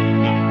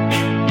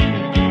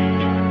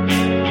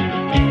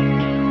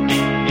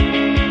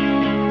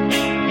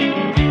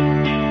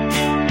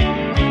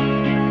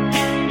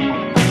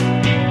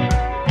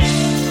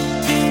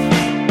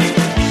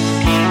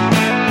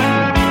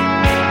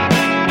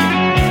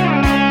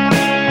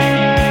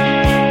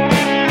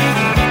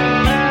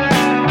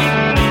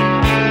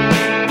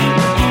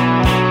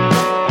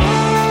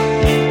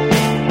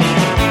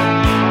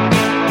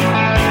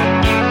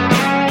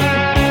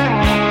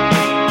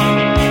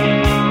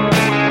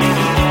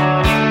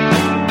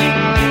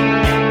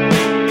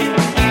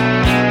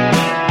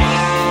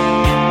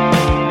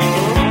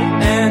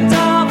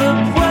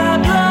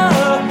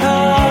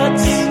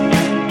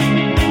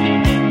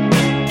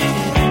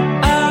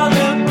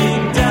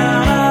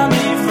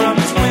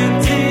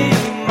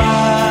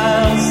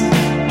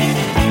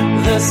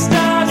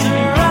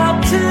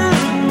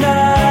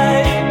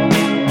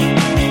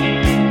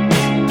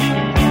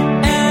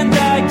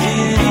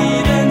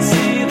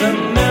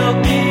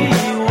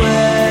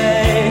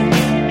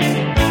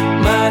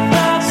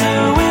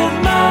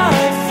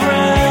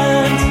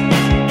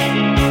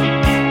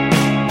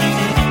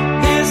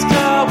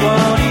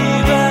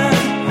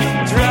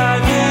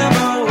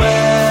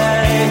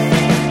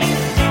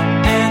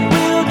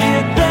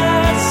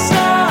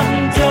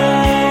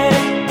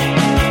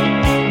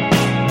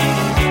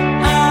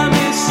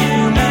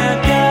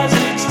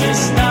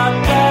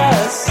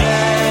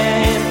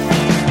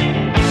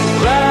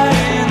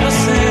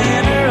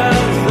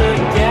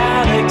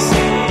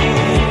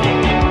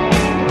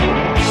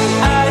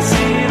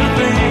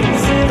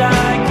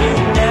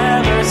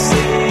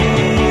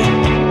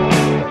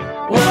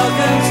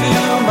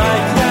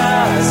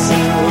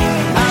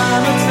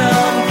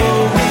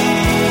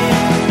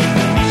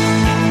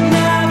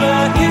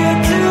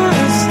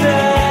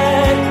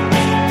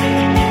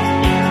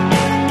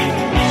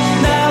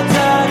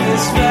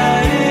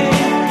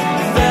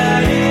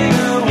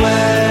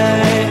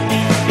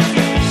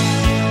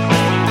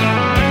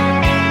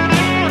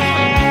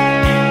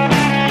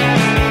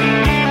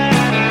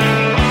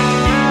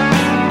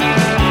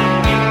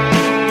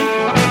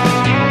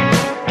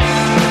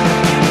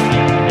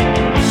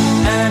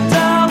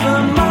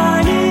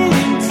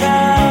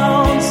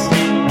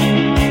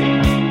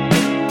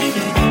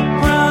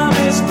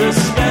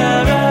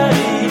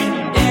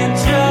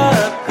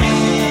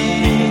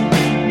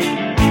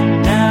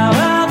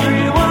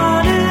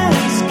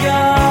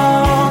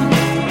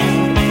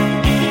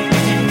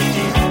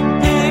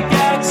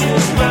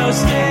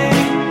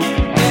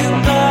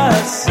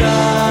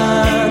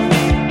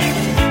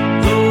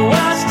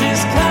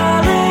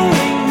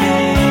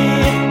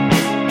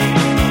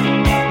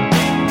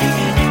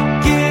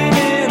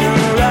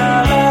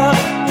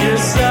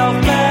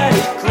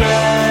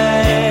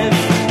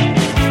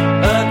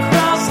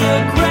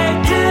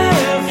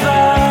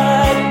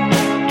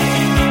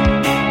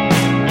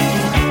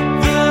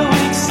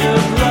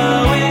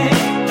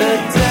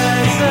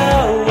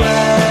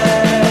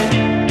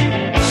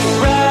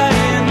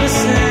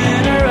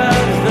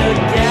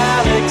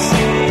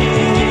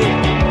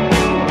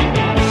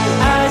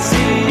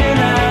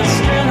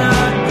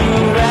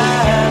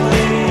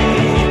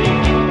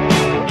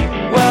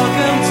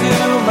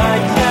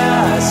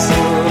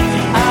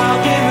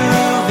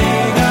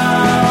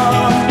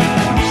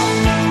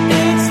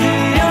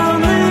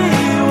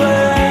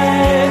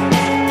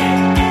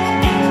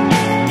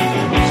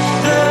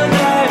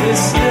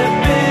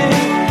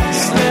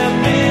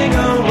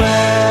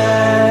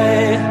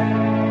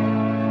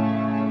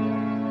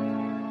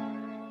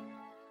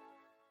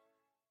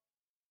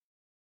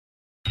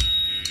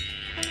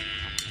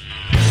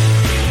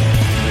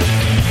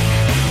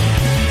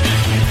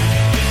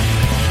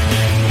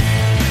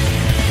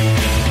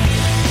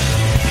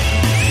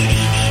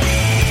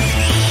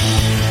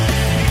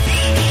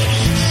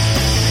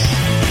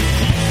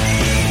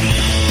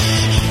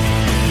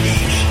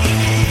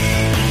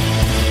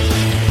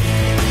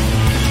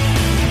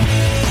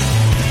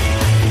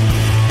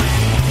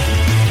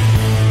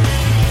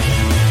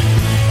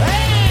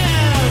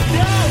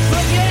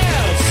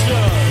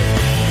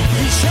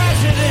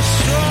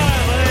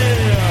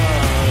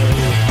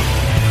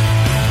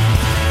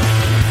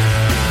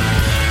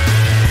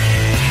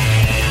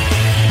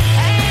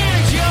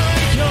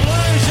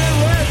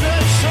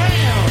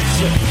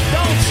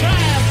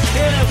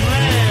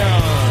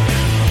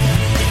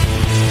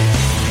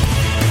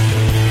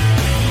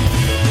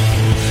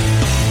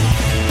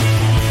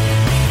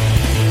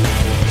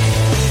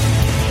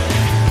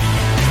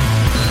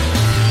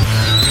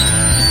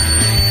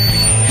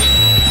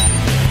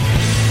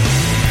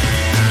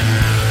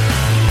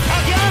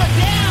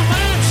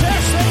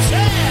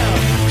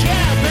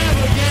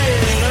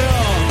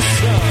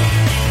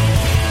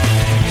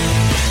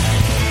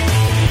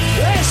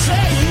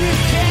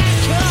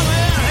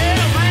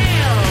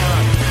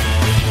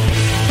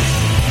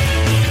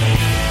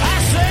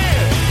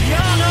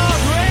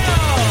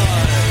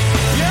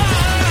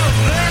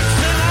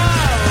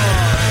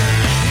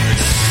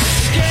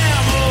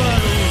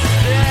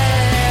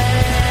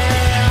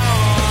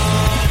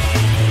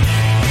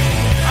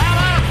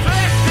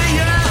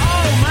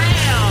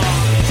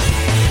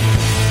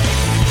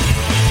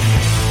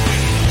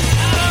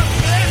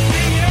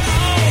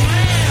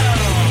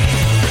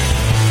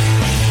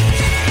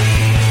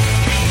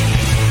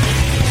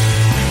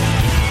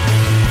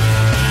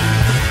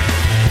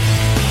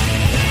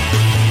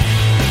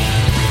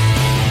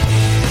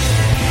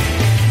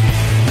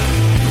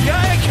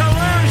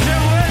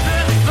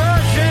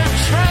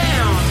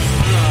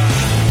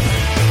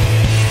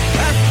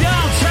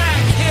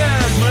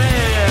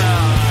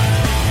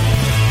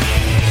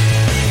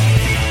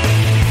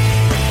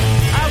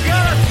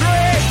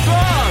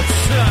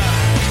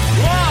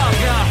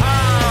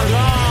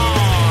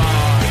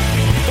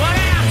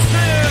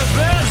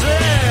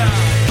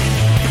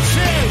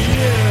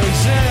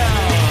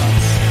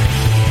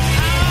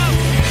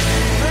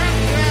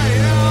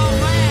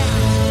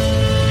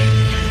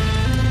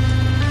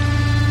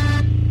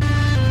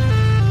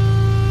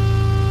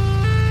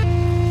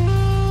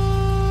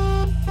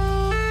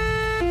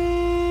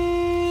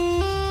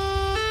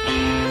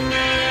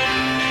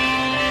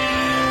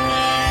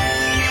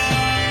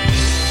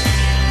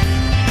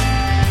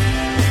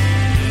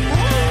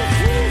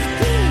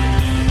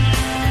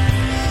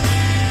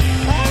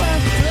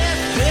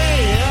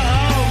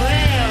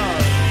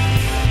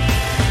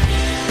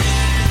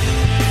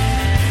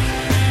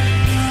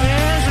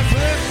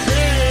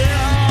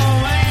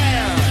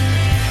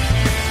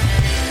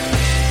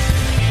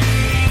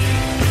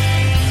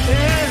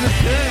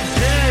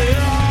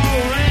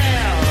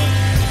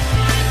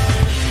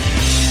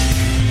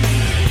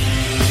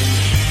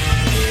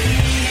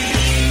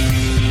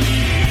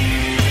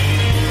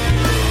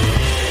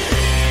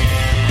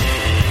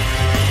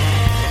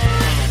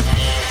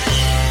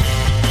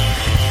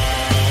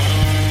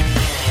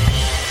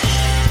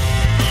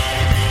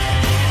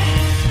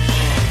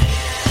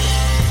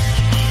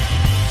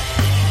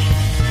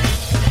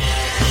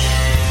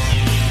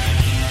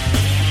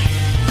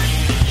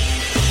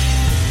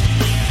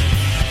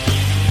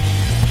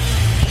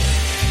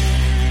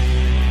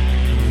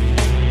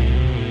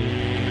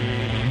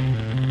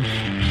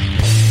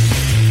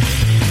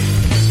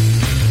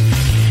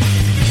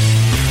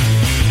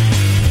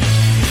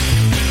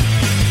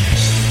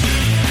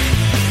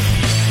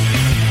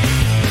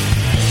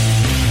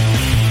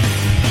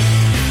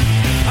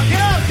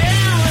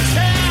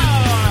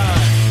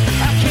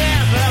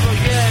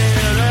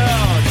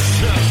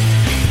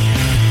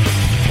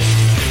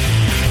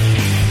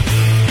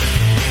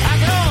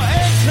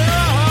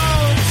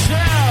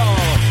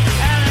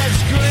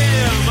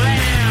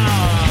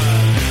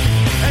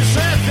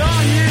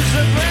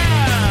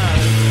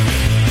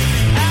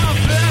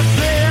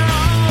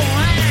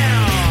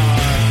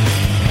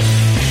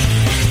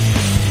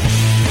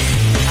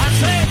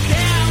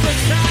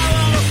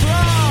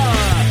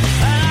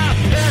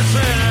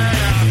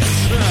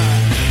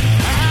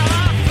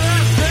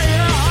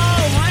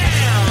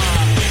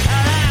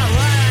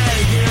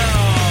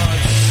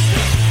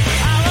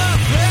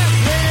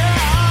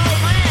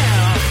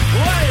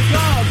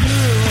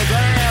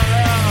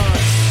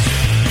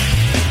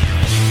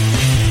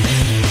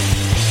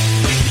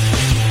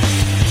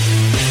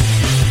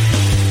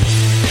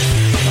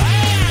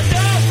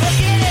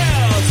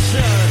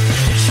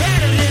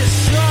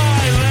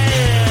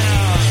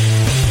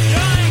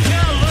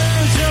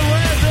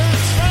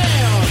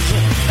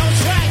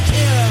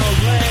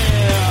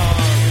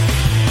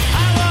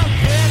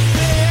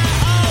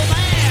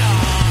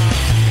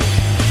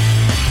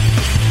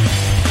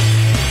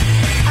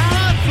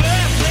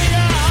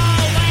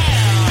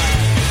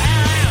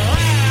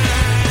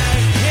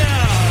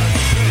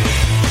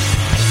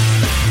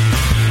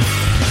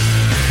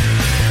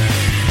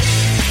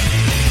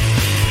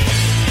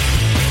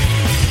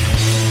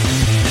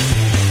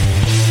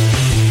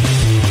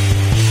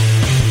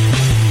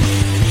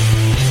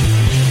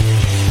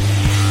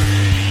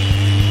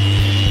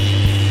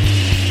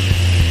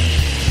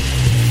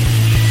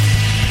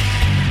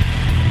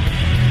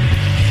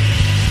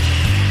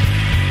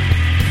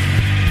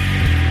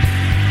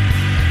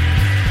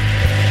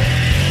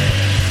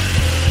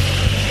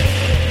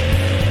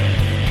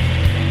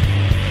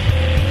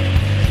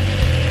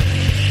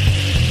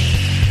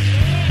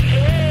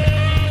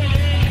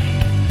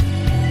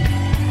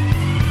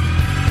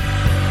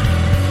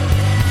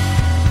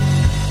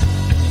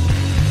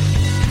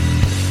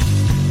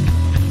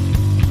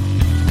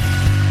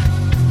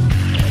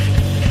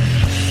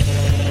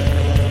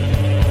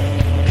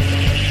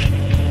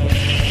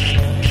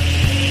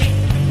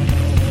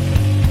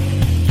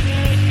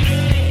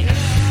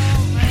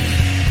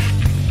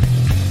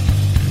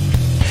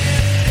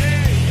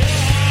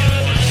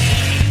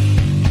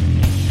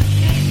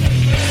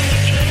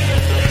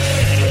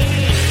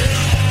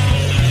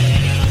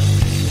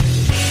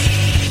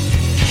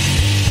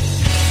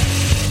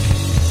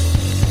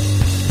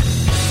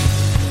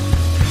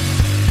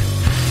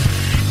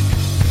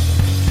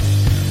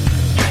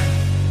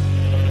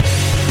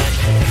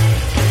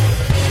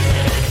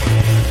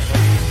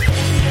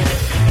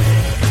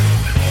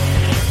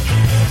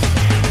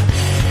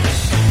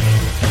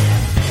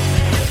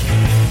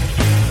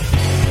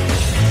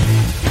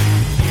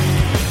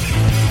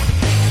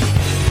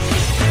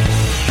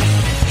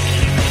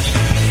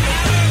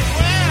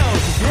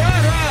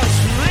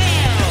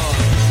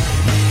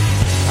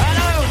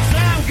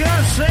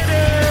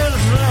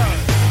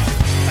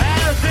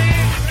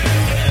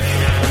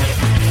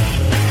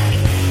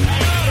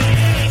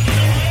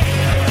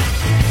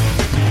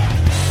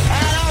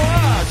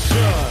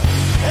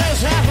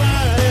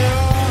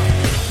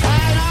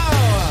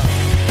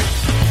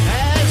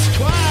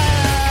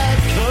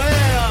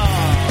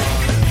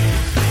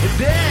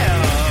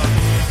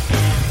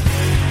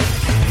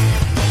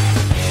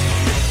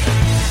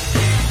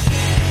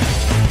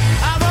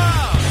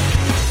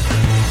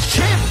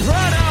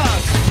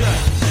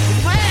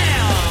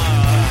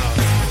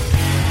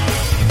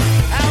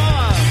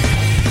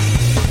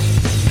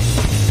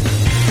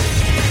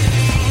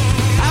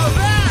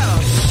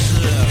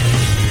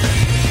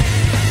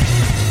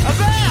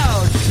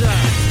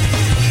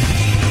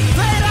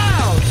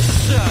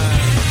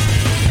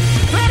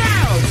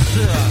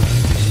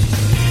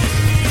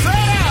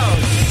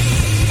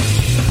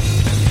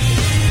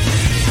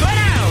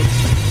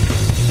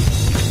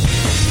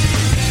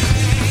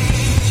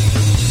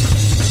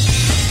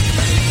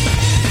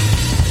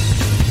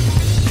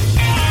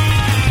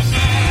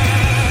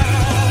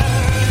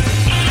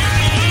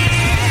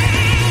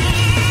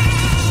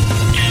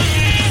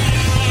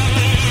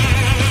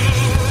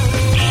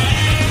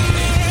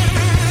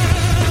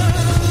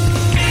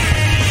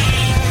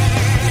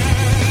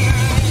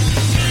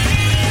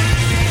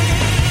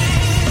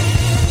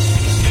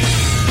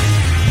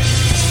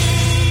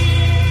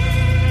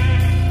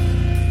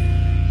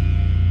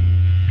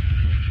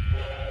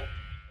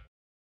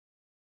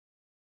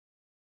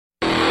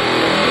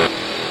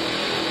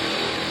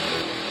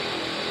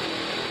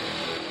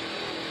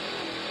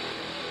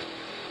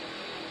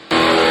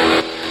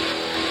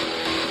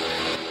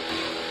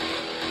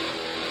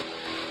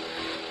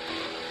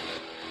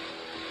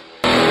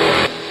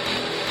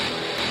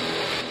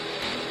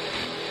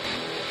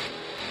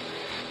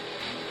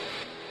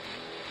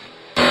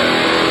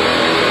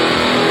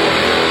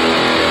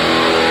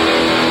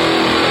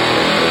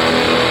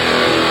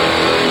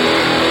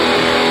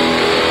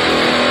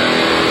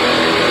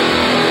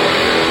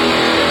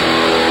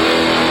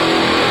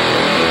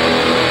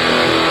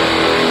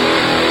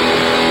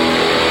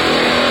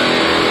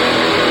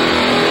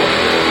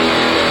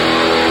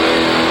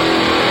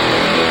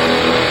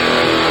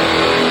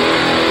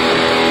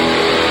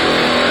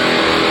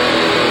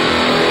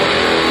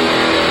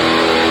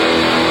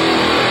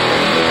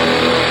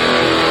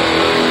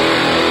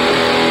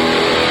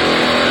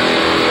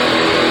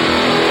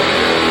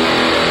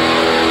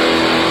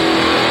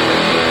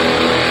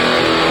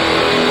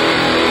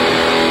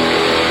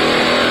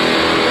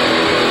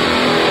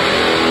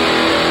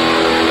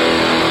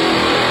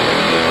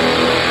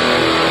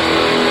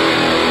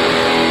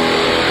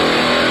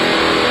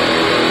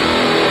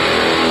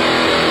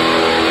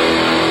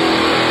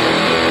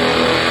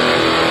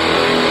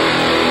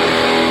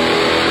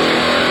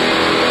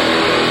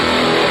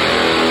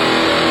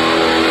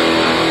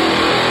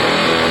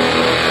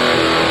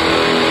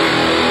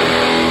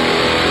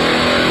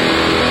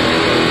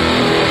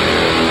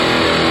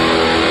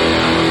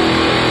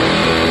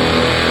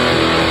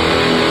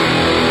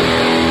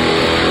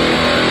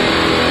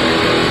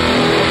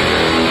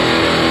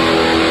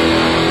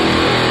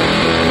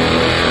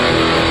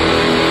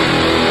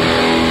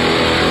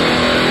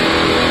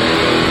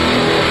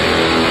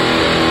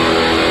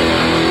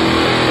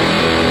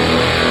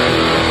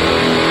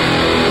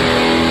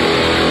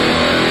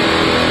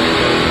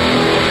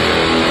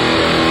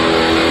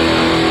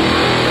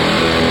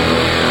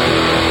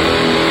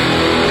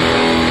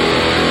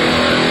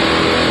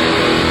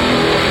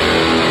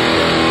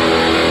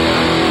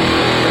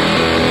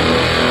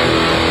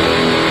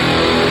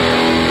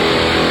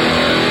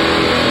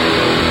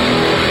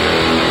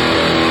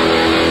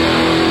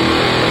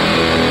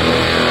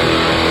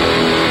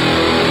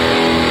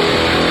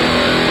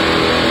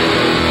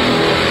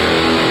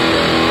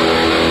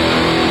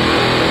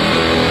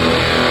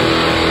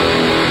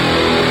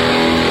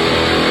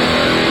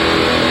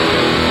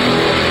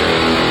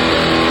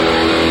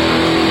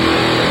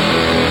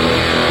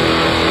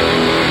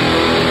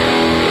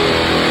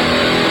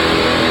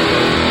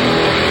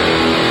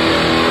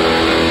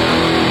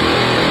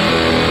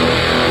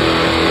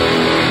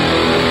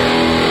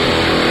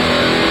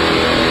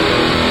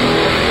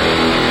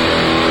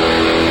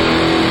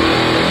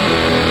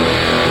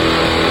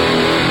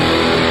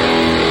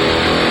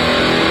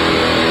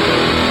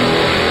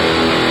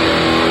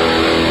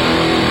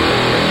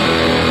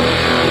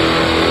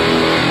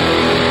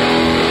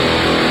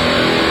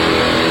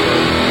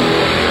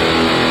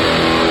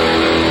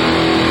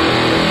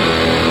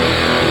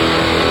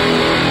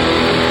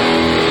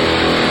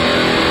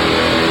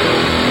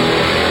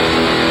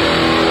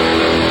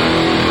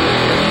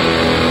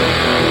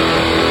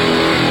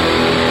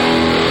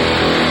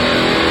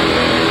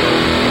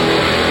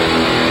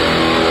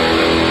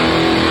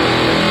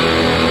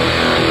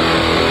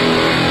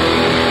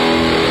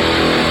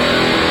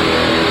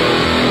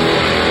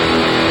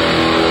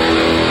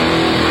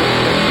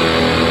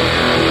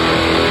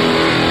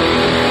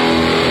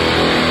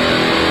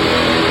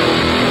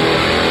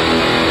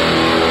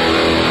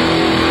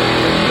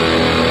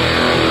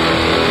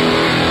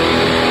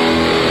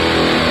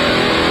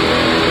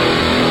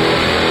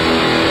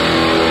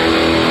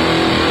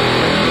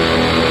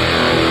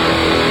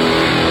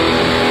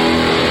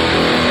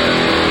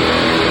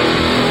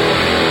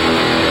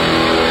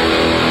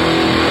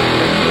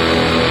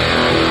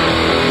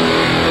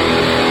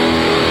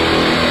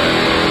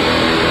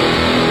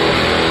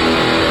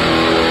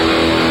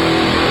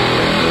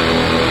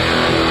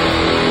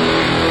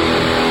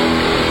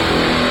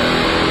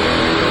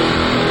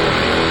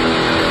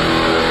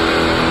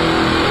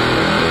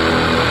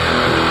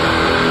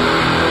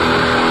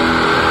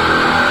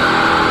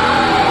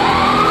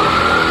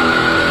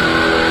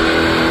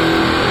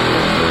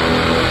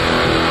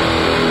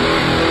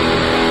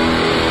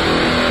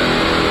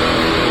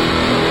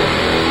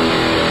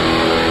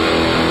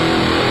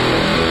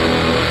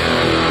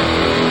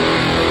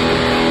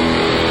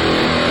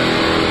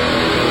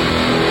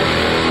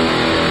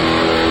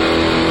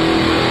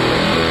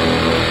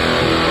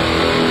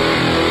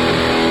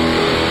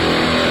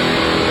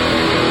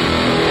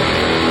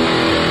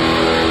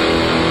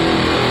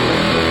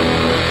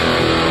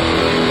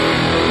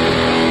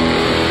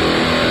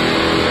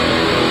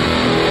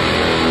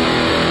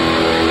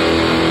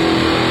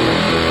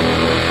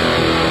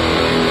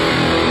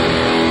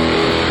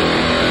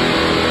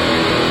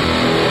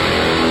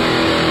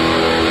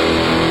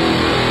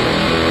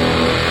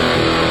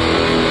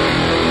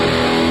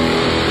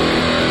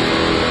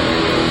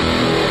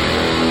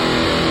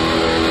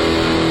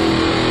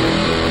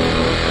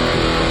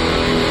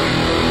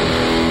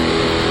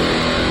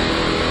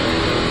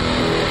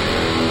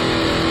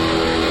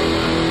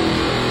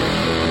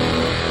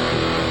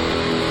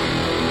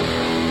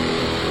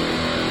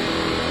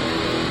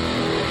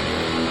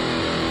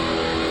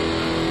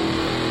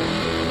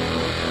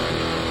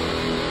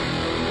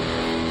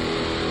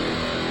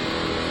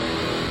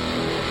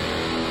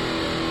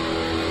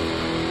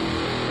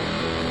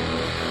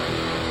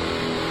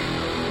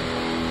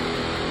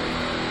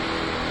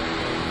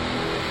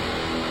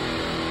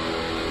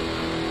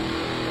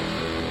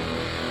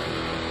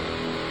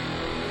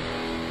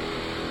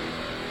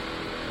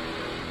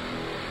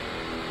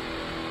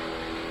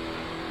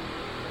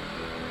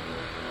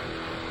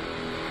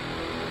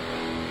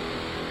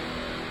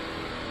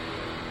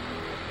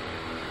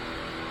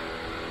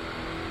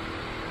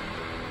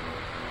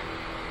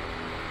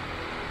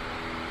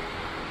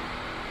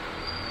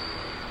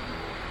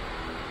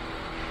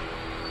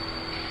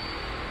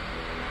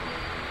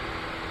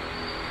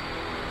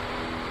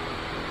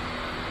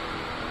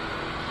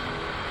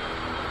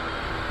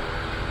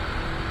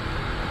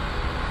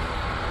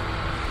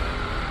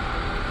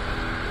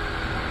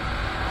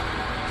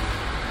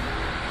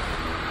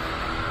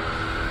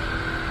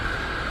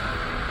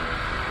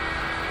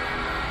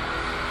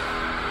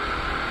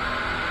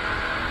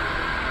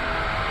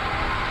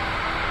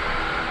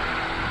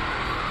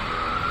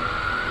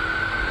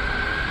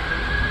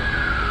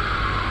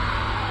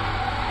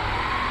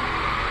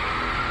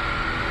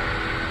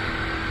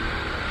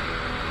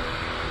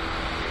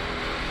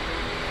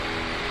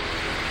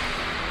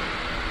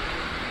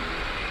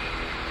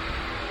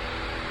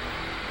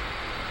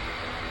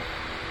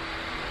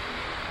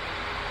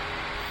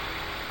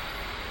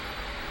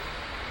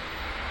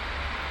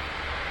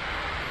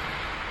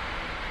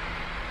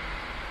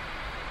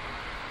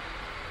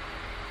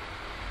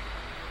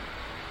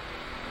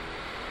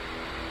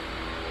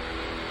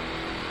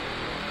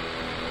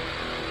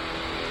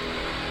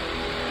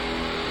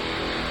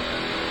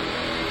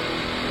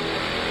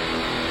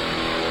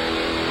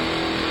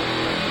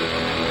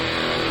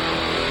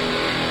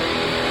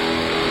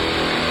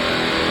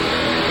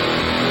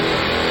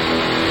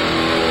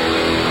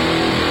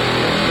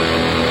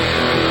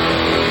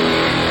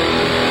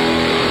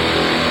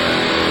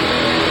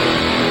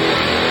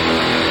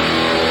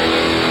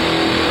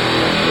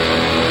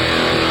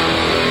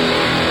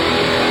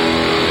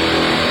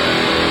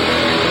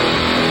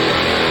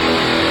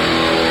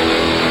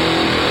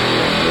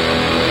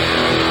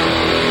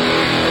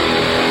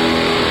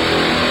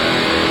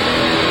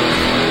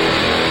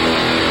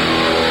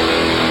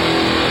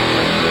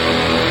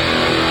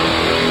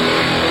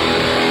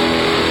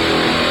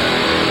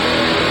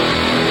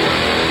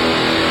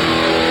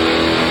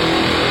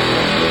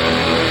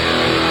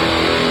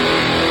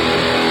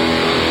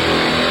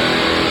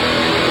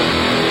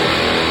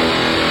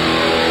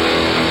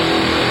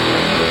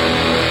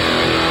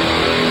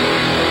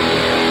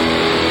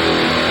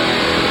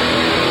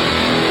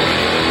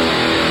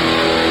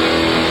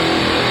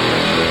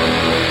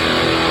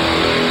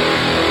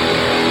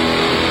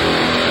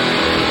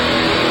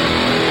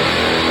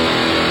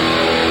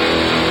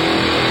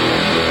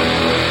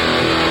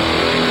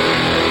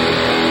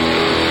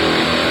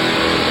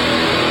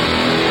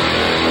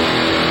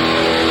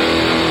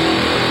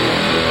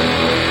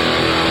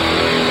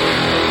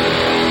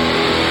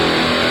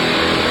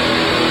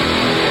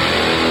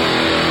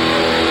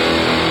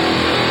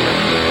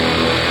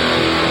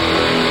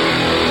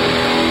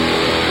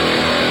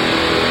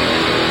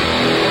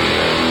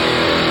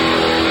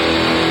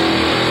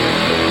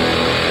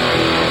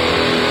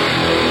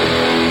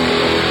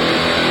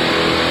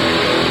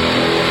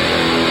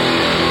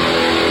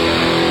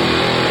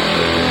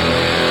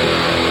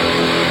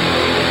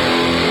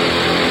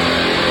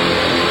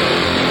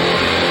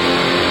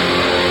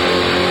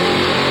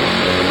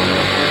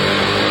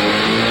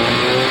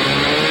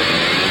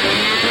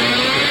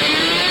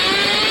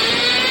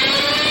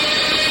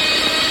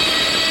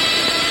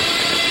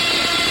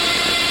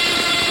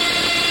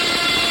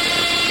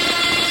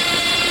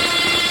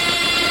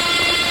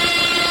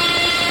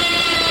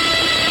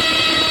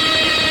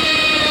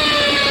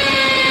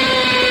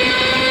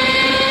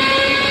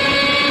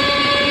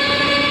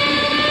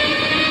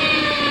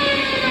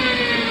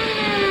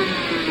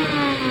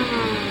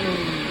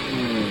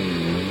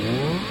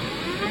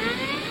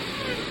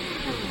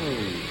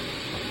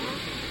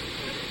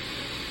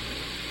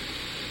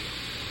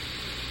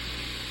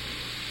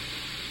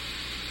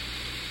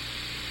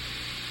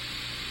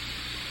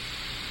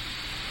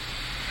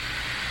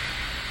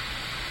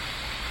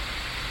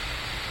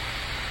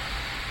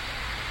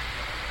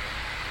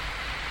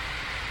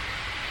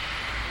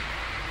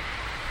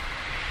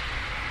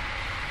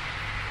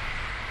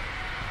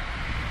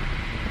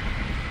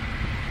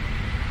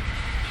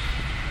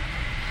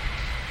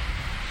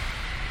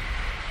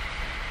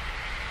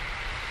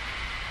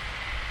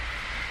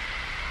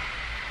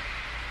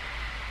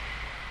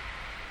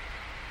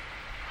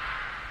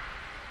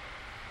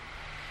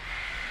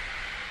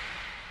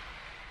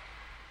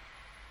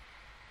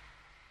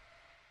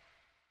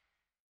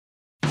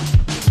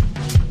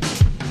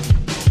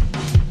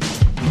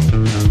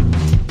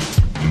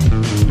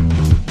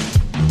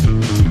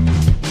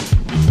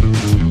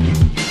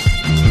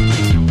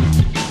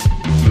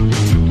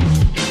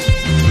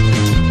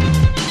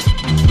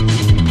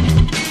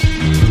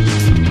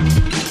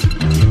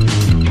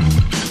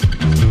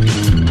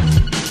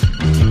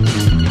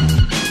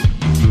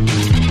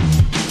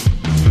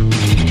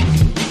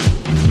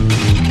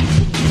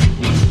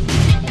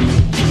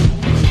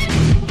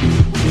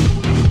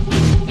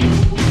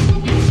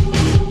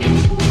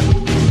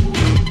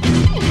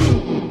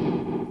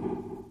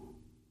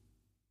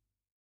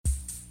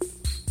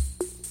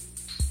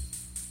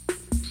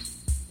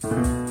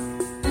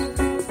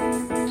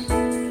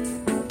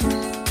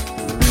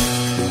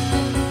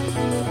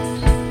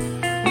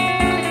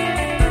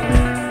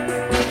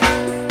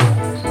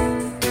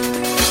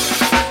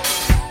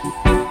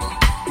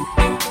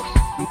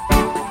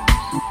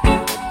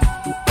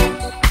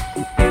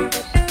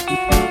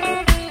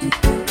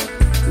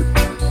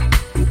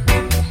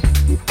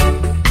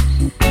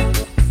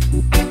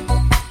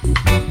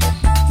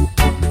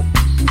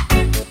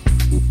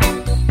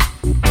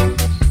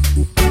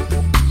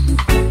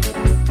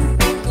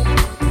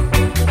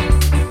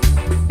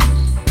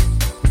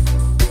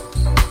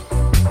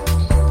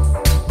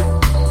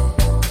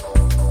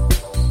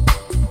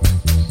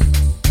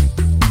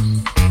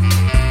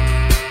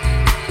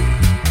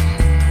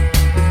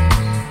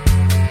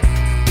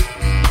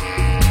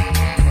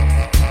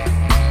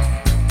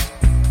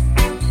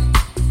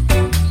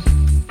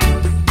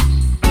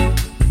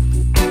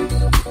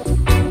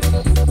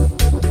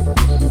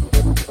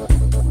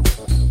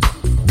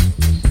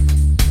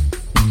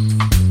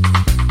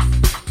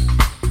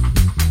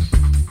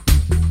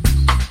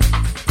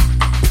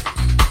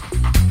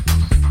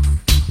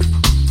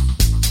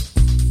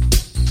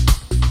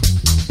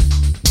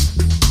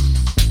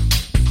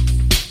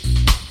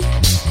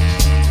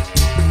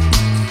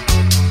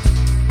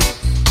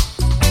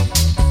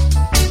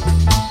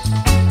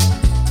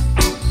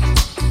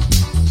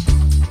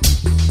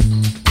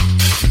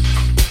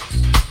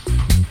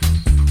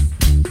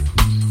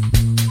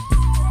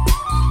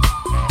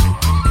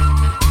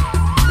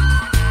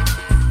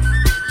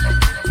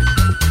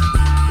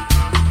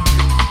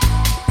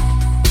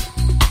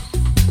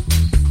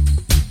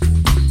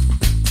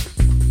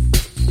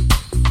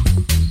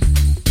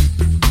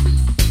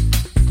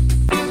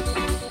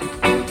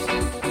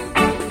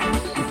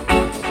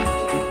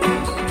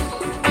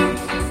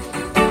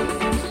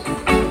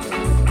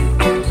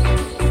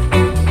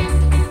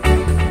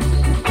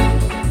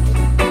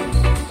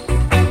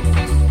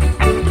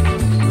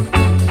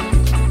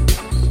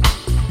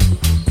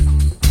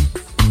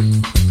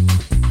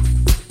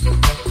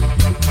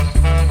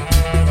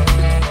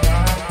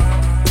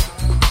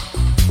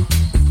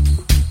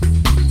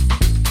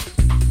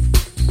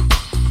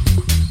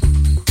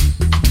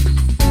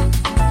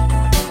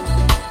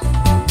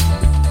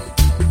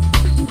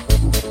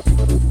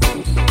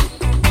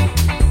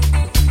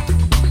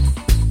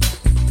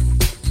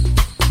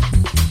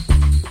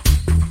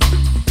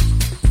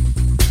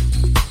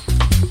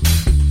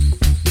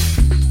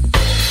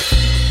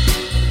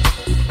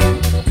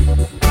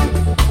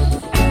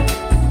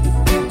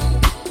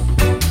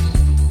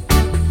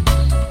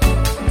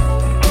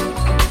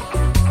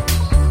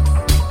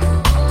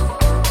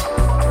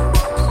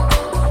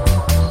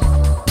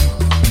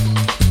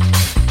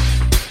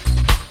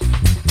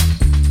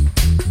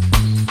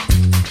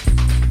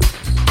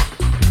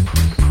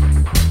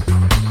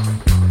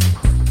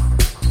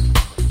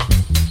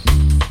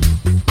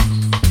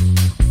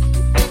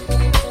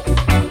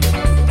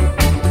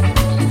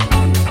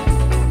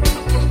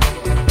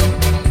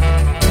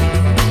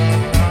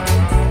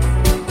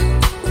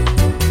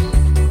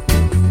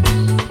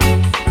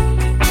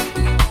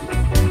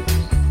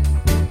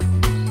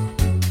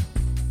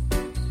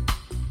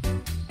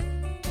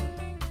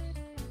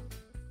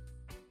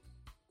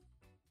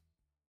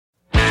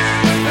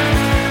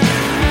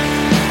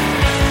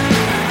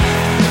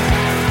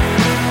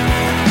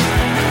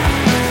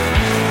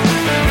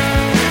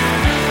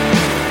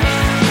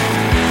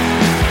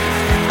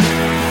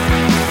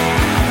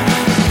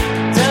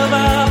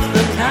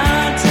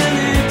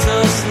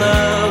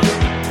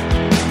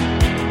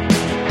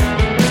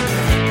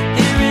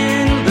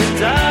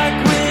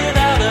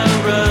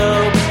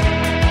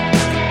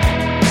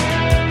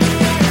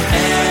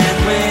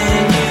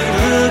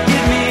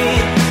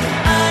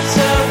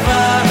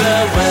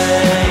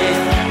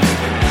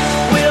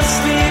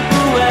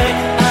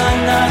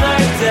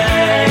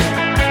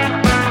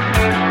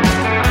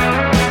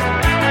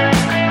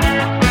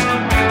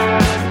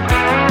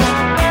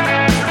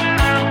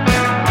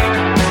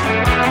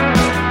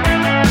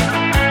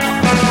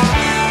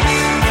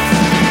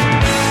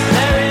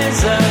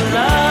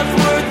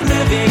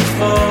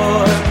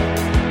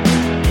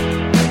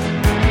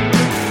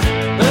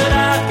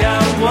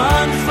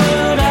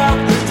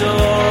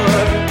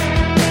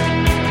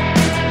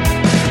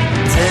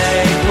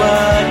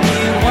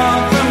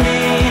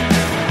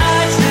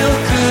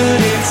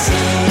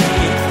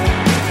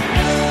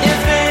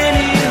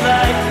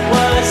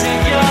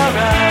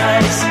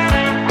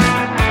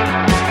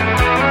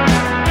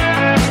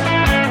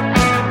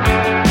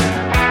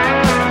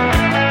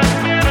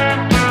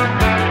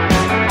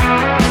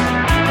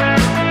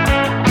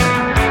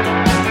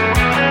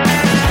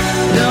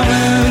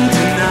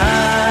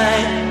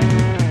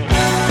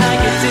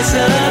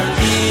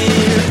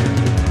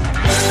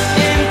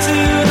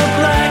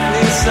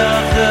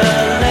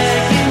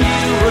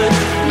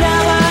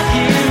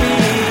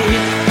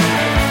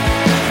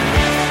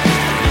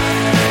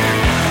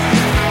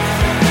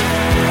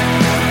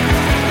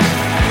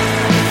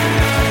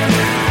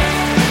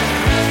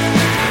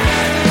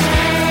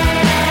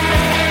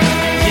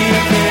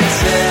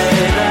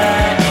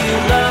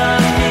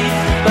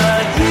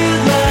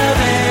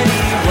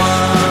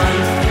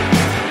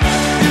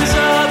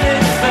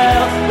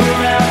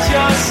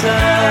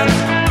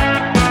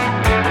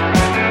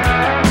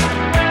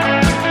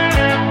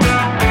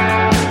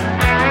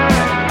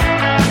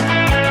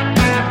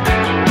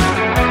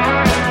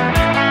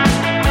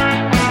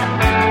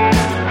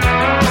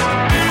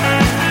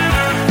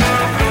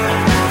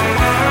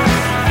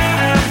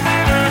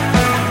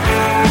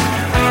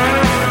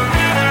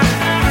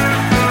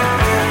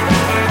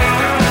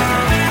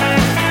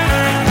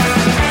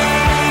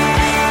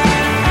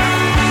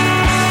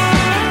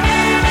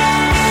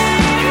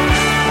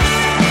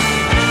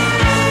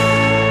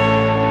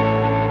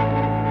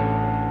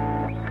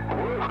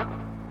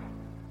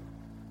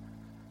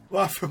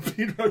 Live from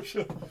Pedro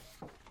Show.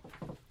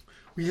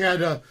 We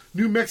had a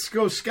New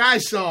Mexico Sky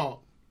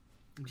Song.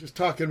 I'm just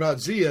talking about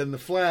Zia and the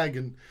flag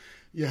and,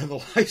 yeah,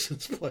 the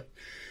license plate.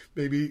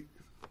 Maybe,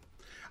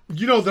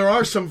 you know, there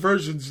are some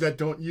versions that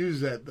don't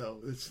use that, though.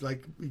 It's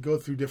like we go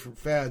through different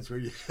fads where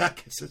you, I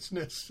guess it's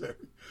necessary.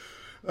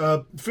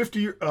 50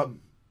 year, oh,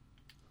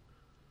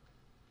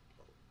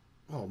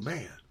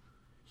 man.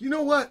 You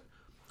know what?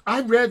 I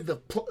read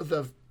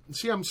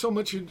see, I'm so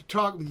much into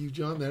talking with you,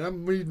 John, that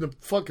I'm reading the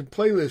fucking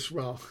playlist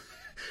wrong.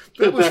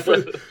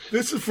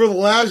 This is for the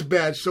last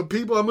batch. So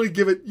people, I'm going to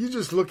give it, you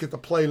just look at the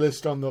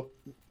playlist on the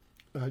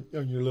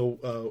on your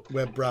little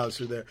web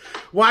browser there.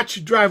 Watch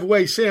You Drive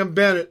Away, Sam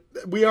Bennett.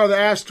 We Are the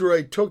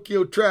Asteroid,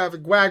 Tokyo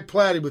Traffic,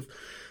 Wagplaty with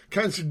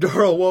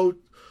Kansendoro,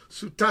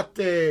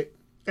 Tsutatte,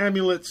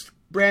 Amulets,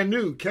 brand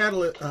new,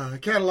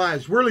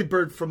 catalyze,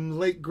 whirly-bird from the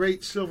late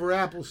great Silver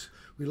Apples.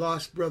 We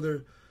lost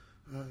brother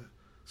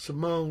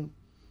Simone.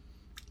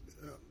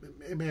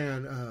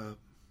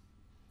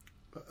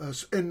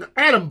 And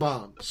Atom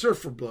Bomb,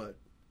 Surfer Blood.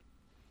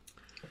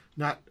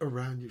 Not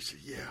Around You. Say,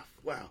 yeah,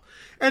 wow.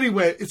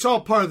 Anyway, it's all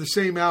part of the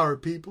same hour,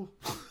 people.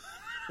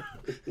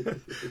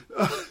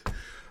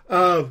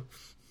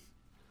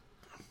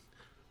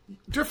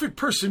 Different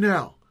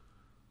personnel.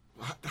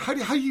 How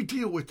do you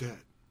deal with that?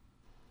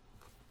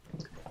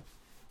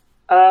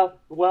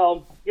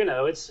 Well, you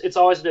know, it's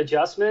always an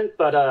adjustment,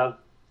 but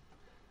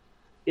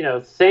you know,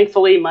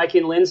 thankfully, Mike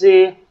and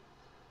Lindsay,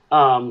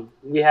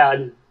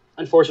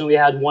 unfortunately, we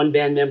had one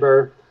band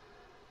member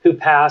who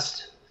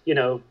passed, you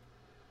know,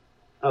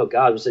 oh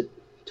God, was it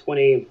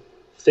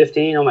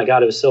 2015? Oh my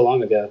God, it was so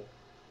long ago.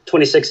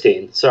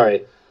 2016,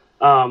 sorry.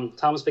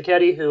 Thomas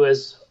Becchetti, who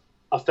is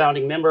a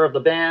founding member of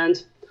the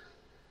band,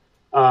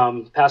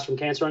 passed from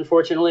cancer,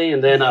 unfortunately.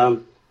 And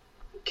then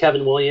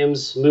Kevin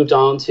Williams moved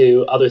on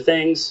to other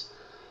things.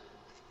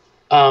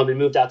 He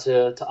moved out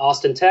to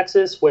Austin,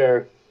 Texas,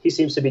 where he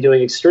seems to be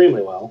doing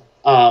extremely well.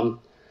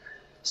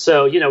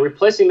 So, you know,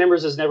 replacing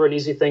members is never an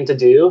easy thing to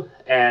do.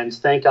 And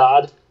thank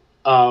God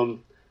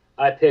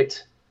I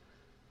picked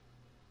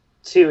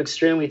two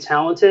extremely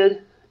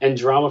talented and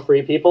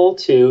drama-free people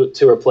to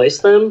replace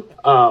them.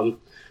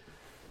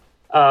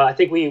 I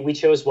think we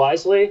chose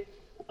wisely.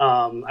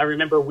 I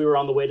remember we were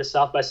on the way to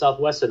South by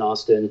Southwest in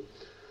Austin,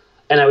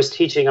 and I was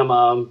teaching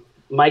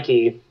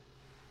Mikey,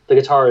 the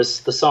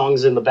guitarist, the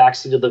songs in the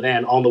backseat of the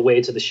van on the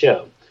way to the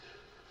show.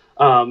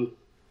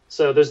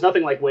 So there's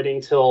nothing like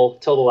waiting till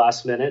the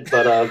last minute,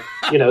 but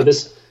you know,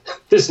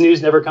 this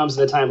news never comes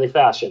in a timely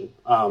fashion.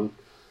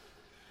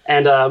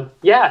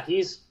 Yeah,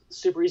 he's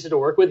super easy to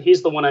work with.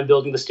 He's the one I'm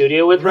building the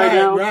studio with right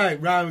now.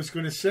 Right. I was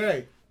going to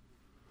say.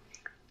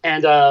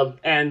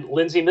 And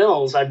Lindsay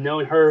Mills, I've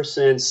known her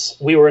since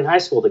we were in high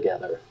school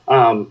together.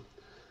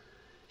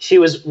 She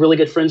was really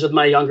good friends with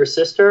my younger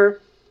sister,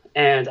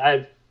 and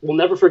I will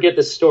never forget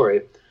this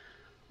story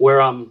where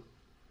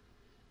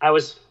I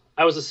was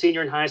a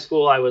senior in high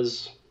school. I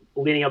was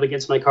leaning up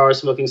against my car,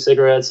 smoking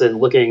cigarettes and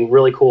looking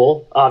really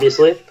cool,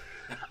 obviously.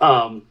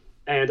 And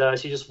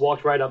she just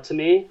walked right up to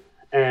me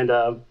and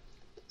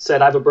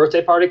said, "I have a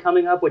birthday party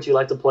coming up. Would you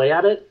like to play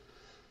at it?"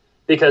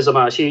 Because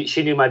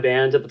she knew my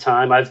band at the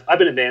time. I've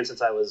been in band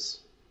since I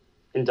was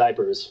in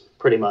diapers,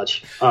 pretty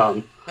much.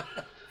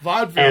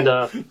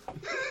 Vaudeville.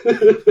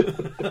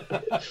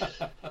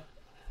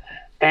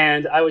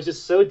 And I was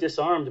just so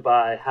disarmed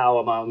by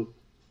how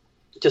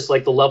just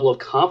like the level of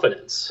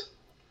confidence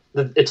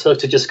that it took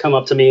to just come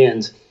up to me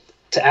and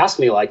to ask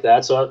me like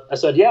that. So I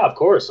said, "Yeah, of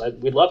course,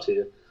 we'd love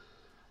to."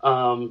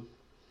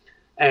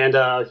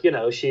 You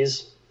know,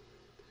 she's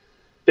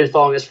been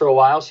following us for a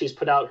while. She's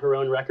put out her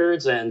own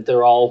records, and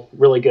they're all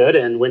really good.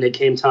 And when it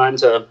came time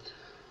to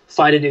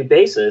find a new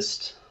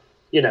bassist,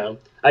 you know,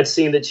 I'd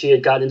seen that she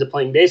had gotten into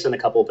playing bass in a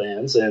couple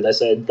bands, and I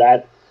said,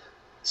 that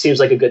seems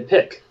like a good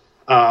pick.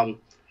 And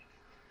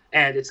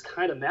it's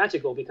kind of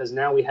magical because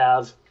now we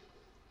have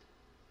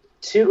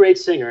two great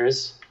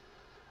singers,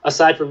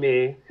 aside from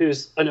me,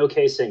 who's an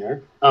okay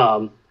singer.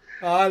 I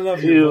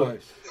love your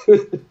voice.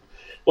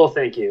 Well,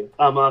 thank you.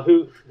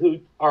 Who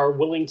are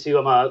willing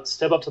to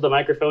step up to the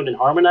microphone and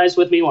harmonize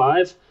with me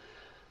live?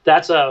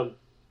 That's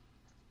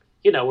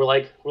you know, we're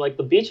like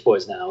the Beach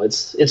Boys now.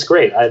 It's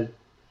great. I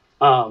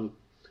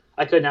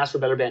couldn't ask for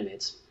better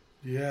bandmates.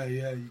 Yeah,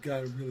 you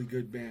got a really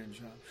good band,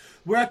 John.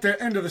 We're at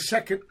the end of the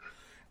second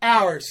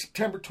hour,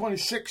 September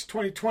 26,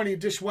 2020,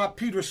 edition of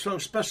Pedro Show.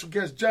 Special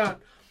guest John.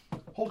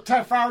 Hold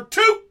tight for hour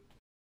 2.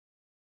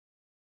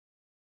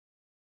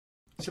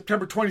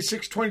 September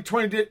 26,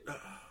 2020.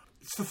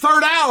 It's the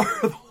third hour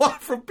of the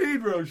Live from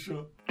Pedro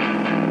Show.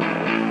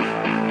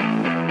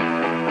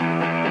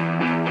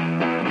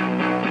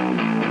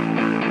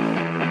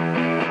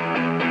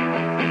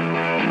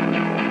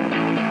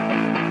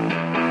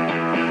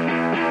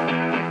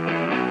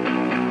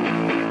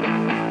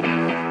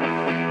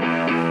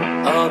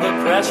 All the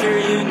pressure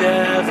you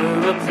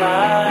never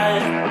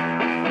applied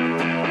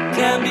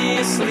can be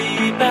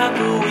asleep at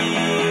the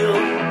wheel,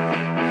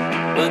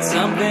 but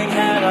something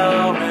had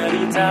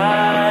already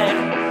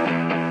died.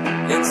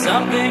 And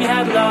something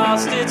had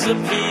lost its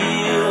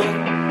appeal.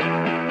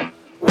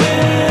 When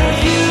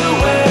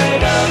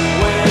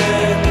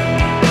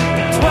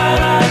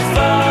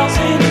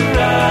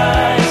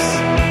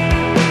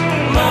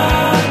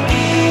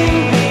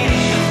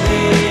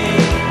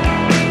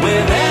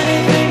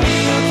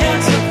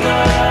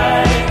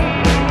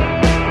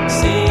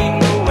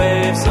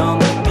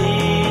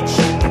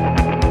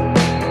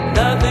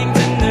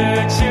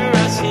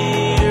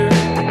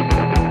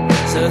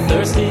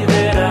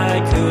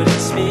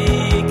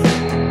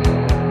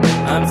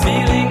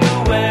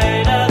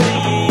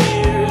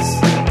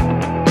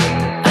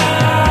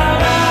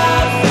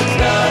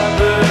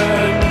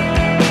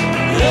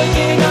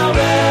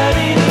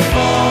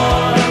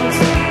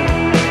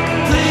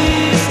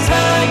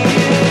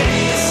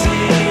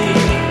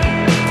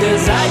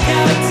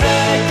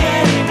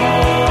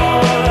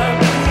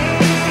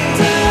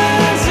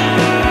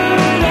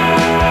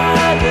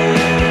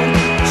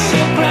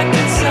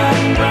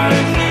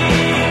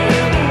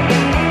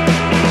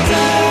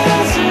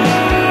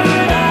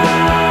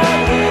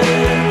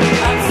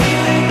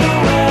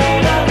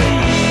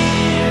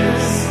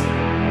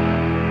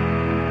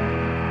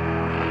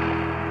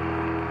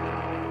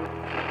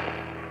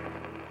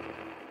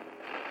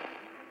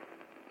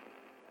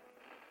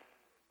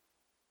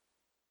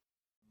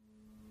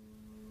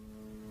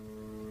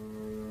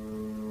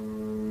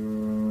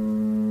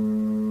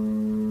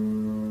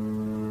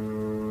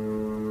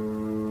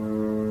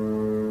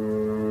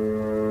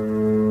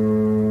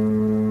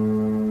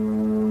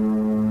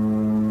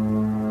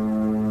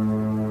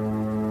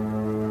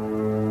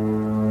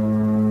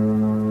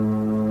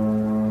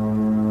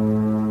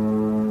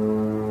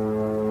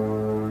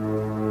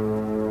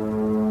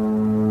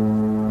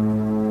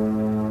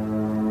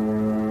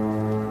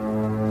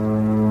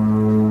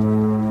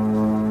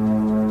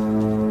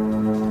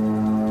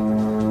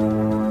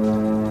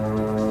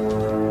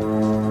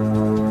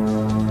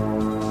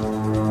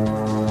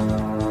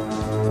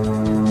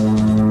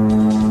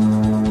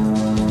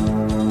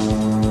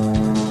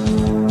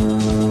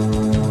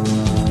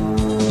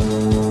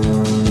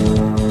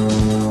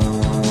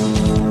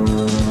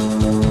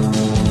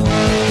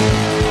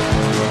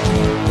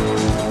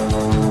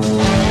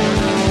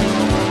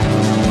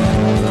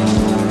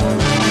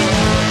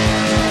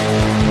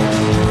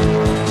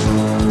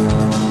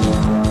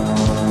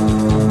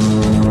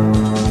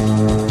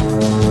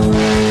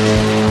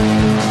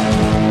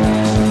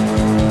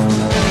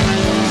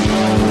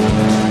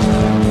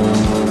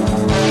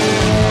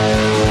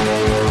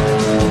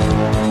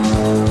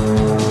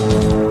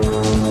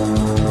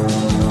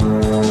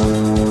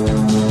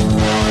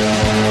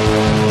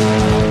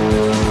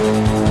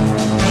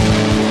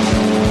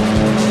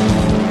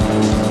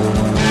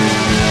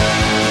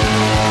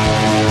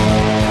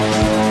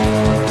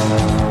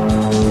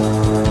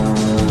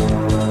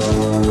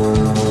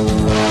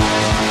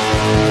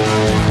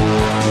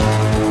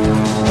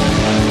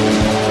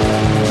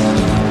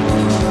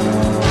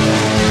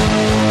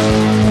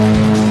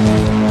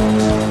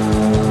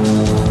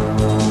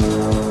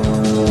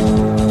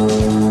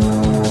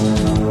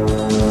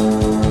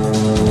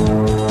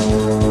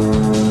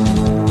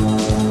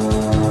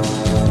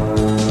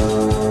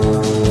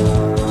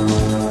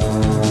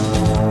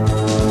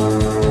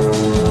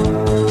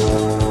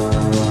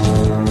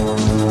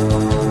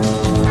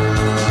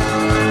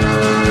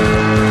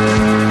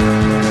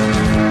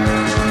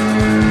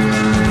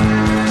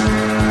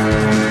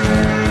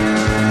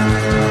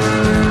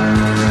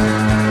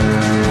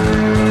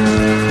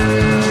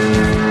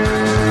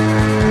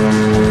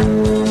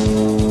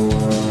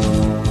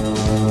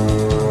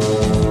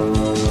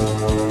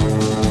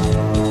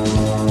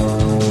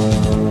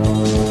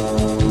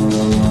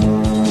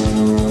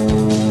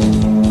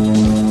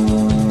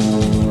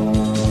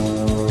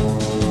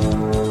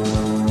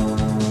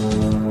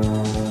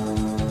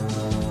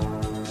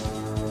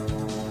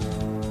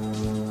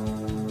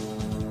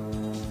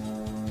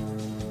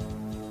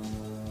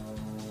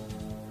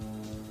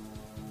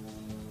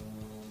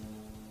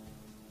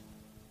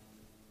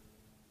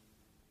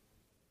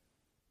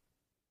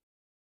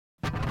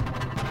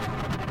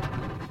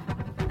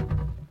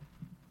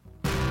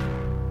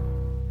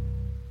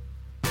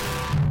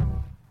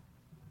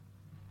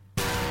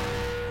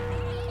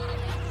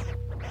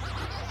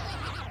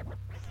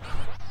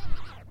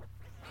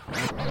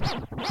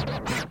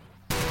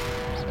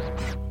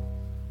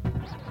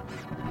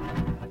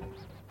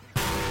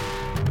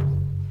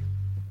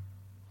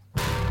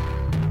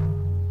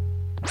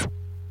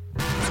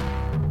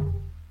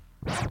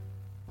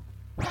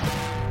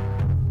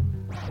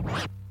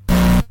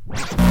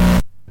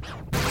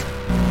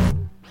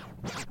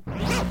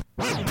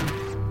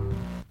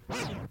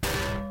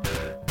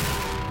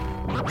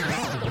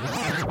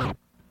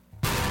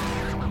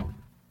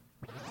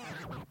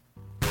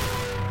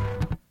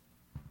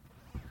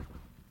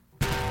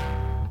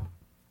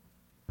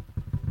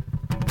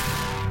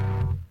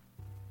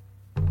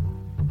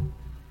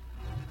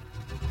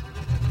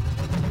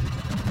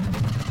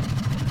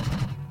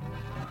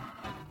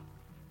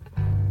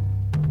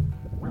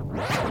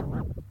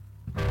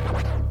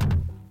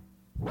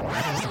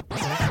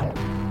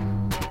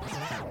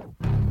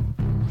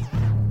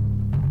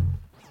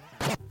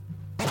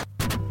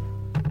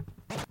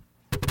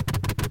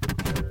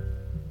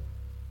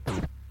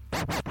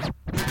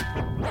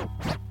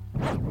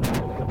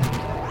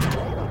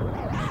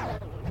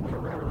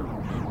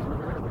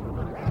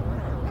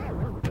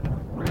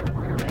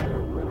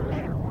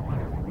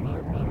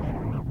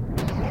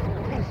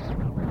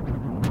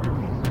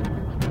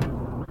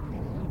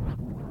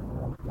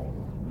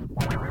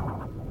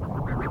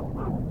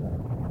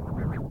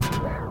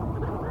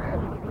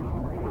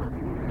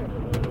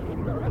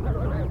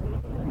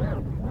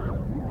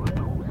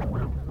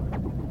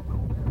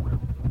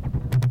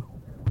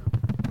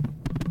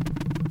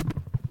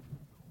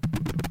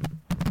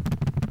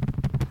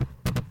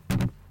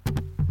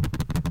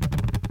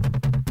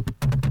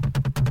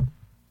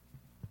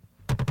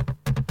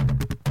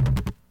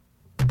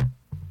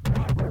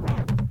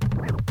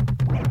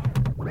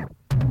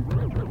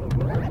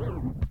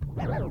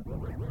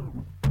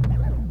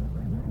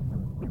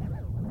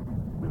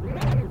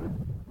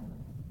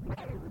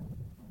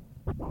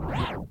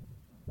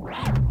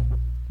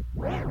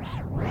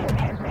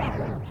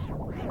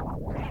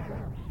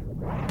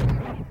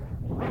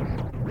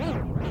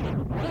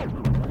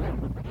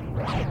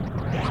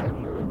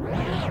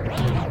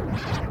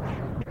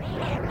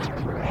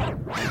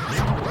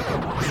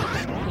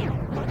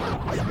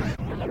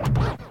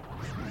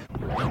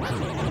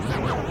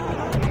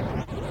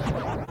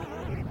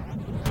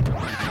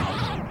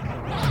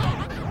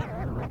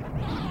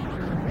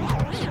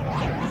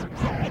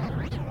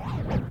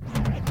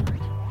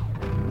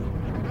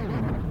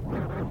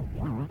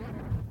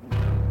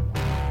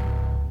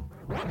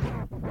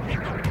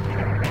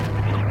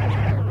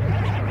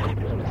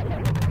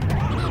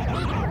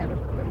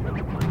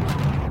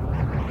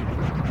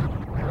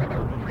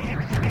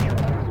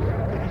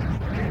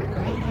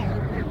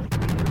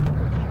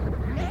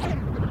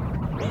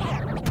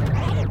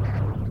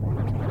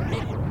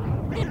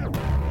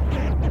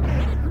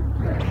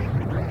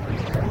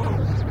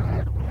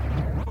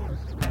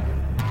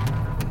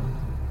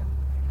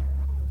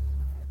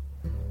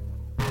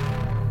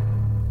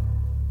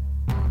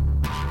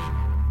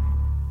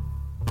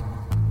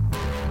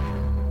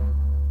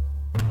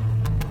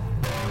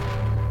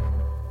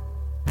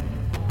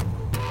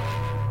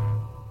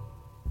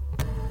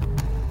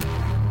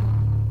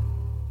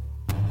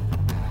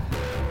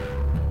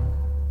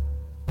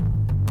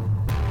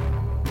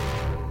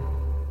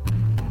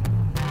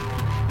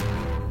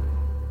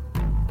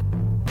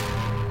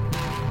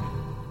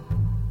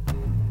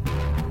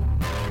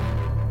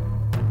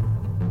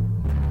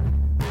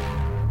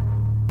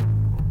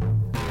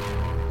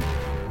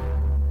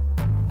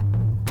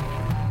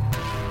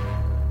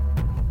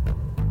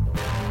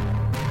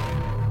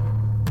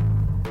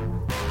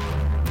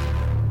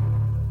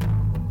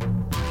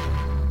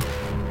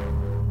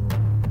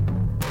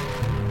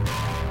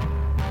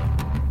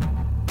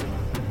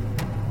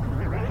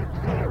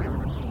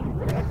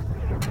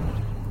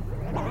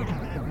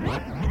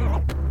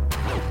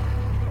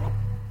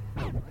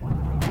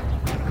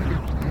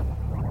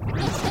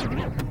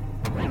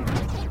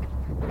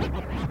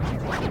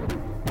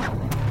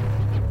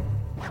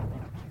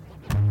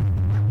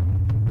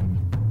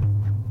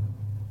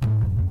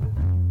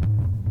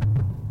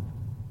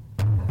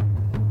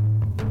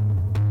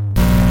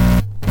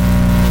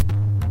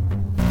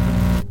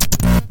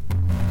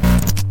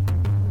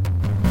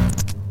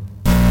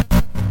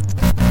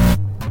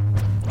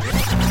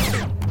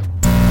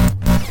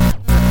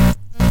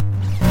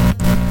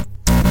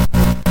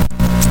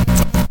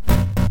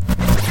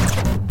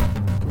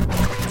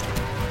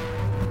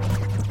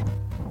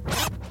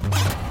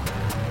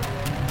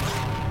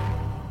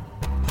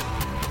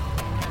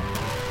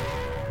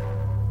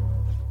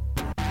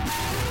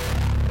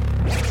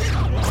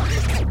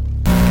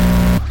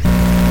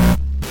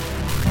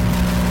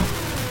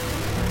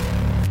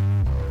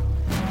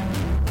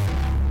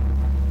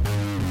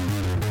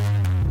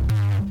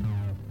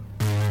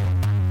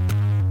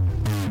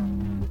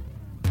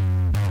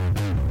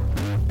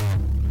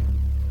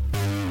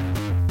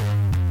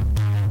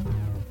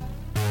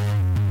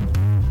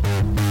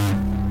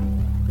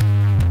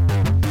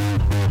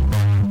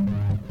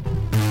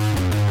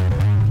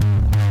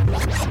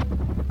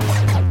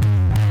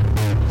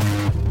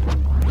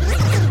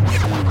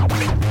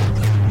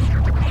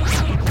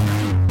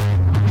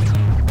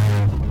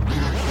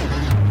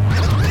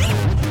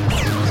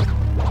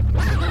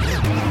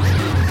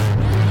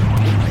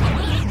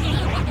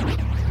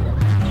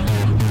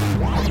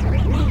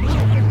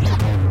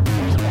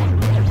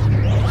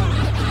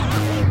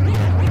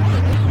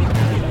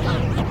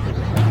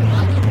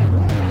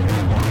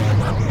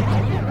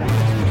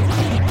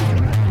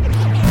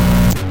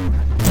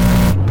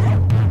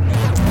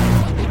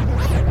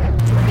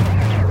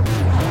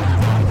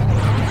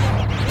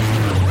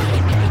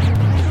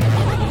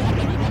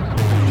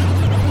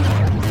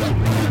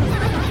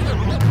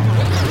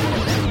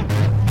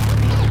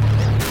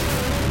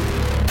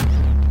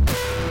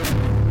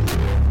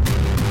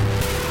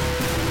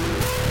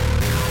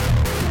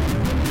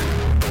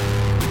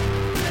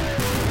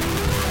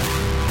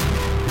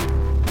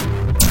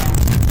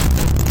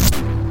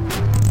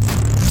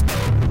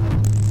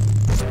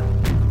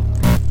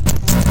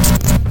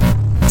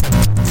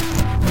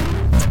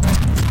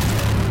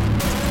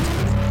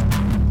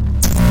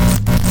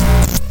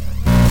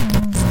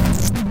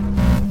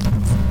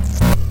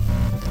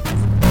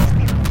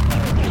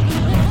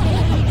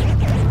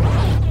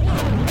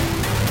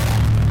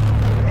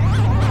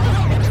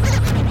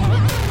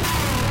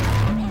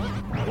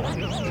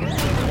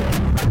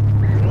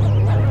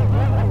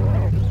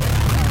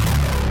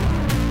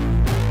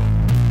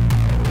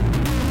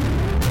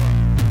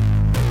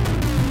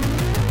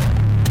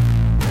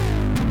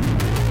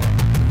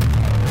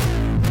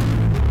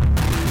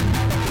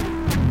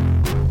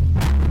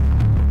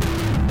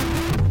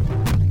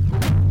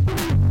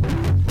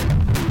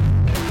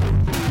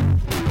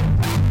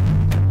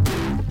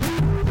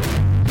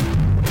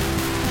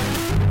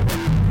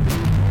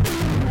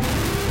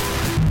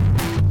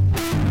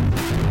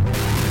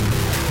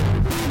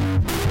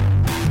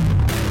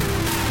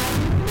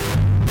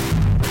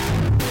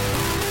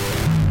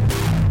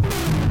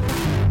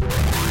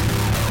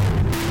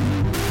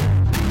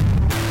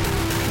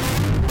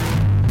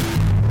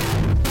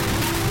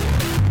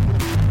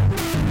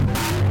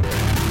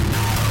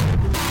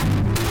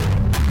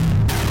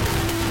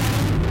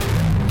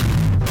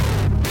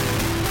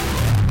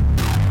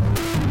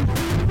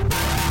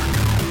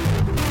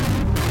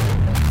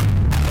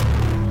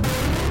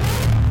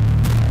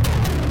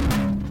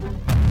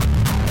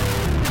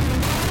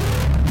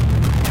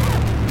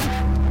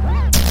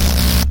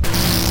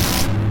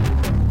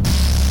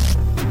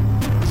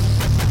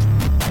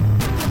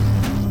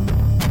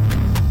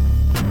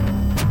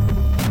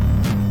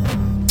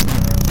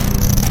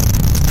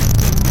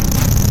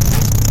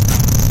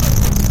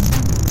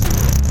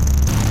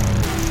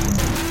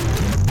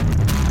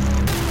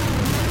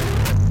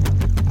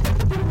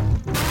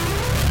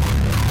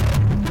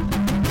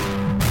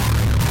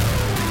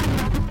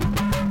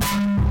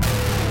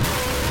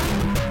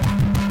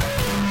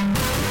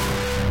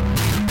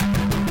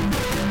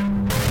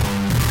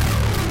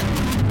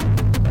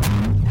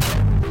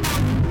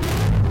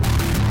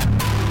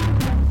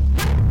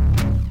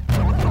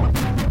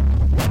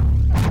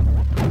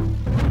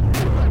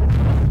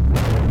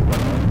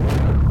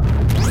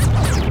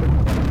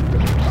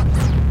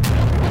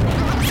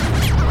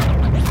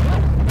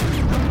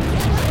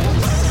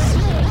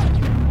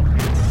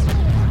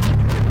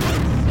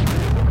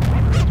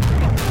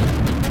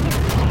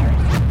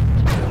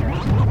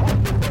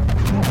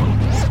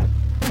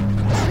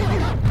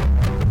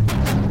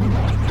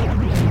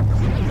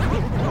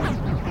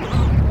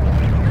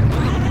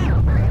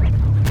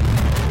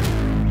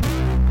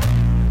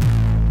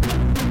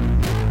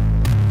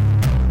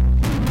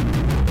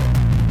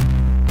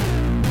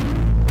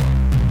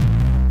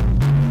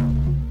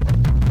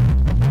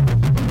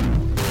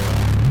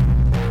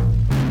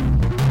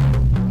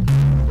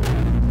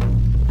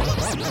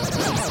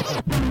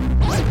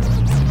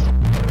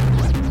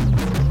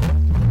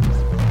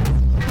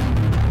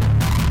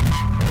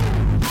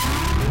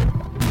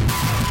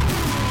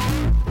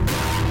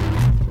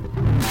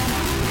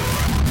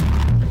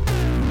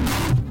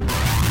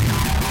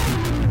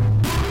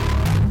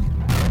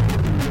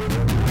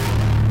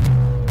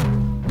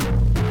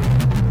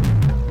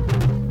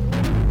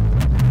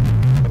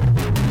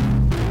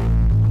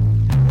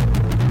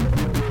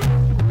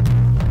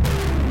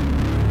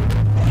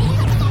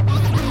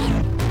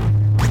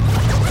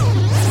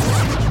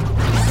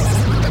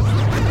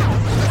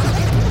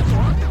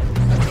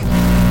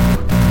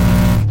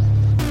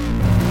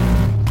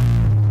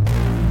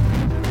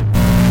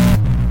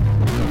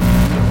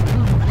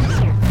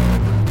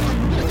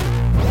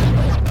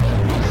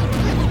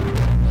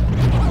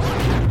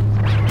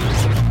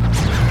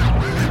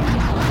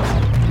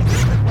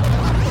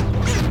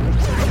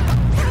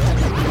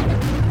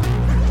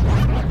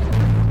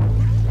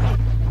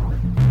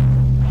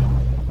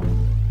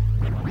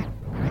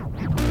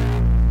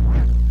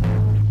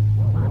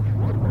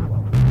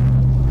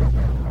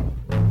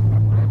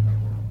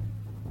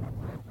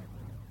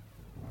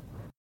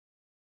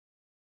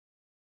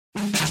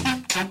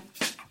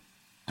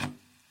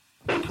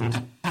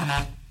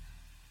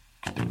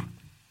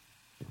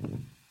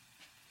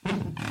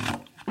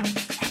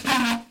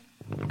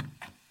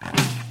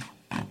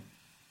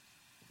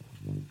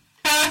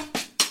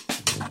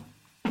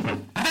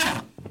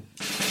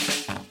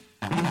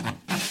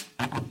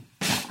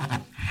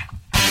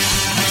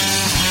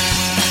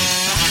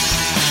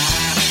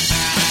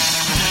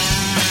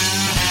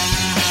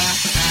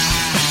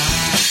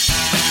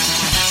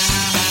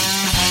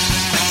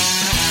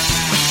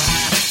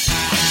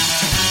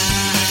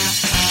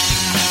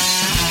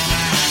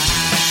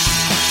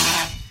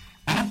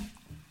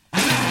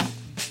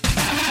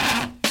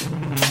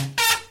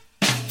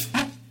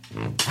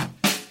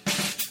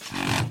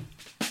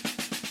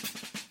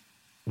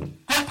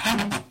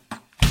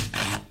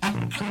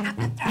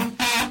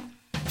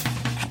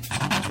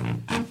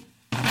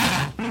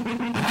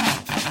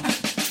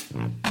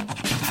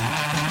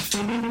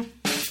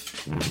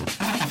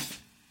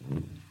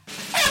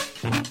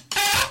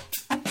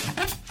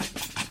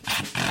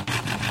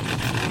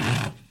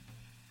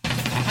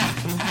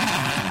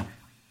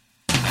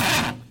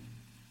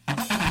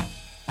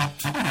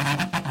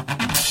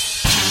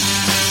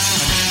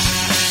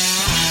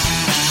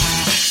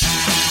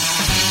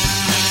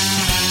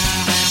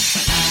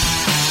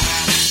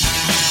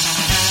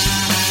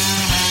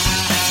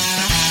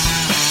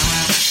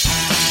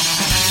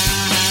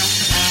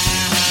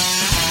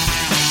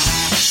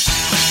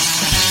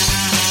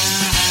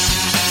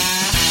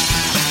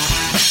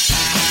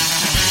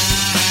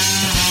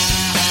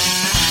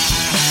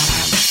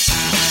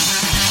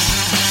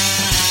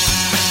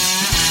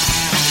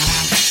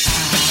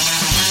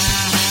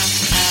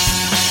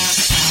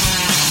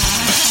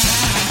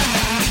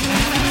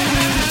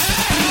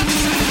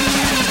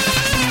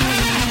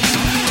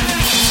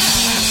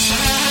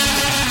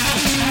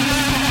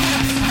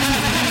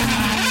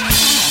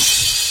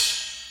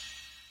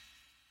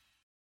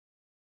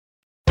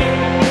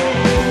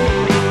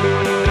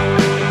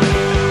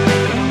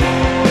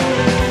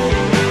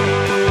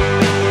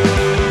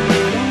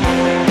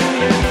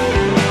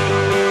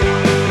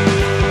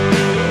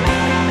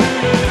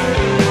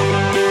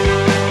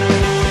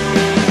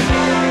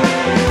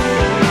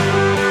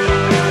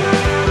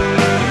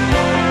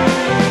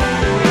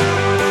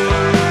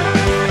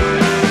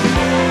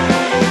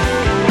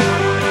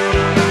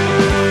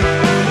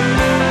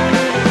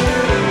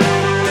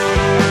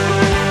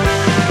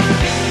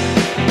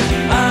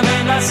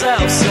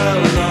myself so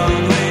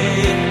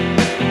lonely.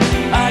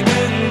 I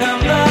couldn't numb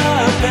the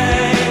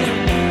pain.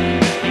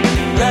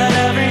 Let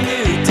every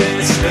new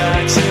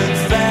distraction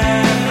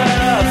fan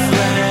the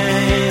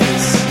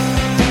flames.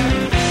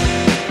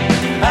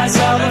 I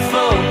saw the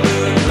full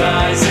moon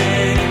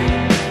rising.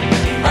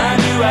 I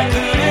knew I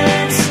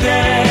couldn't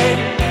stay,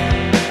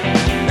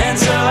 and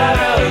so I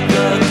rode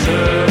the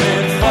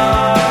current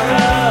far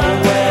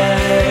away.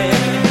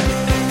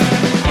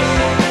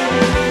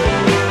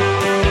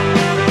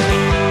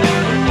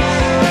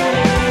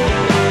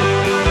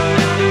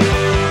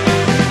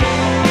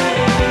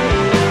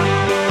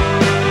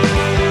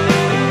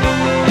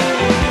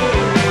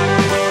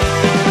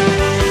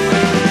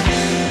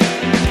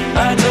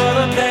 I tore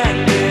the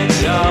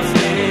bandage off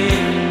me,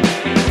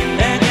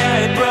 and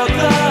yeah, it broke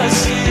the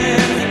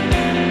skin.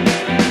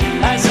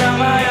 I saw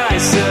my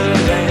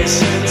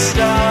isolation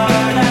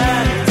start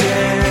and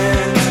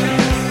end.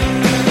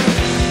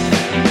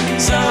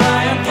 So I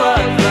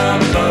unplugged the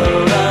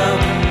modem,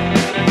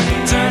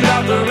 turned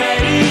off the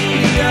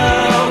radio.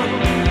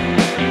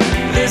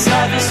 This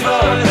life is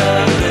for the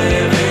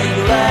living,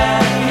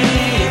 let me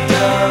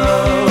go.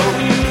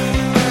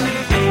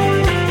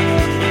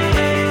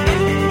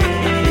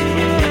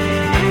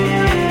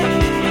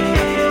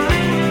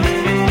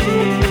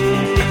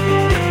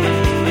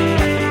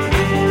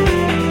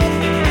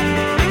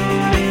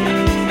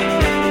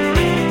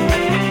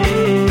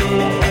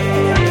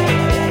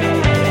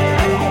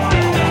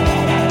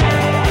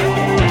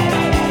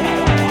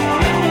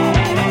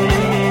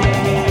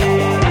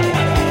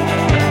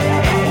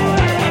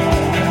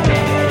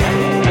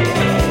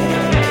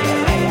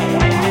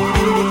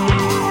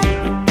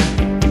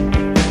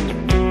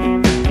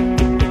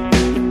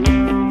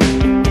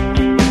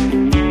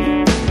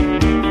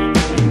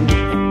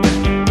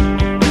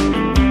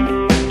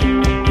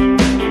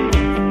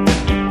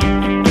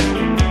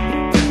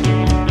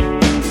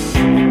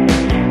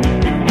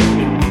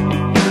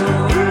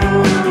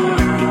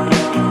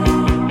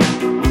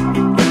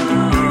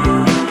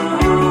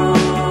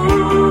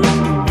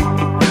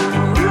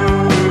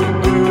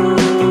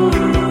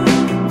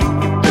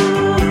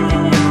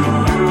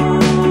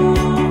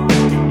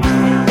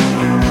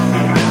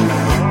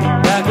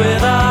 Back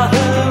with all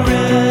her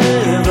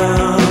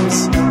rhythms,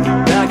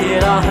 back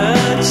at all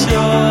her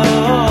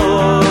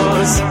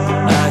chores.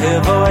 I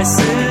hear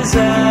voices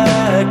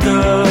echo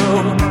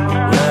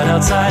right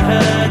outside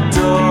her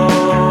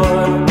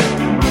door.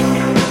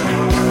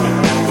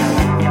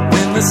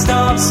 When the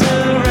storm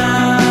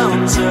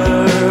surrounds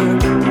her,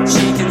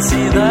 she can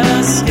see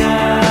the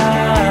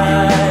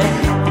sky,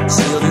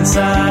 sealed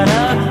inside a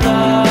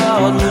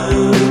thought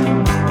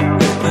loop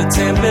in the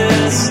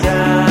tempest eye.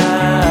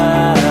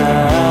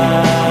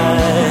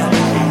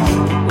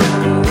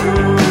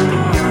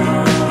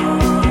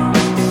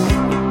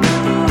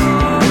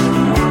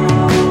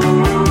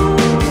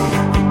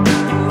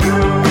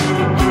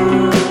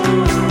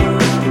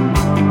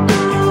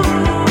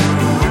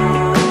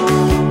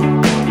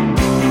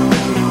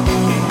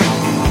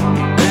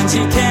 And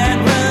she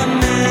can't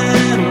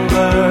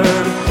remember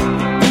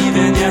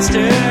even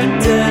yesterday.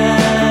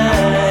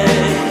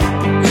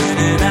 In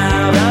and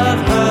out of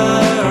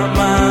her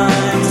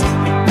mind,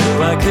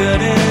 though I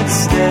couldn't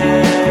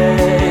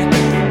stay.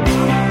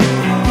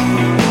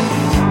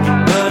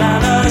 But I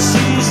know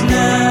she's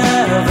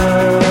never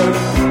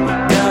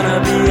gonna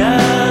be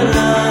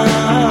alone.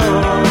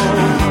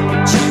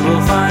 She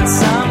will find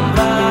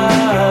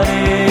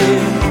somebody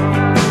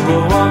who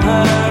will warm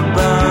her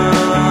bones.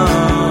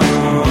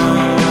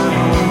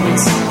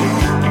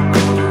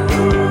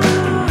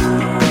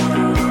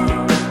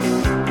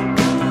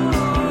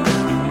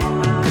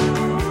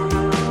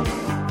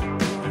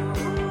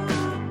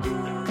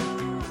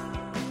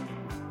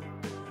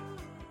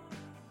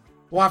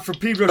 Watt for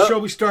Pedro Show.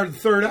 We started the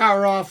third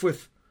hour off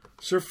with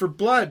Surf for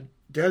Blood,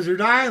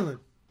 Desert Island.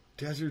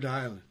 Desert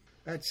Island.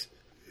 That's,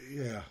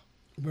 yeah.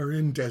 We're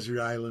in Desert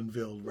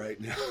Islandville right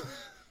now.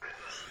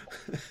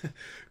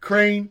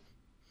 Crane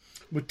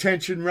with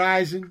Tension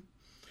Rising.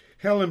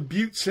 Helen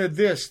Butte said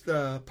this,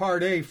 the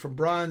Part A from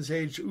Bronze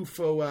Age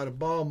UFO out of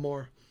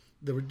Baltimore.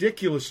 The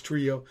Ridiculous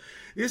Trio.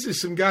 This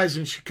is some guys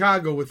in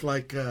Chicago with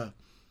like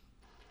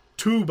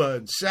tuba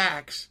and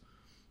sax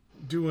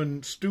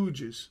doing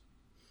Stooges.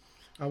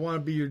 I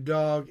Want to Be Your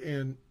Dog,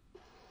 and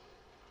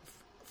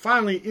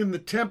finally, In the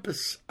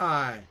Tempest's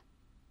Eye,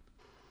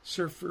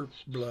 Surfer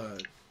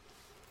Blood.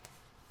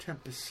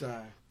 Tempest's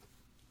Eye.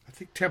 I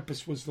think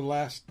Tempest was the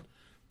last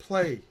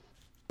play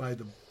by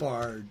the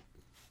Bard.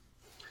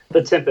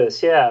 The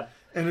Tempest, yeah.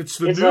 And it's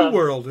the New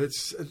World. It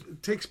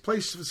takes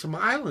place in some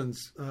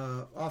islands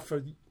off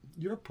of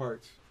your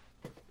parts.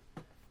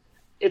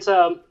 It's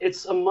a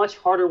much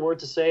harder word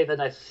to say than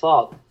I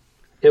thought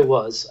it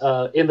was.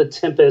 In the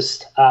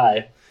Tempest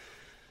Eye.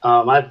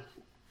 I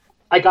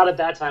got it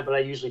that time, but I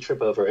usually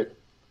trip over it.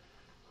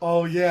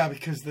 Oh, yeah,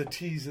 because the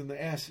T's and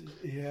the S's.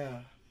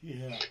 Yeah.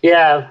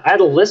 Yeah, I had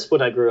a lisp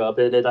when I grew up,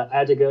 and I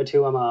had to go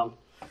to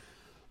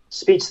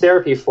speech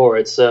therapy for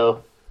it,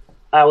 so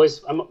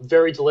I'm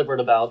very deliberate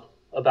about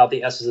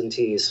the S's and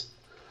T's.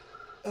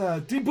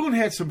 D. Boone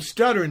had some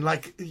stuttering,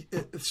 like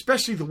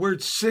especially the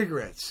word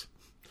cigarettes.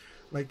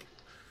 Like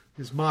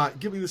his mom,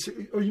 give me this.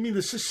 Oh, you mean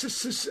this?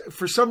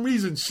 For some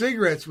reason,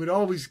 cigarettes would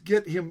always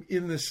get him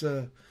in this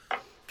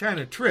kind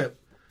of trip.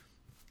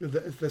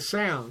 The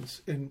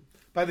sounds, and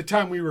by the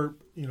time we were,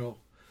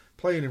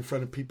 playing in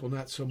front of people,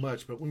 not so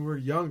much, but when we were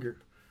younger.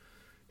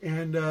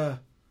 And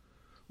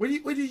what do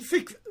you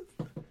think?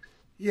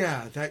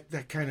 Yeah,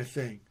 that kind of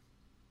thing.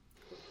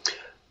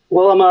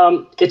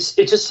 Well, it's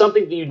just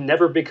something that you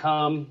never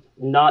become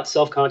not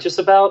self-conscious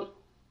about,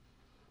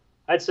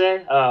 I'd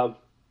say.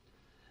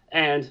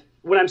 And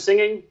when I'm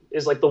singing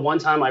is like the one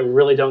time I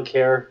really don't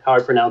care how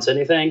I pronounce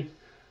anything.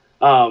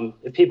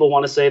 If people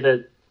want to say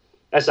that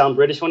I sound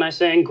British when I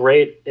sing,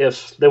 great.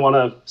 If they want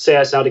to say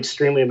I sound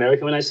extremely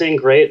American when I sing,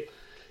 great.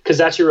 Because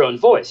that's your own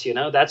voice,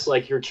 That's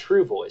like your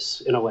true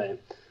voice in a way.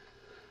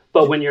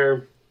 But when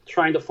you're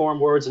trying to form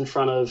words in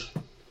front of,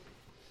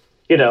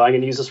 I'm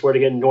going to use this word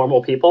again,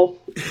 normal people.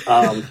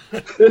 Oh,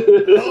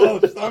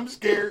 I'm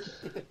scared.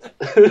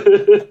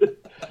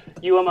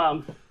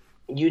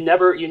 You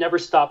never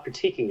stop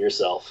critiquing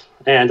yourself.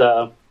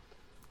 And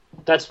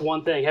that's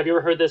one thing. Have you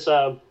ever heard this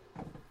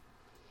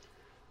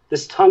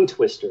this tongue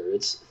twister?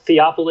 It's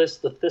Theophilus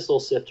the thistle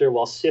sifter,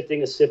 while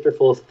sifting a sifter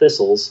full of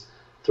thistles,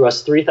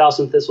 thrust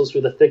 3,000 thistles through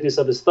the thickness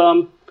of his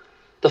thumb.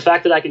 The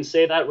fact that I can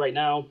say that right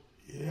now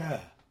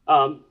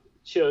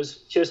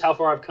shows how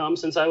far I've come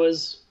since I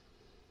was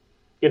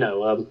a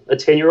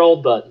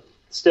 10-year-old, but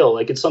still,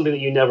 like, it's something that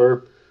you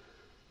never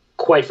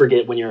quite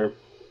forget when you're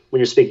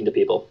speaking to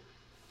people.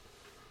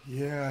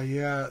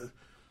 Yeah.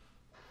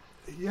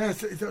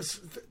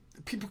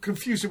 People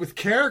confuse it with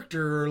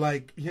character, or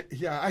like,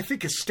 I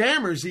think a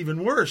stammer's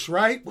even worse,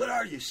 right? What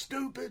are you,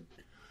 stupid?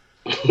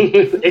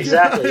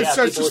 Exactly.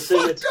 So it's just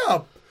fucked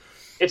up.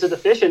 It's a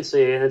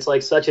deficiency, and it's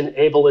like such an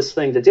ableist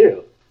thing to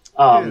do.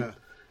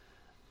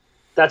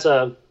 That's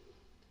a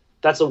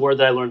word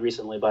that I learned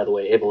recently, by the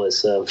way, ableist.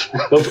 So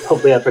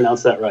hopefully I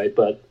pronounced that right.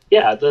 But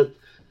yeah,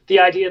 the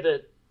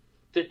idea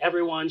that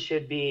everyone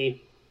should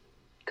be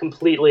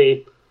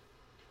completely,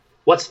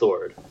 what's the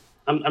word?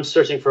 I'm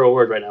searching for a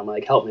word right now,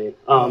 Mike. Help me.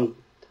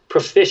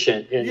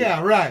 Proficient in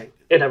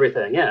in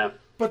everything. Yeah.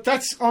 But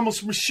that's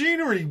almost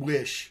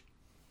machinery-wish.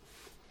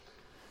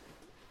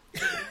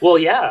 Well,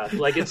 yeah,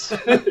 like it's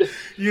yeah,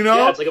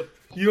 it's like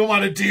you don't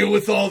want to deal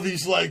with all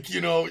these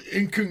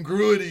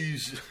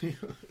incongruities.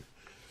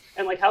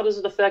 And like, how does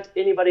it affect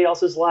anybody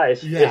else's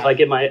life if I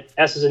get my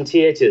S's and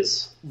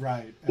TH's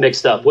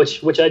mixed up,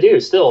 which I do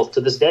still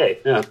to this day.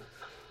 Yeah.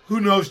 Who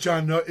knows,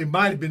 John? It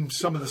might have been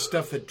some of the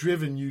stuff that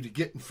driven you to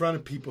get in front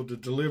of people to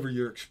deliver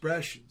your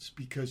expressions,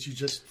 because you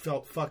just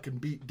felt fucking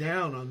beat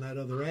down on that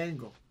other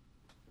angle.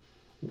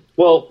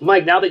 Well,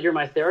 Mike, now that you're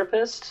my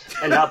therapist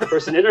and not the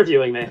person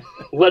interviewing me,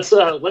 let's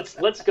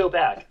go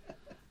back.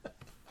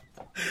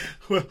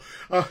 Well,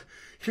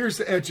 here's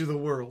the edge of the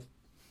world.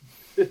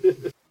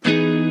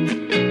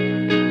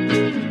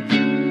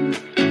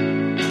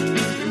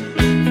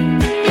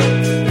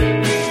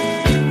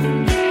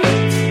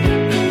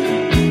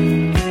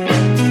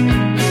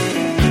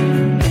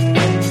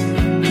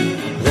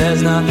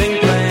 There's nothing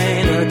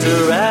plain or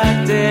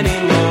direct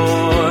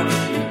anymore.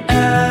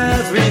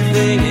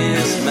 Everything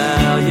is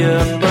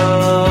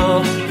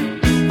malleable,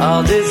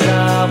 all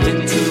dissolved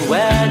into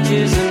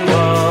wedges and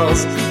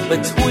walls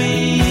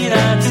between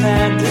our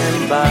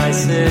tandem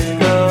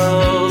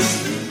bicycles.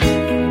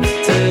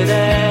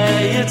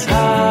 Today it's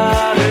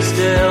harder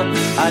still.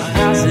 I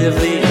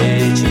passively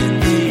age in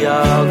the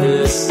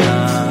August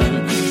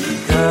sun.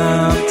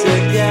 Come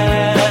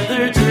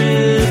together,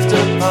 drift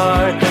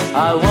apart.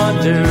 I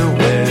wonder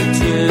where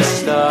to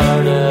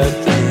start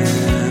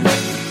again.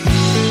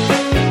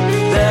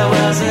 There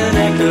was an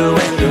echo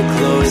in the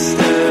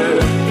cloister,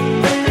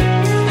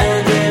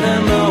 and in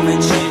a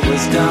moment she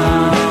was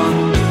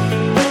gone,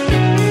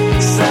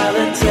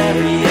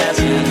 solitary as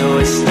an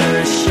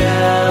oyster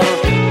shell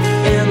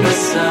in the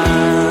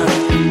sun.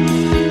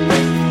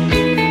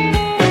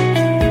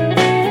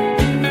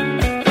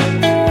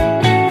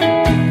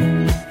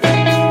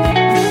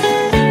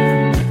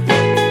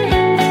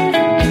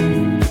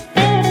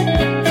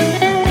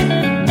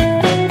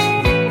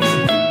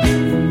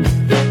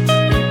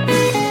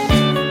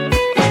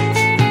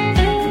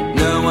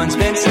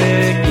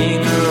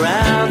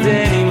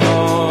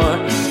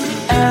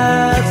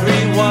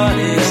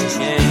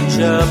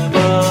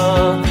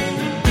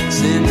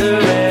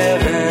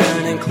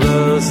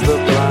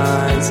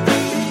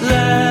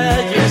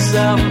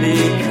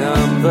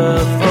 Become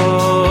the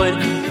void.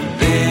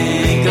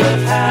 Think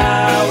of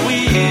how we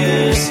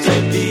used to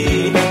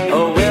be. A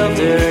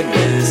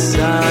wilderness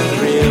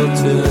unreal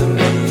to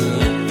me.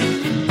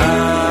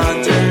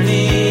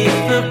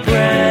 Underneath the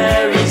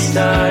prairie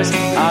stars,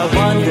 I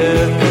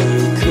wonder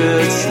who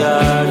could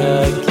start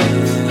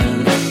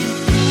again.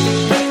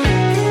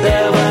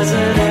 There was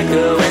an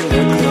echo in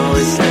the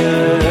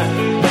cloister,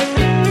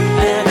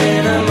 and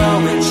in a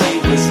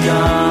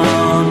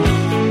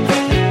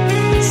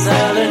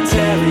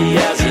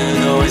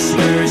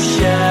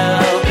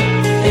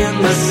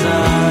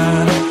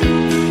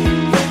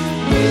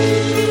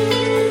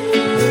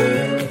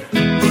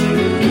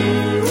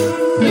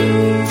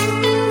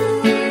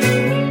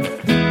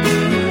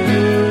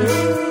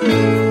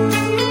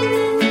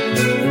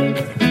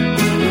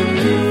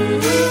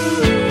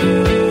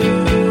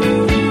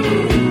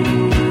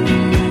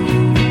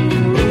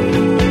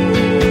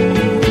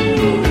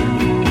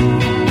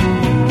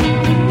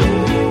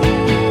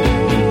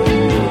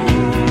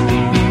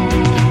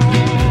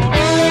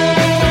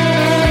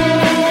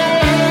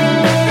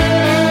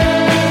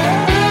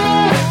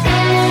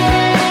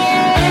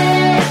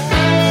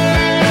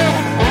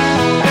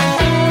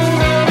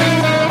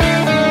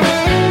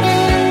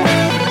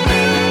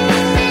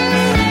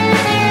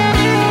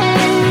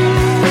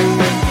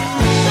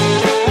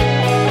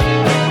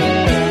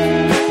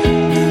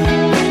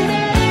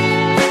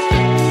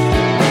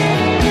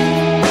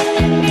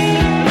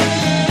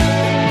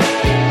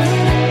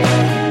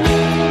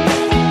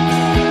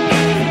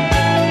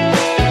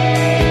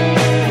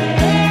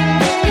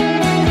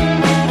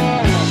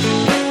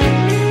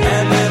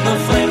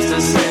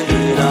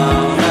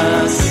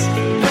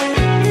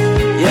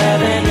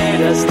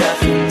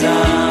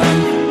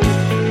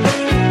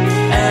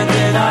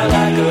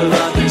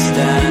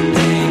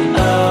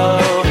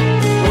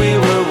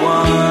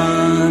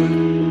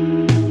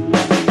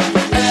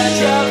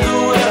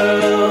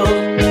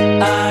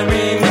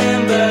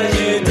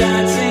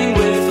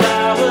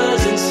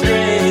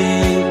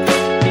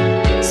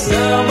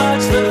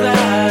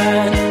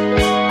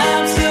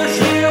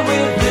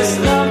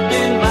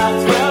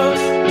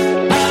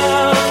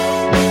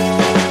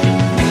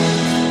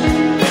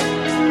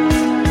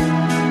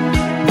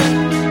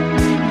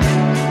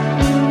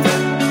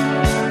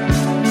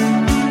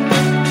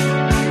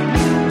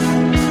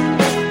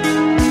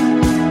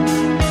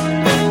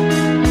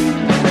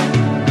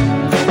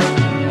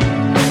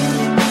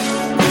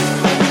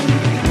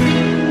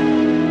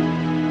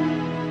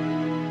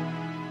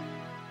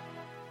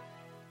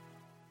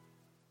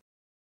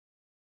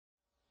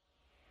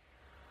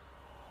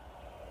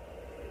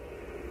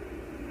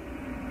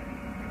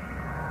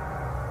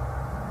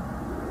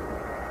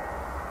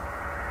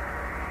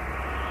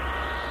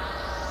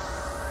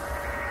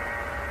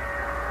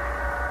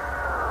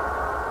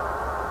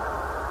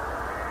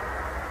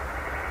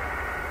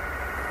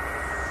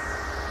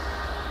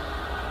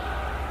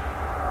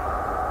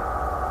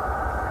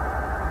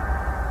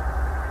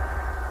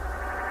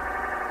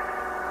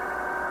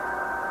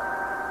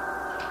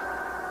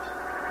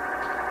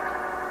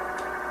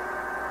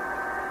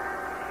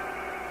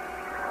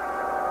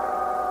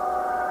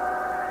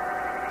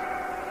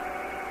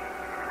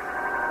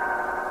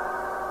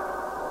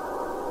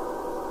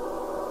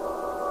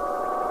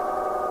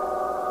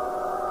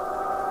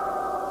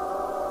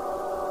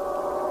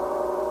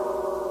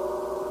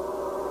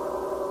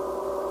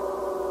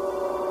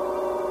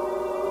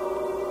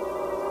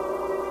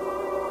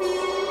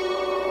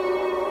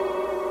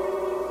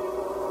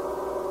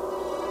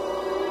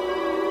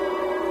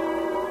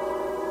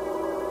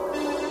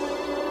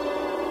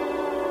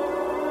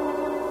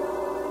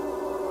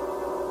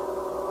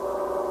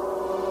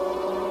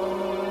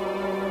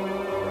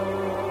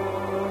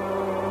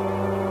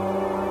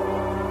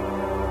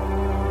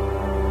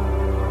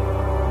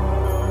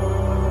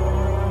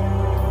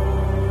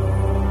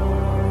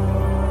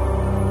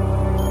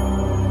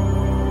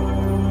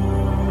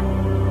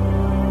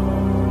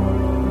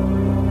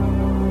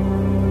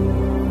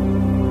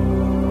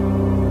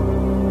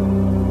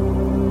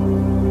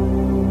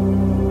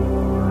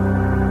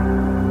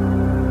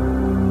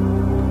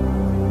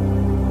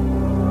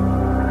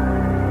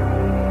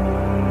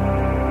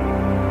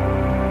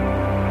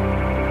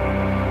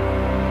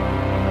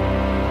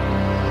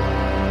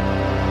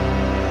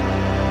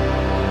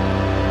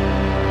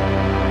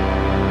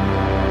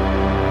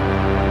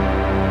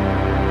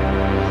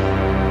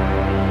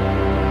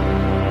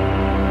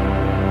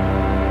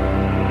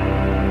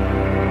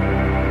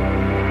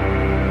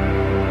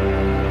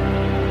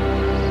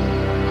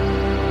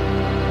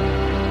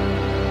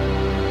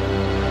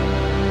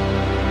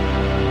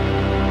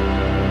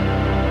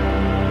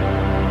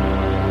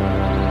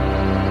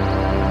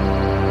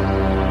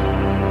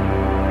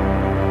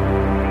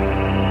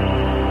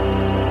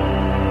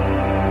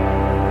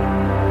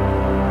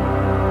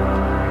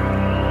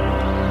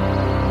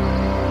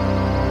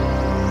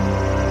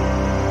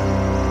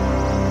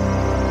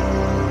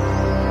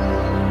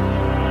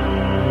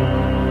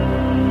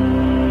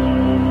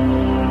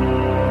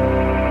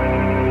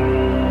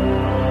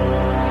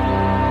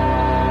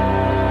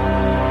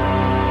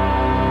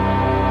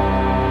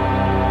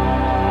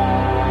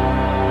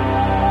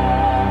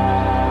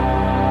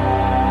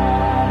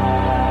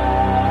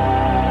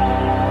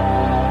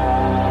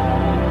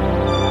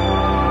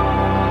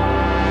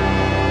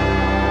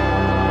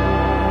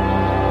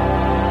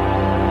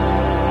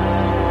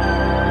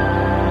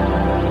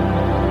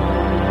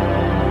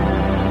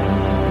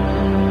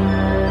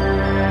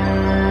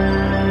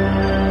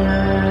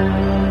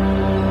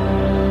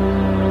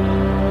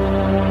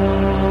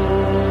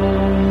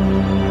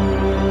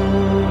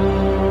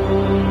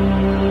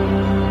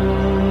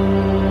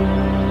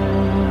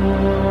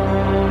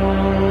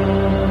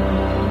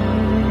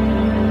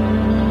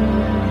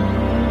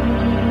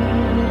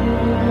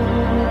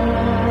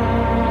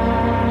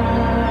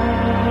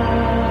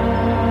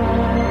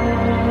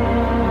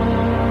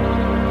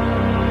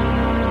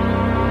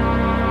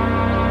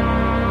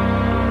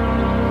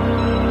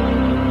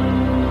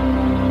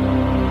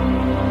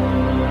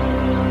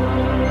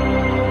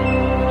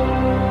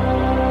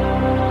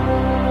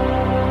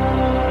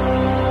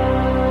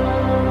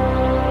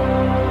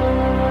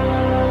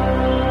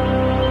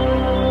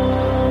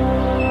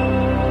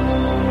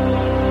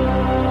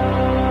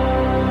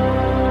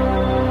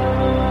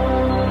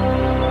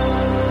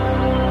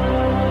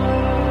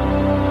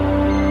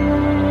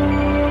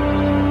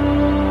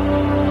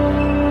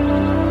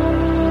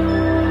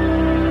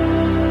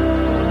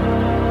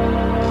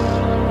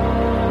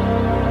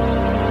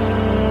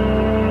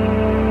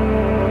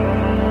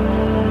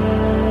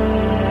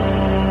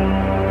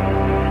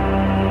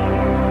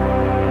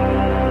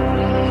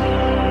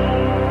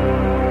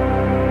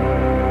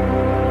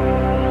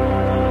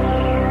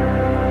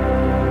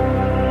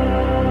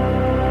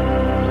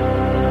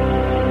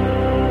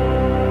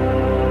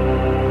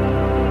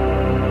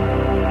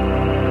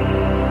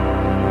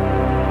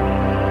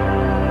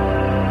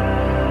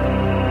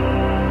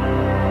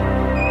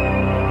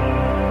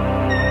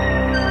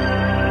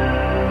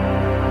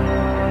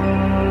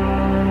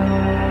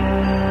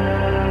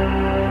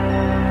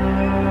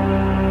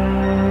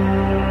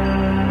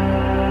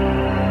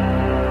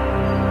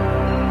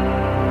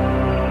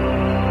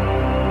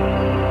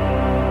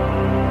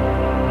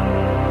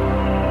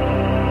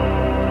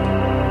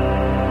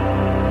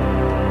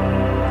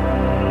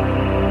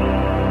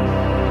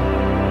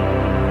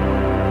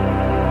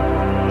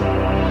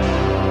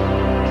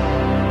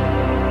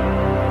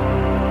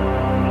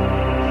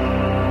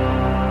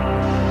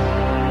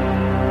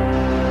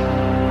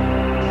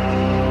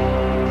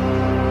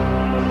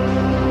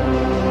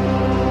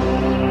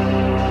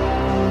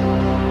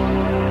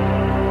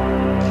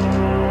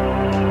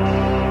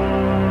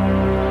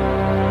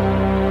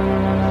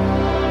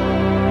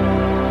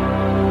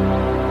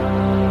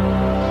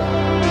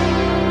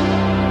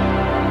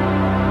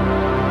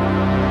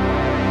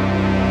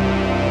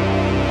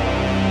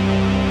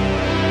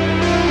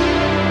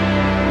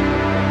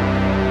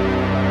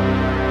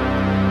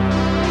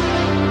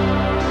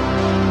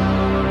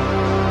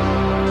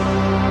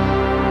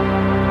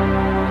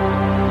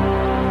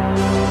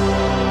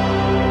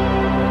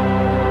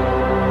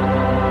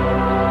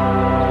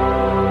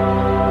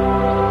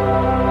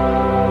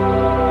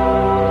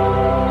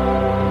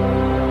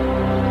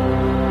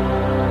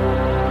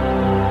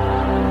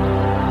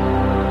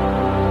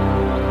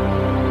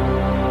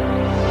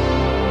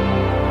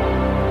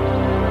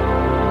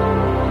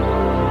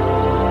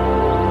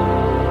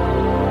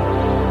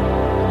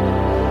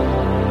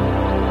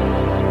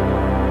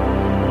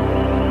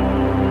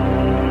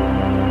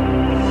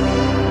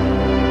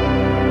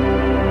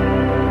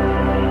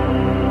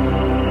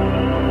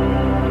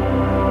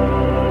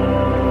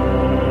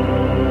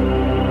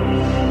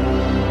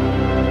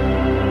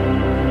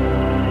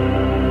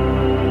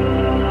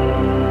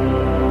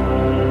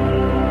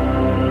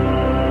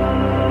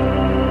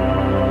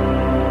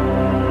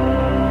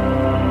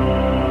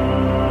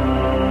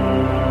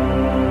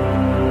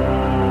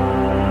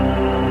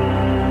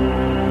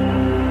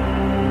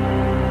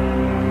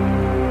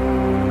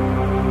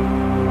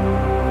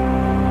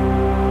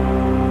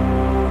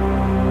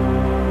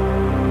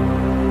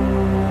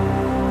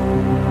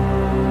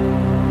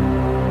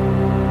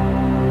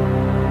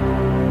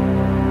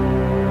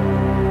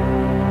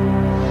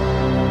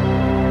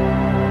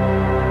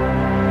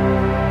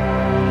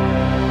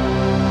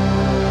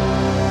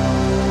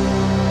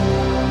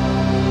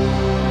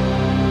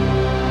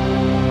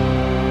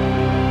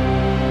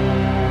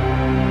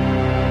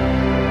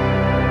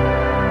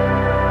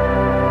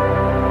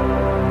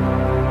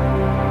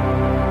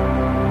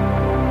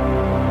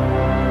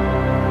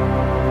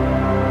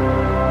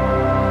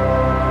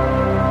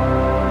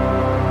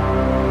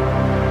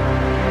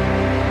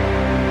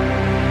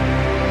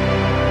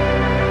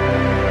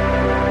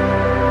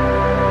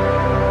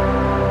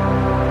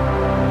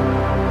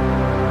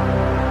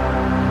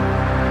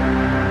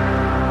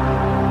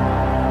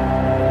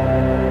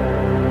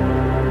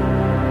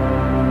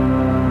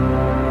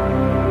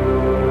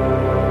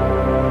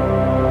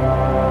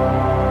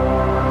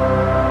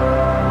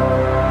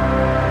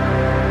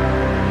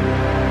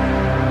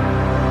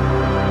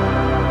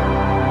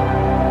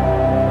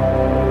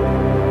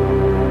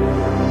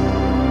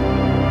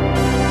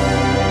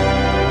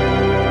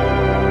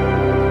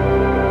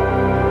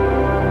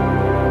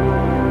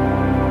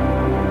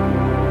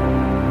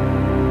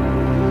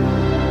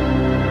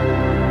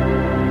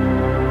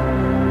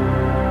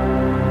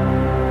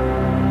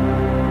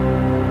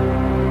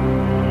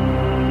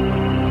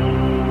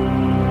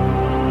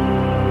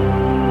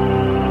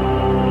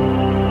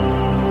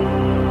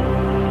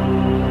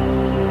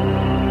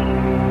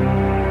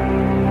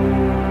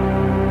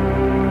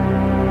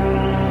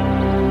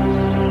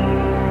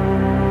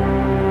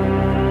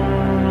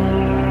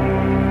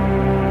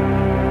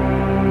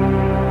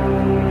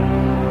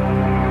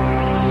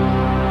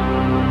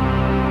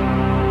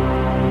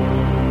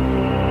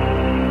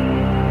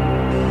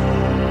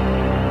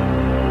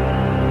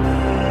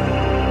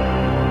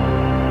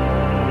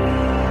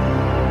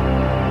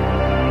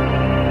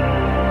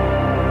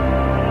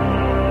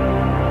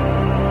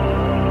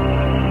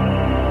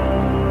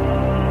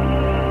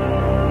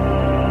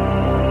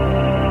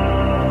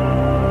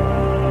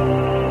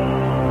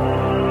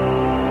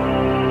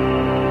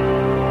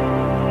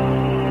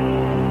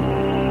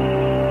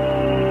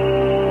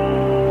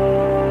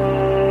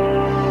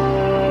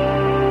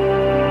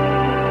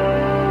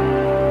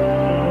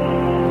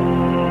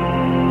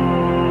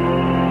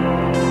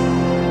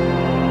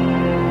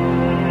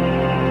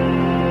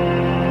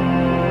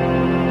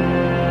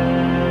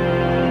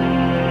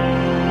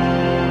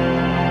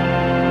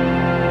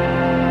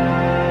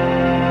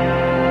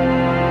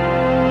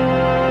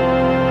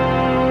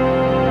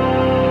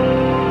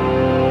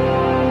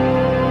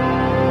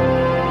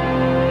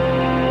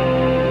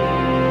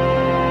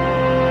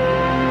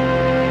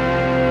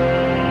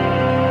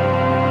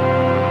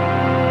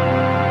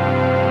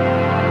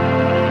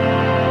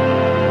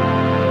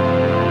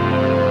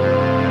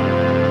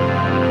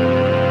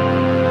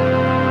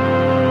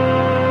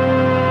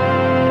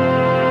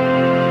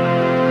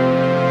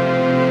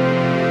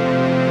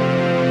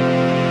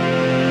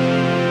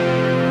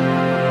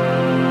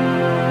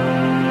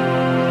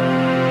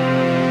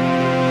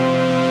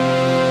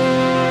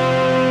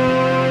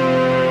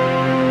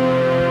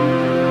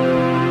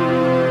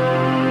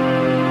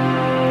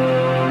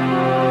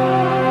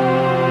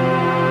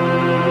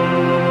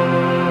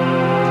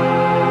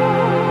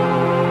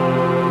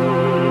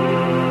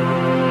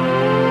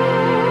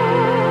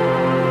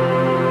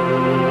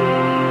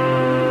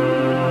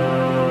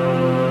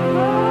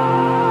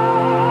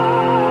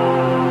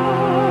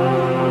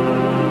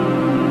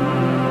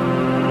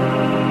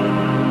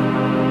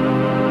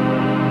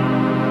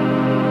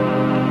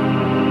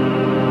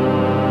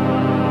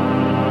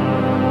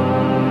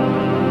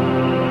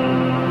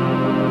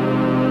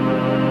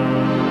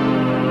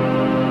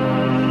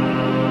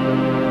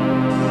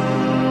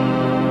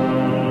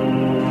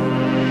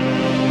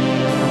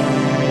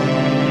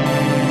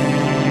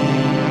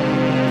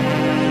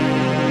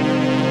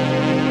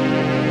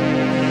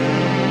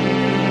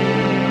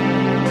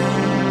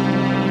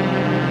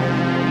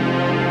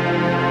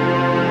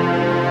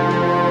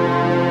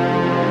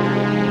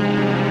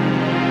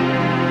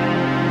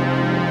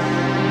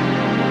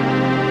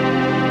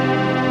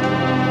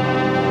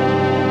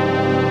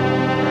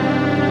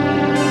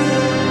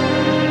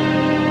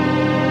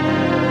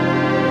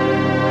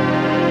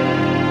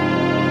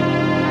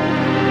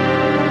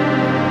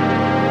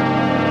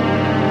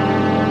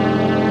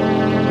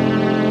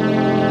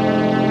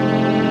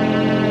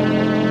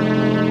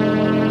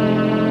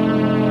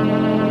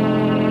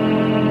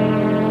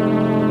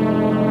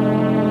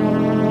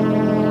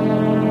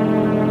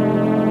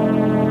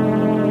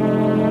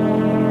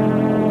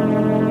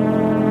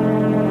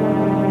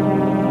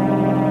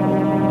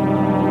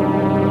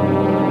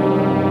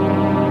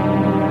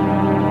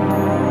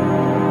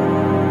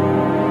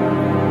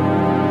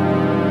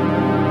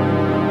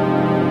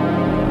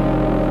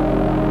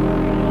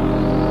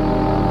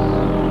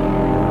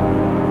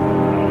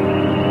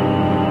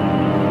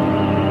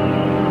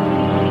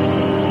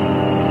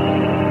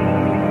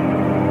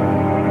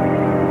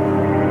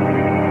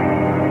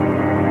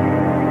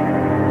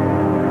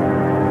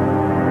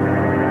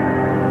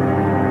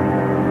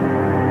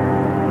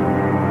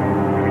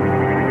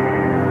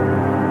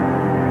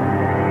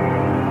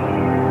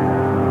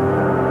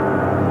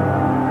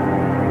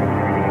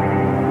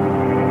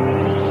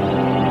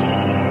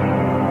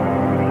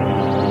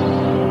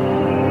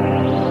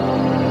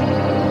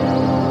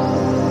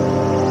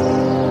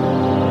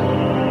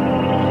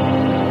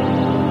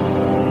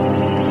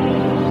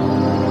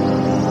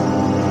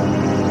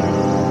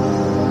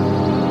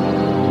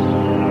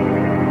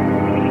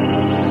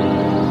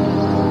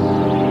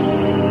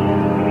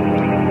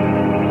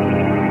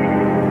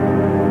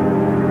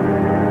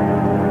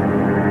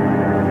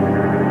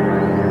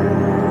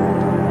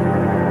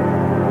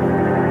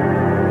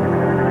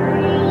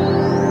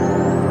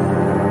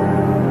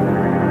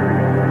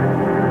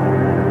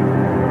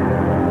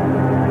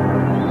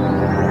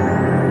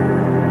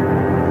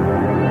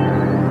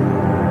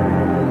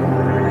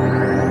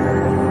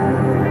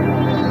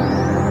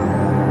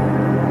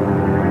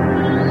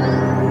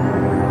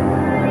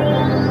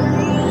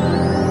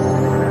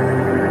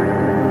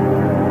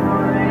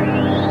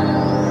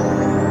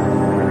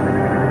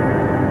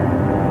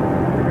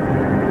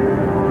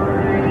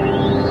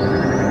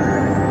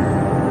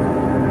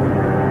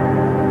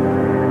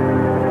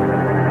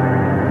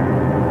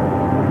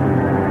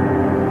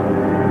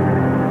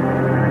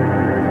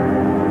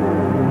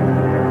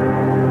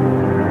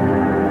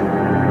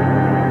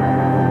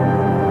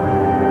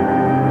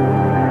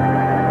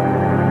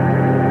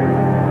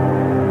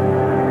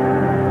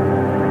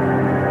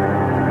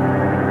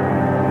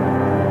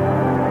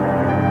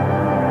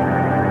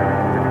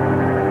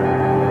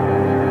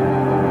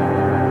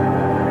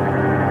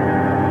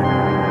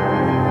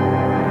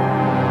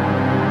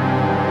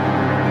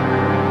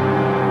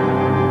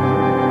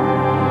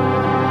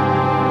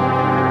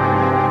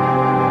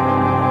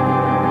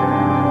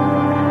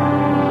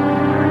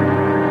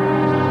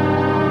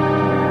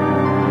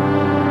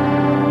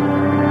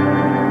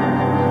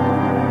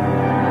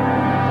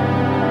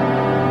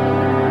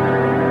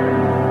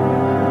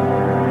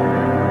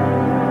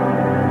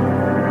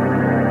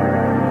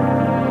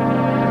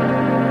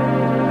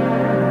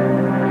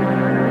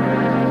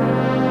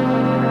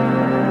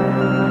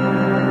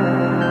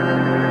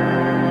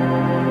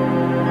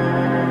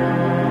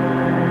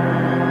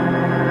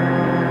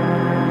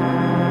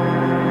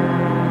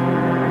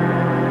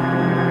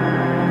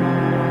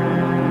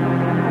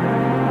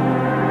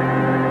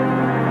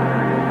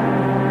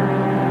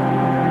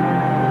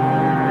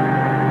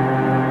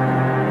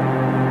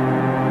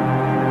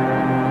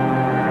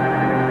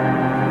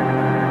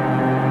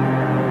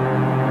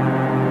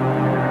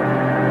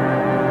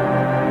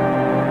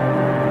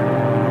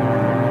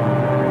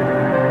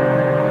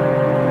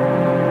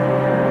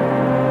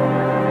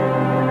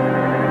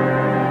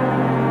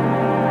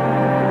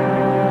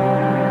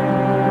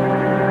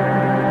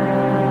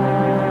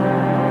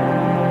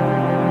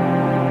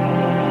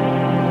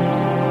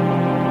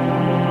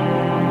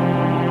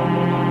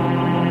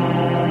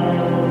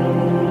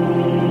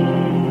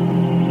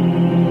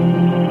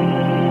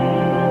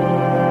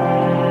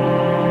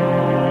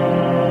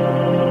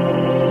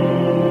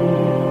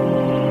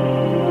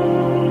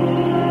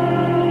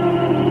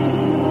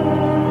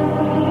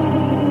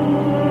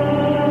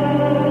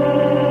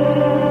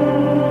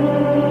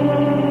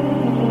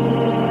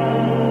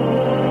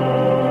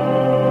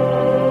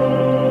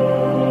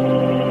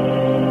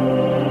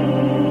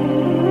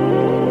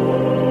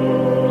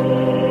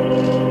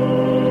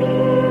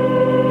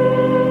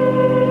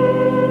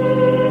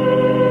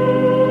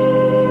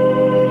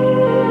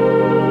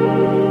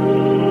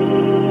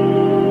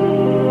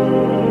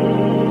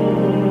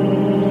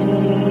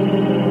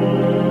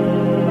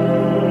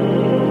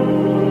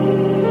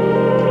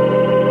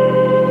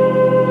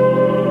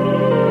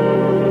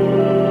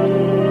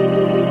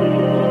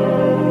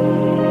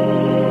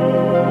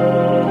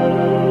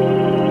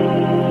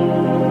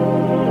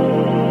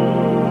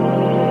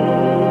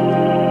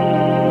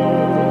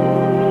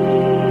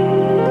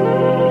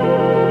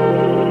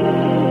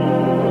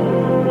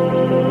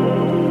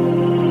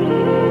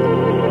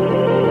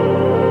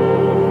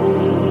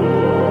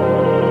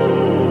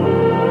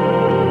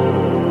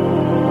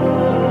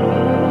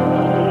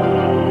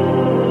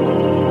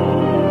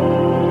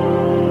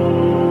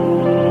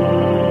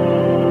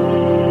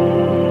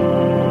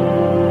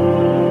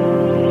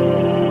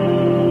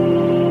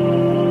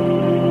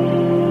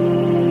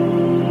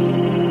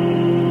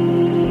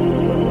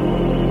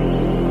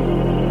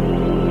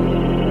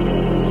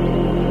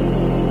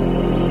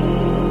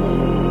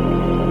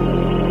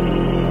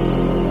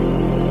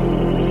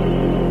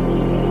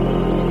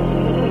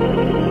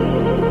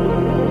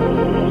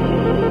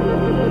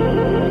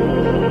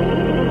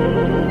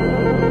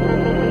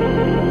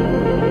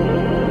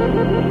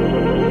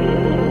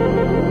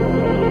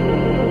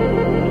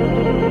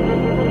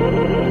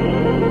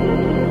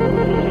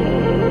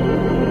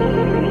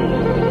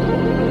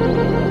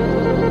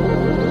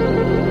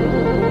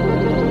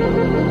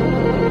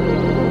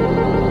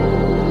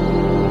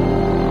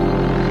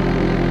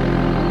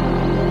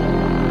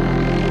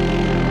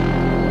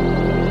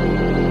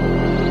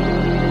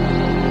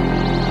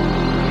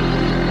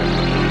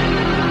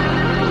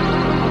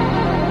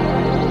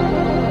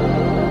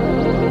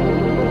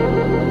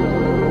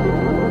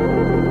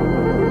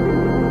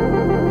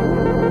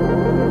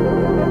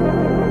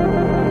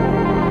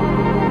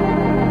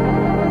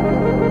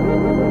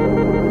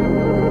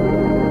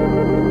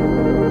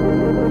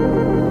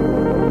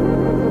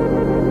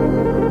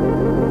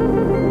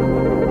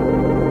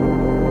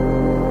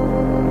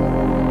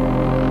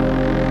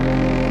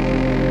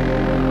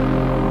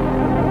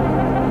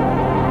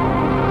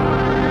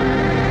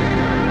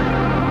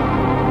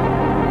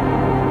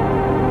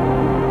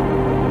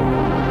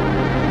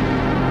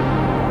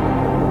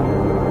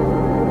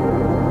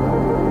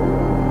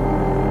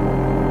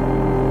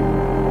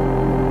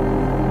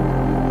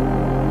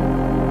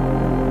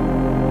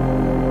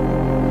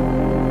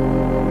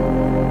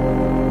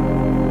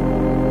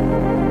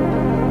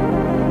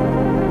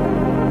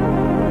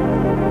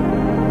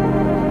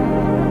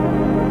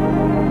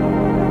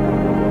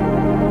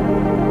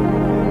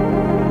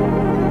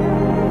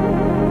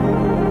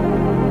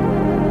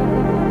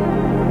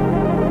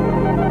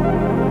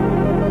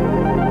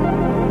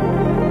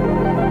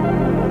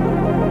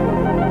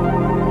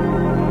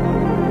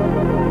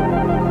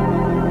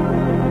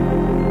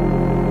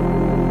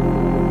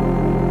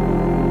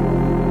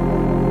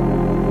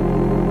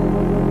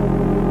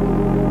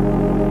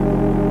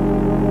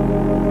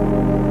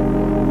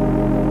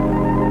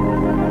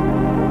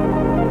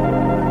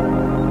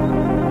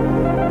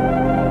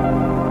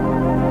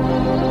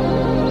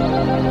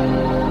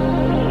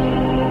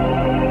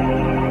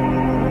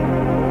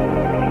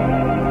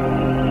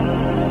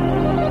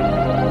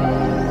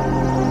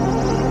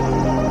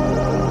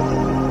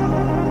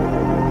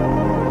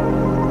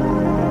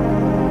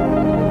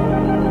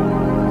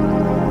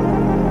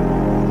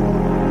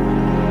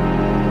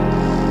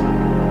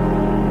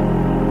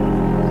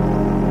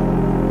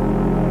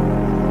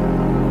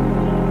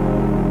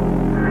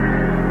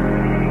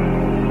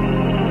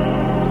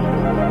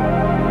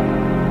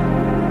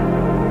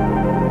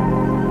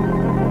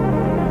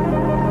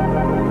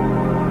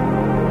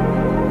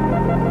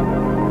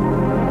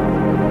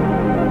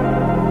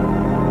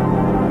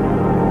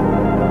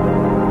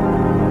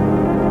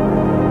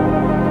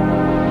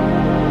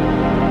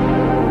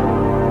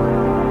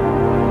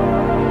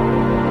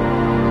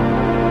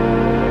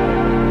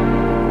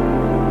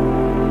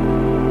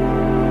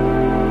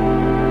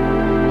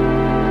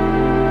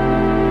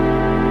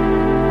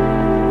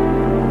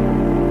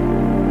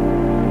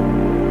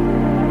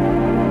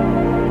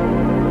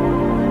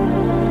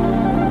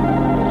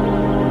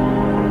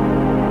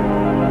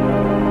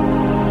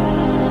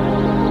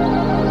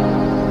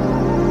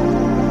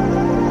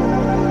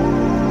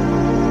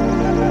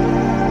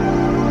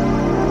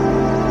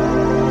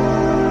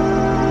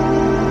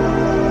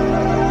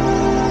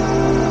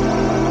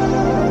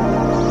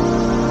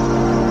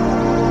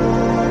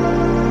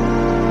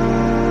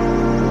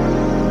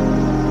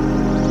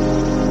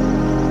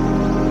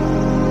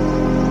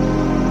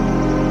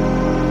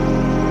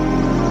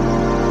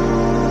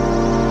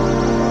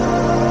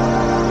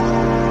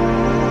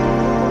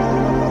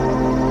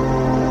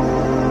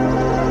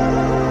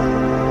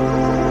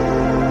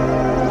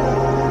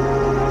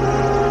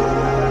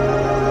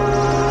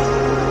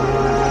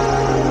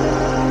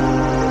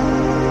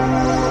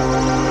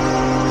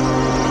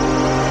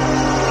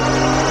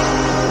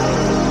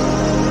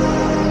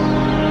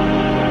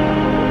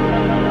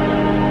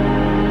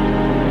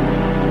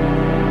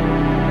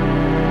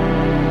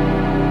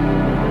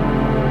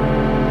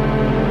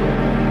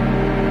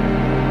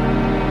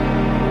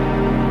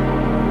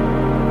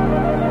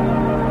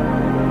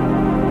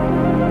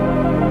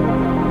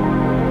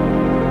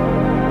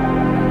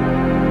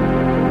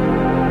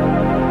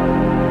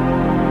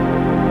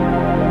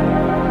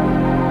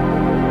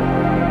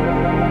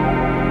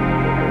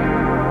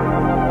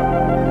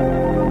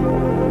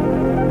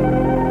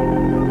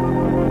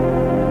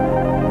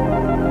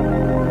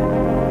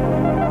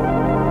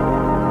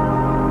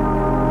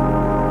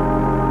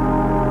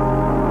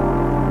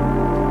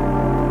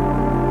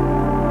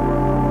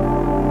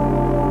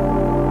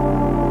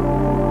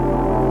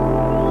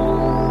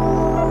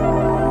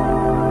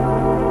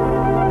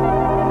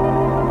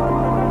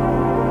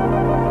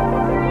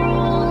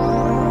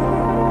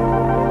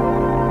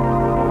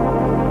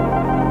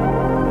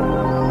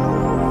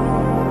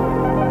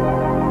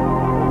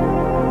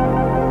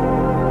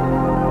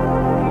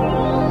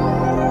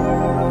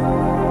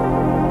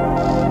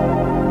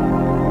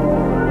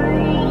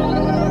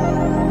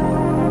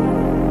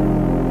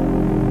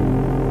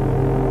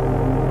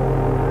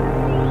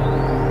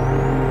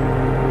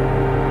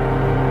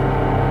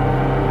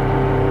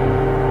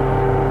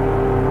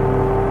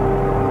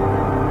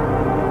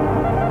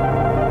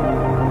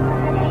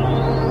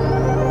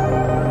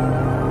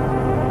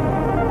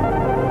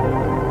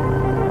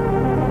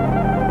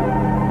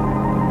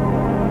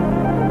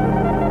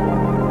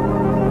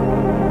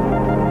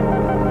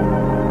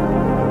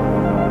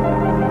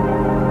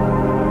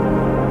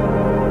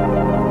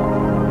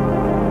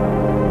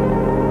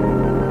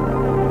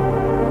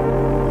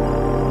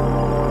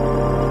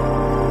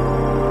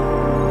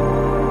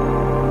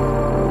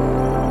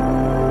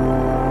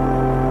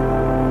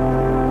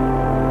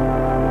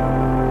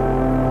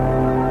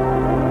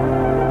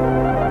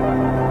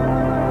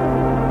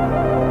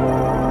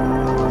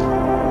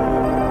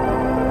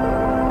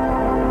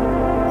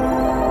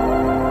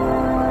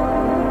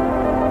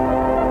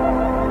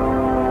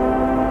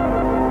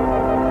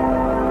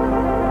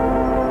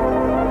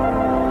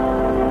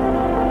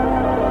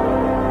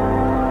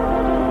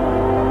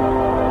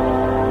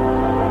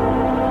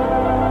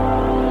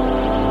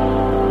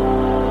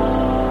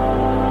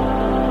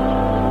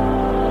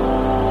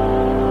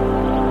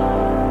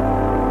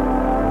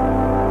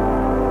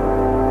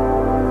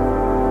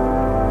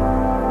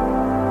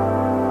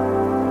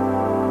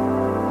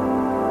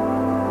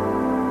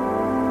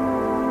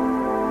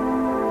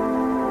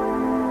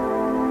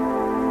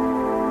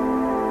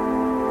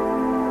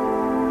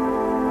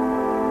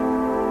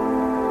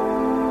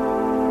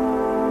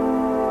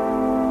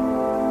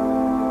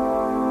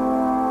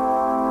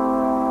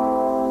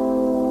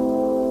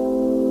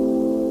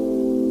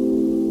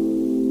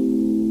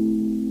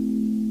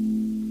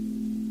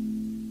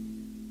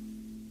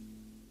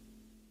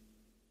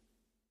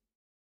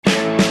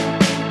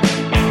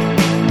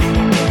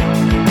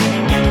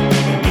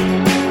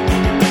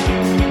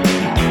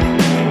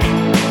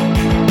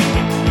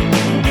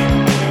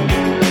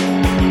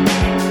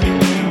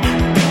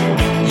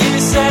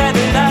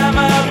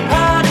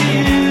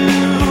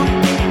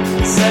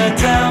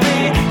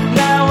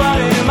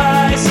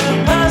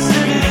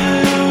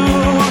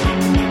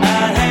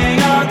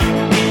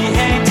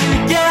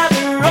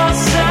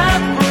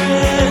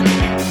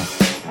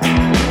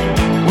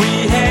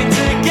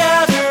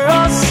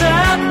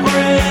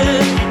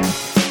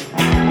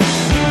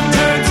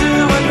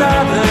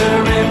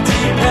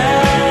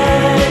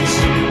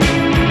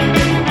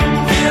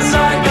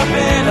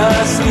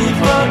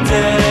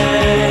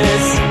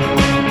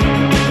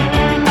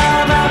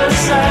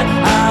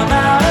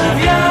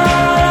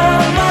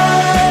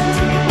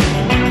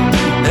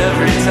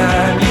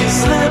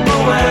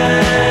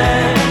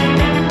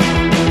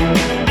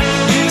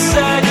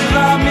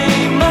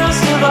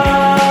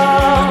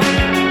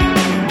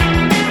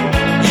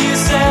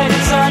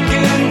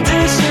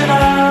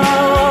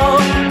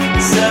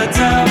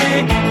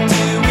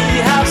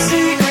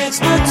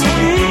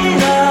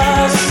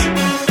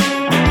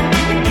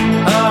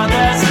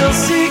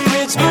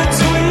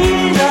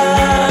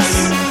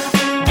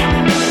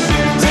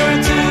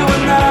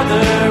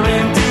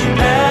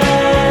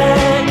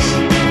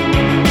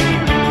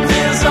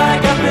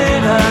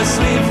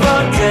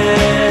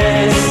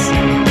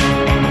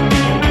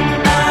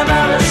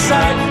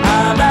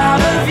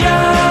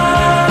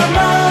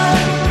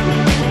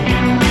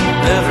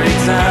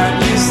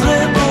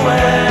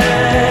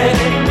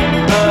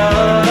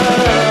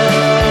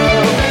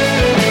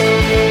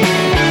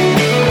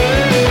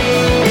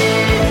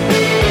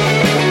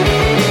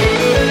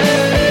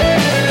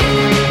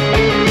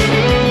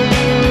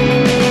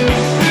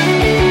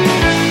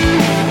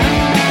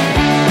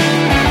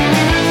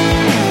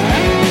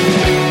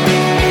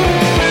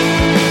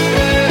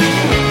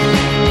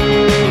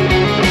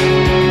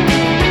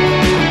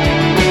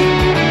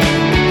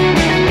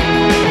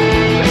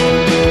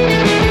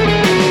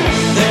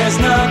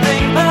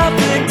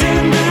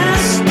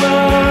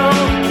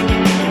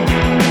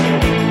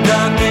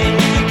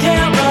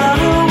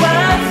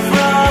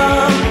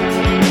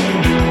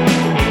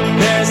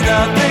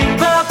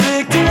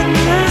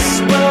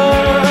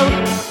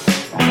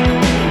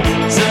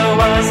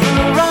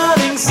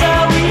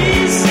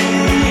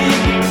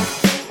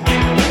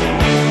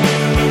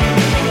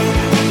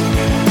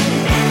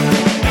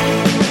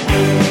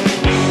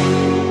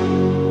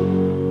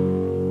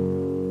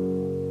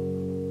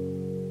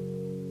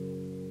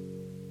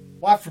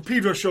for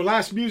Pedro Show.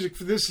 Last music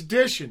for this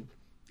edition.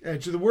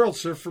 Edge of the World,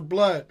 Surf for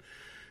Blood.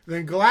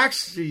 Then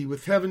Galecstasy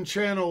with Heaven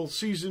Channel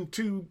Season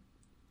 2,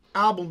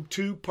 Album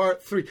 2,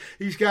 Part 3.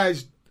 These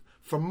guys,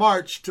 from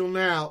March till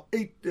now,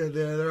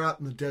 they're out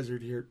in the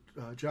desert here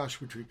at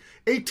Joshua Tree.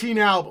 18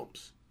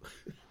 albums.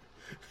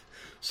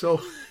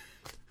 So,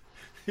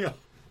 yeah,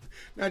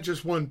 not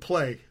just one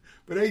play,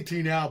 but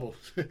 18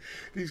 albums.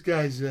 These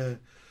guys...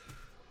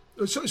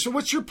 So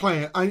what's your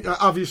plan?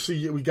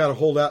 Obviously, we got to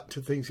hold out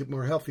to things get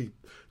more healthy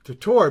to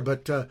tour,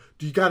 but do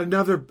you got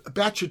another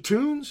batch of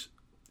tunes?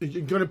 Are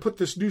you going to put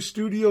this new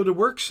studio to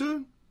work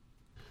soon?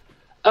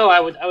 Oh,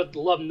 I would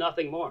love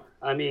nothing more.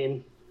 I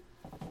mean,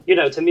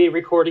 to me,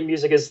 recording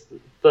music is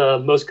the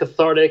most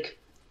cathartic,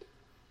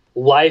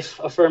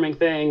 life-affirming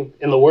thing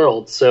in the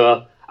world.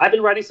 So I've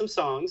been writing some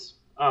songs,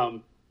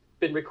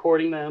 been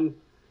recording them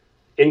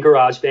in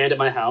GarageBand at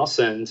my house,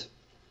 and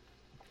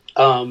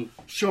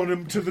showing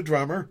them to the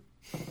drummer.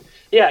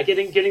 Yeah,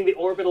 getting the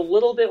orbit a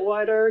little bit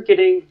wider,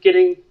 getting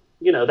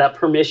that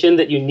permission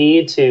that you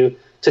need to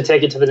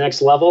take it to the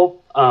next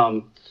level.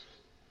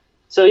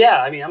 So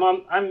yeah, I mean,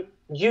 I'm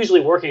usually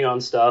working on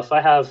stuff.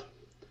 I have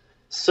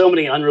so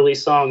many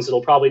unreleased songs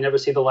that'll probably never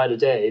see the light of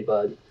day,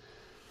 but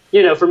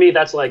for me,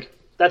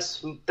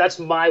 that's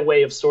my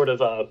way of sort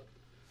of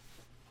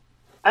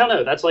I don't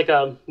know, that's like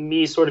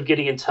me sort of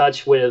getting in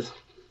touch with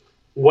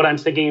what I'm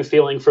thinking and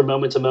feeling from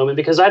moment to moment,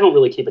 because I don't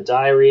really keep a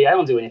diary. I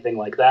don't do anything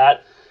like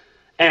that.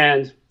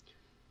 And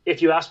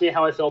if you asked me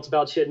how I felt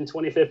about shit in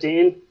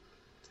 2015,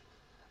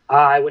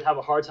 I would have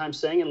a hard time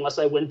saying unless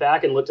I went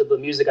back and looked at the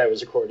music I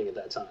was recording at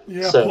that time.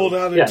 Yeah, so, pulled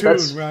out a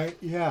tune, right?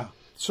 Yeah.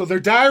 So they're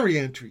diary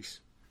entries.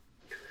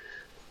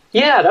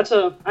 Yeah, it's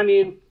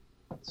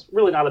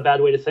really not a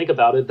bad way to think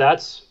about it.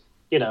 That's,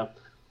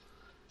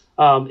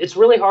 it's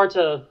really hard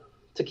to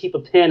keep a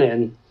pin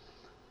in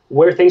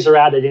where things are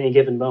at any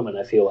given moment,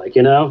 I feel like,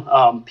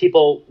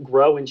 people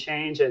grow and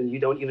change and you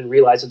don't even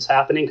realize it's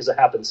happening because it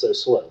happens so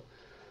slow.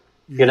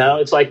 Yeah.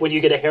 It's like when you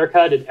get a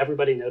haircut and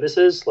everybody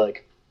notices,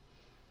 like,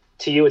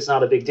 to you, it's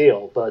not a big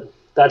deal, but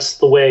that's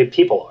the way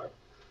people are,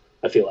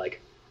 I feel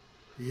like.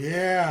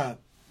 Yeah.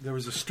 There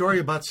was a story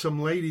about some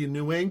lady in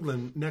New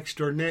England, next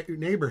door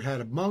neighbor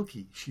had a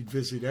monkey she'd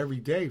visit every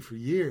day for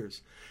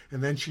years.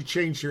 And then she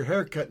changed her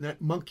haircut and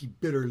that monkey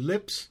bit her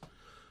lips,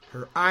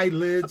 her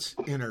eyelids,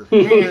 and her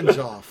hands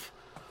off.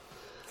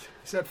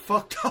 Is that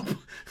fucked up?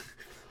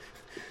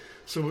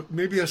 So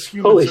maybe us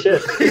humans... Holy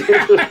shit.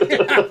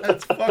 Yeah,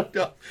 that's fucked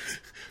up.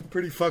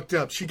 Pretty fucked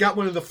up. She got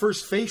one of the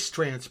first face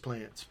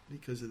transplants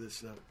because of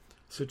this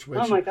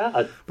situation. Oh, my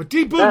God. But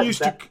D. Boone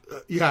used to...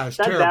 yeah, it's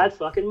terrible. That bad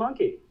fucking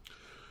monkey.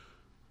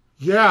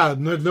 Yeah,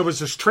 and there was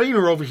this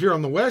trainer over here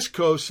on the West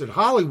Coast at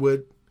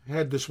Hollywood,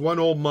 had this one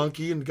old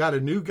monkey and got a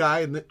new guy,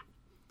 and the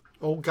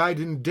old guy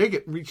didn't dig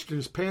it and reached in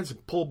his pants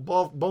and pulled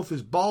both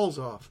his balls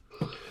off.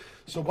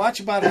 So watch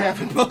about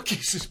having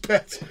monkeys as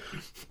pets.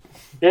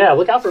 Yeah,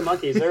 look out for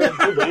monkeys. They're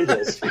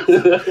dangerous.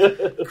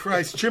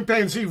 Christ,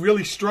 chimpanzee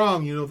really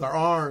strong, their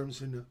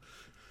arms.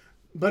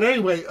 But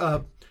anyway,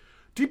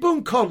 D.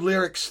 Boone called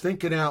lyrics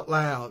thinking out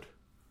loud.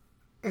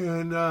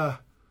 And I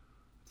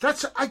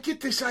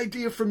get this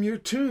idea from your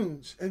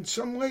tunes. In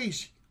some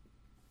ways,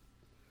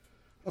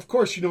 of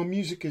course,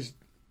 music is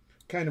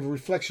kind of a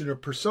reflection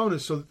of persona,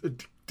 so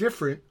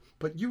different,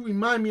 but you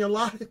remind me a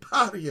lot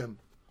about him.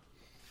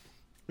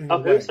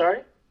 Oh, who? Sorry?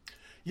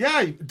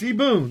 Yeah, D.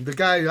 Boone, the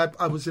guy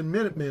I was in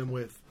Minutemen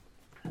with.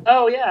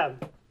 Oh, yeah.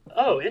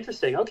 Oh,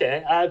 interesting.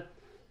 Okay. I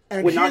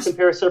would not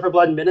compare Surfer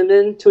Blood and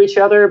Minutemen to each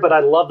other, but I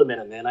love the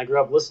Minutemen. I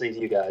grew up listening to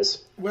you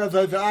guys. Well,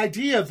 the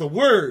idea of the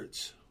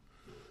words,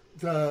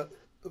 the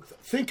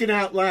thinking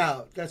out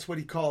loud, that's what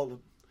he called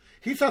them.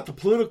 He thought the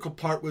political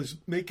part was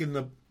making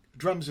the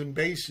drums and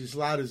bass as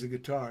loud as the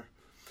guitar.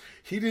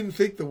 He didn't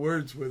think the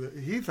words were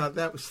he thought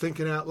that was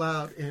thinking out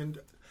loud. And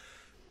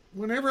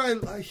whenever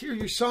I hear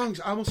your songs,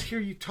 I almost hear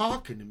you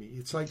talking to me.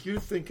 It's like you're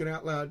thinking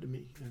out loud to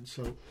me. And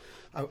so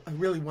I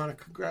really want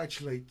to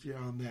congratulate you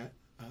on that.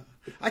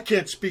 I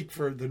can't speak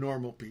for the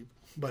normal people,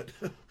 but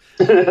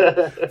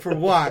for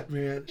what,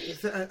 man?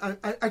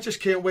 I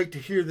just can't wait to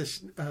hear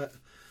this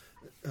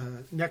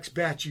next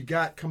batch you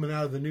got coming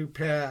out of the new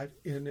pad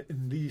in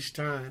these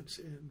times.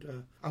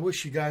 And I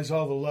wish you guys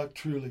all the luck,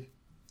 truly.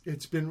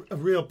 It's been a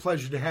real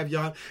pleasure to have you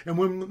on. And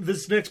when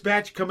this next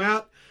batch come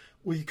out,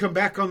 will you come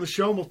back on the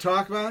show and we'll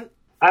talk about it?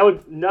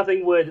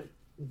 Nothing would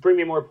bring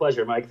me more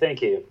pleasure, Mike.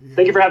 Thank you. Yeah.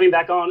 Thank you for having me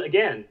back on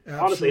again. Absolutely.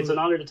 Honestly, it's an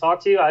honor to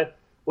talk to you.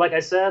 Like I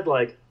said,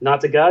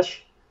 not to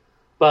gush,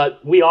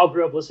 but we all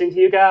grew up listening to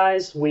you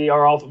guys. We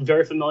are all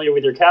very familiar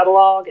with your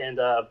catalog, and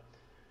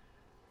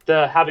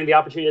having the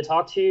opportunity to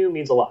talk to you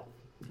means a lot.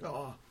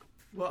 Oh,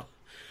 well,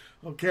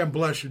 okay, I'm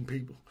blushing,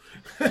 people.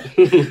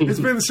 It's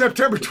been the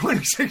September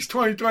 26,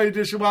 2020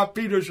 edition of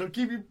Pedro Show.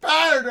 Keep you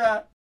fired up.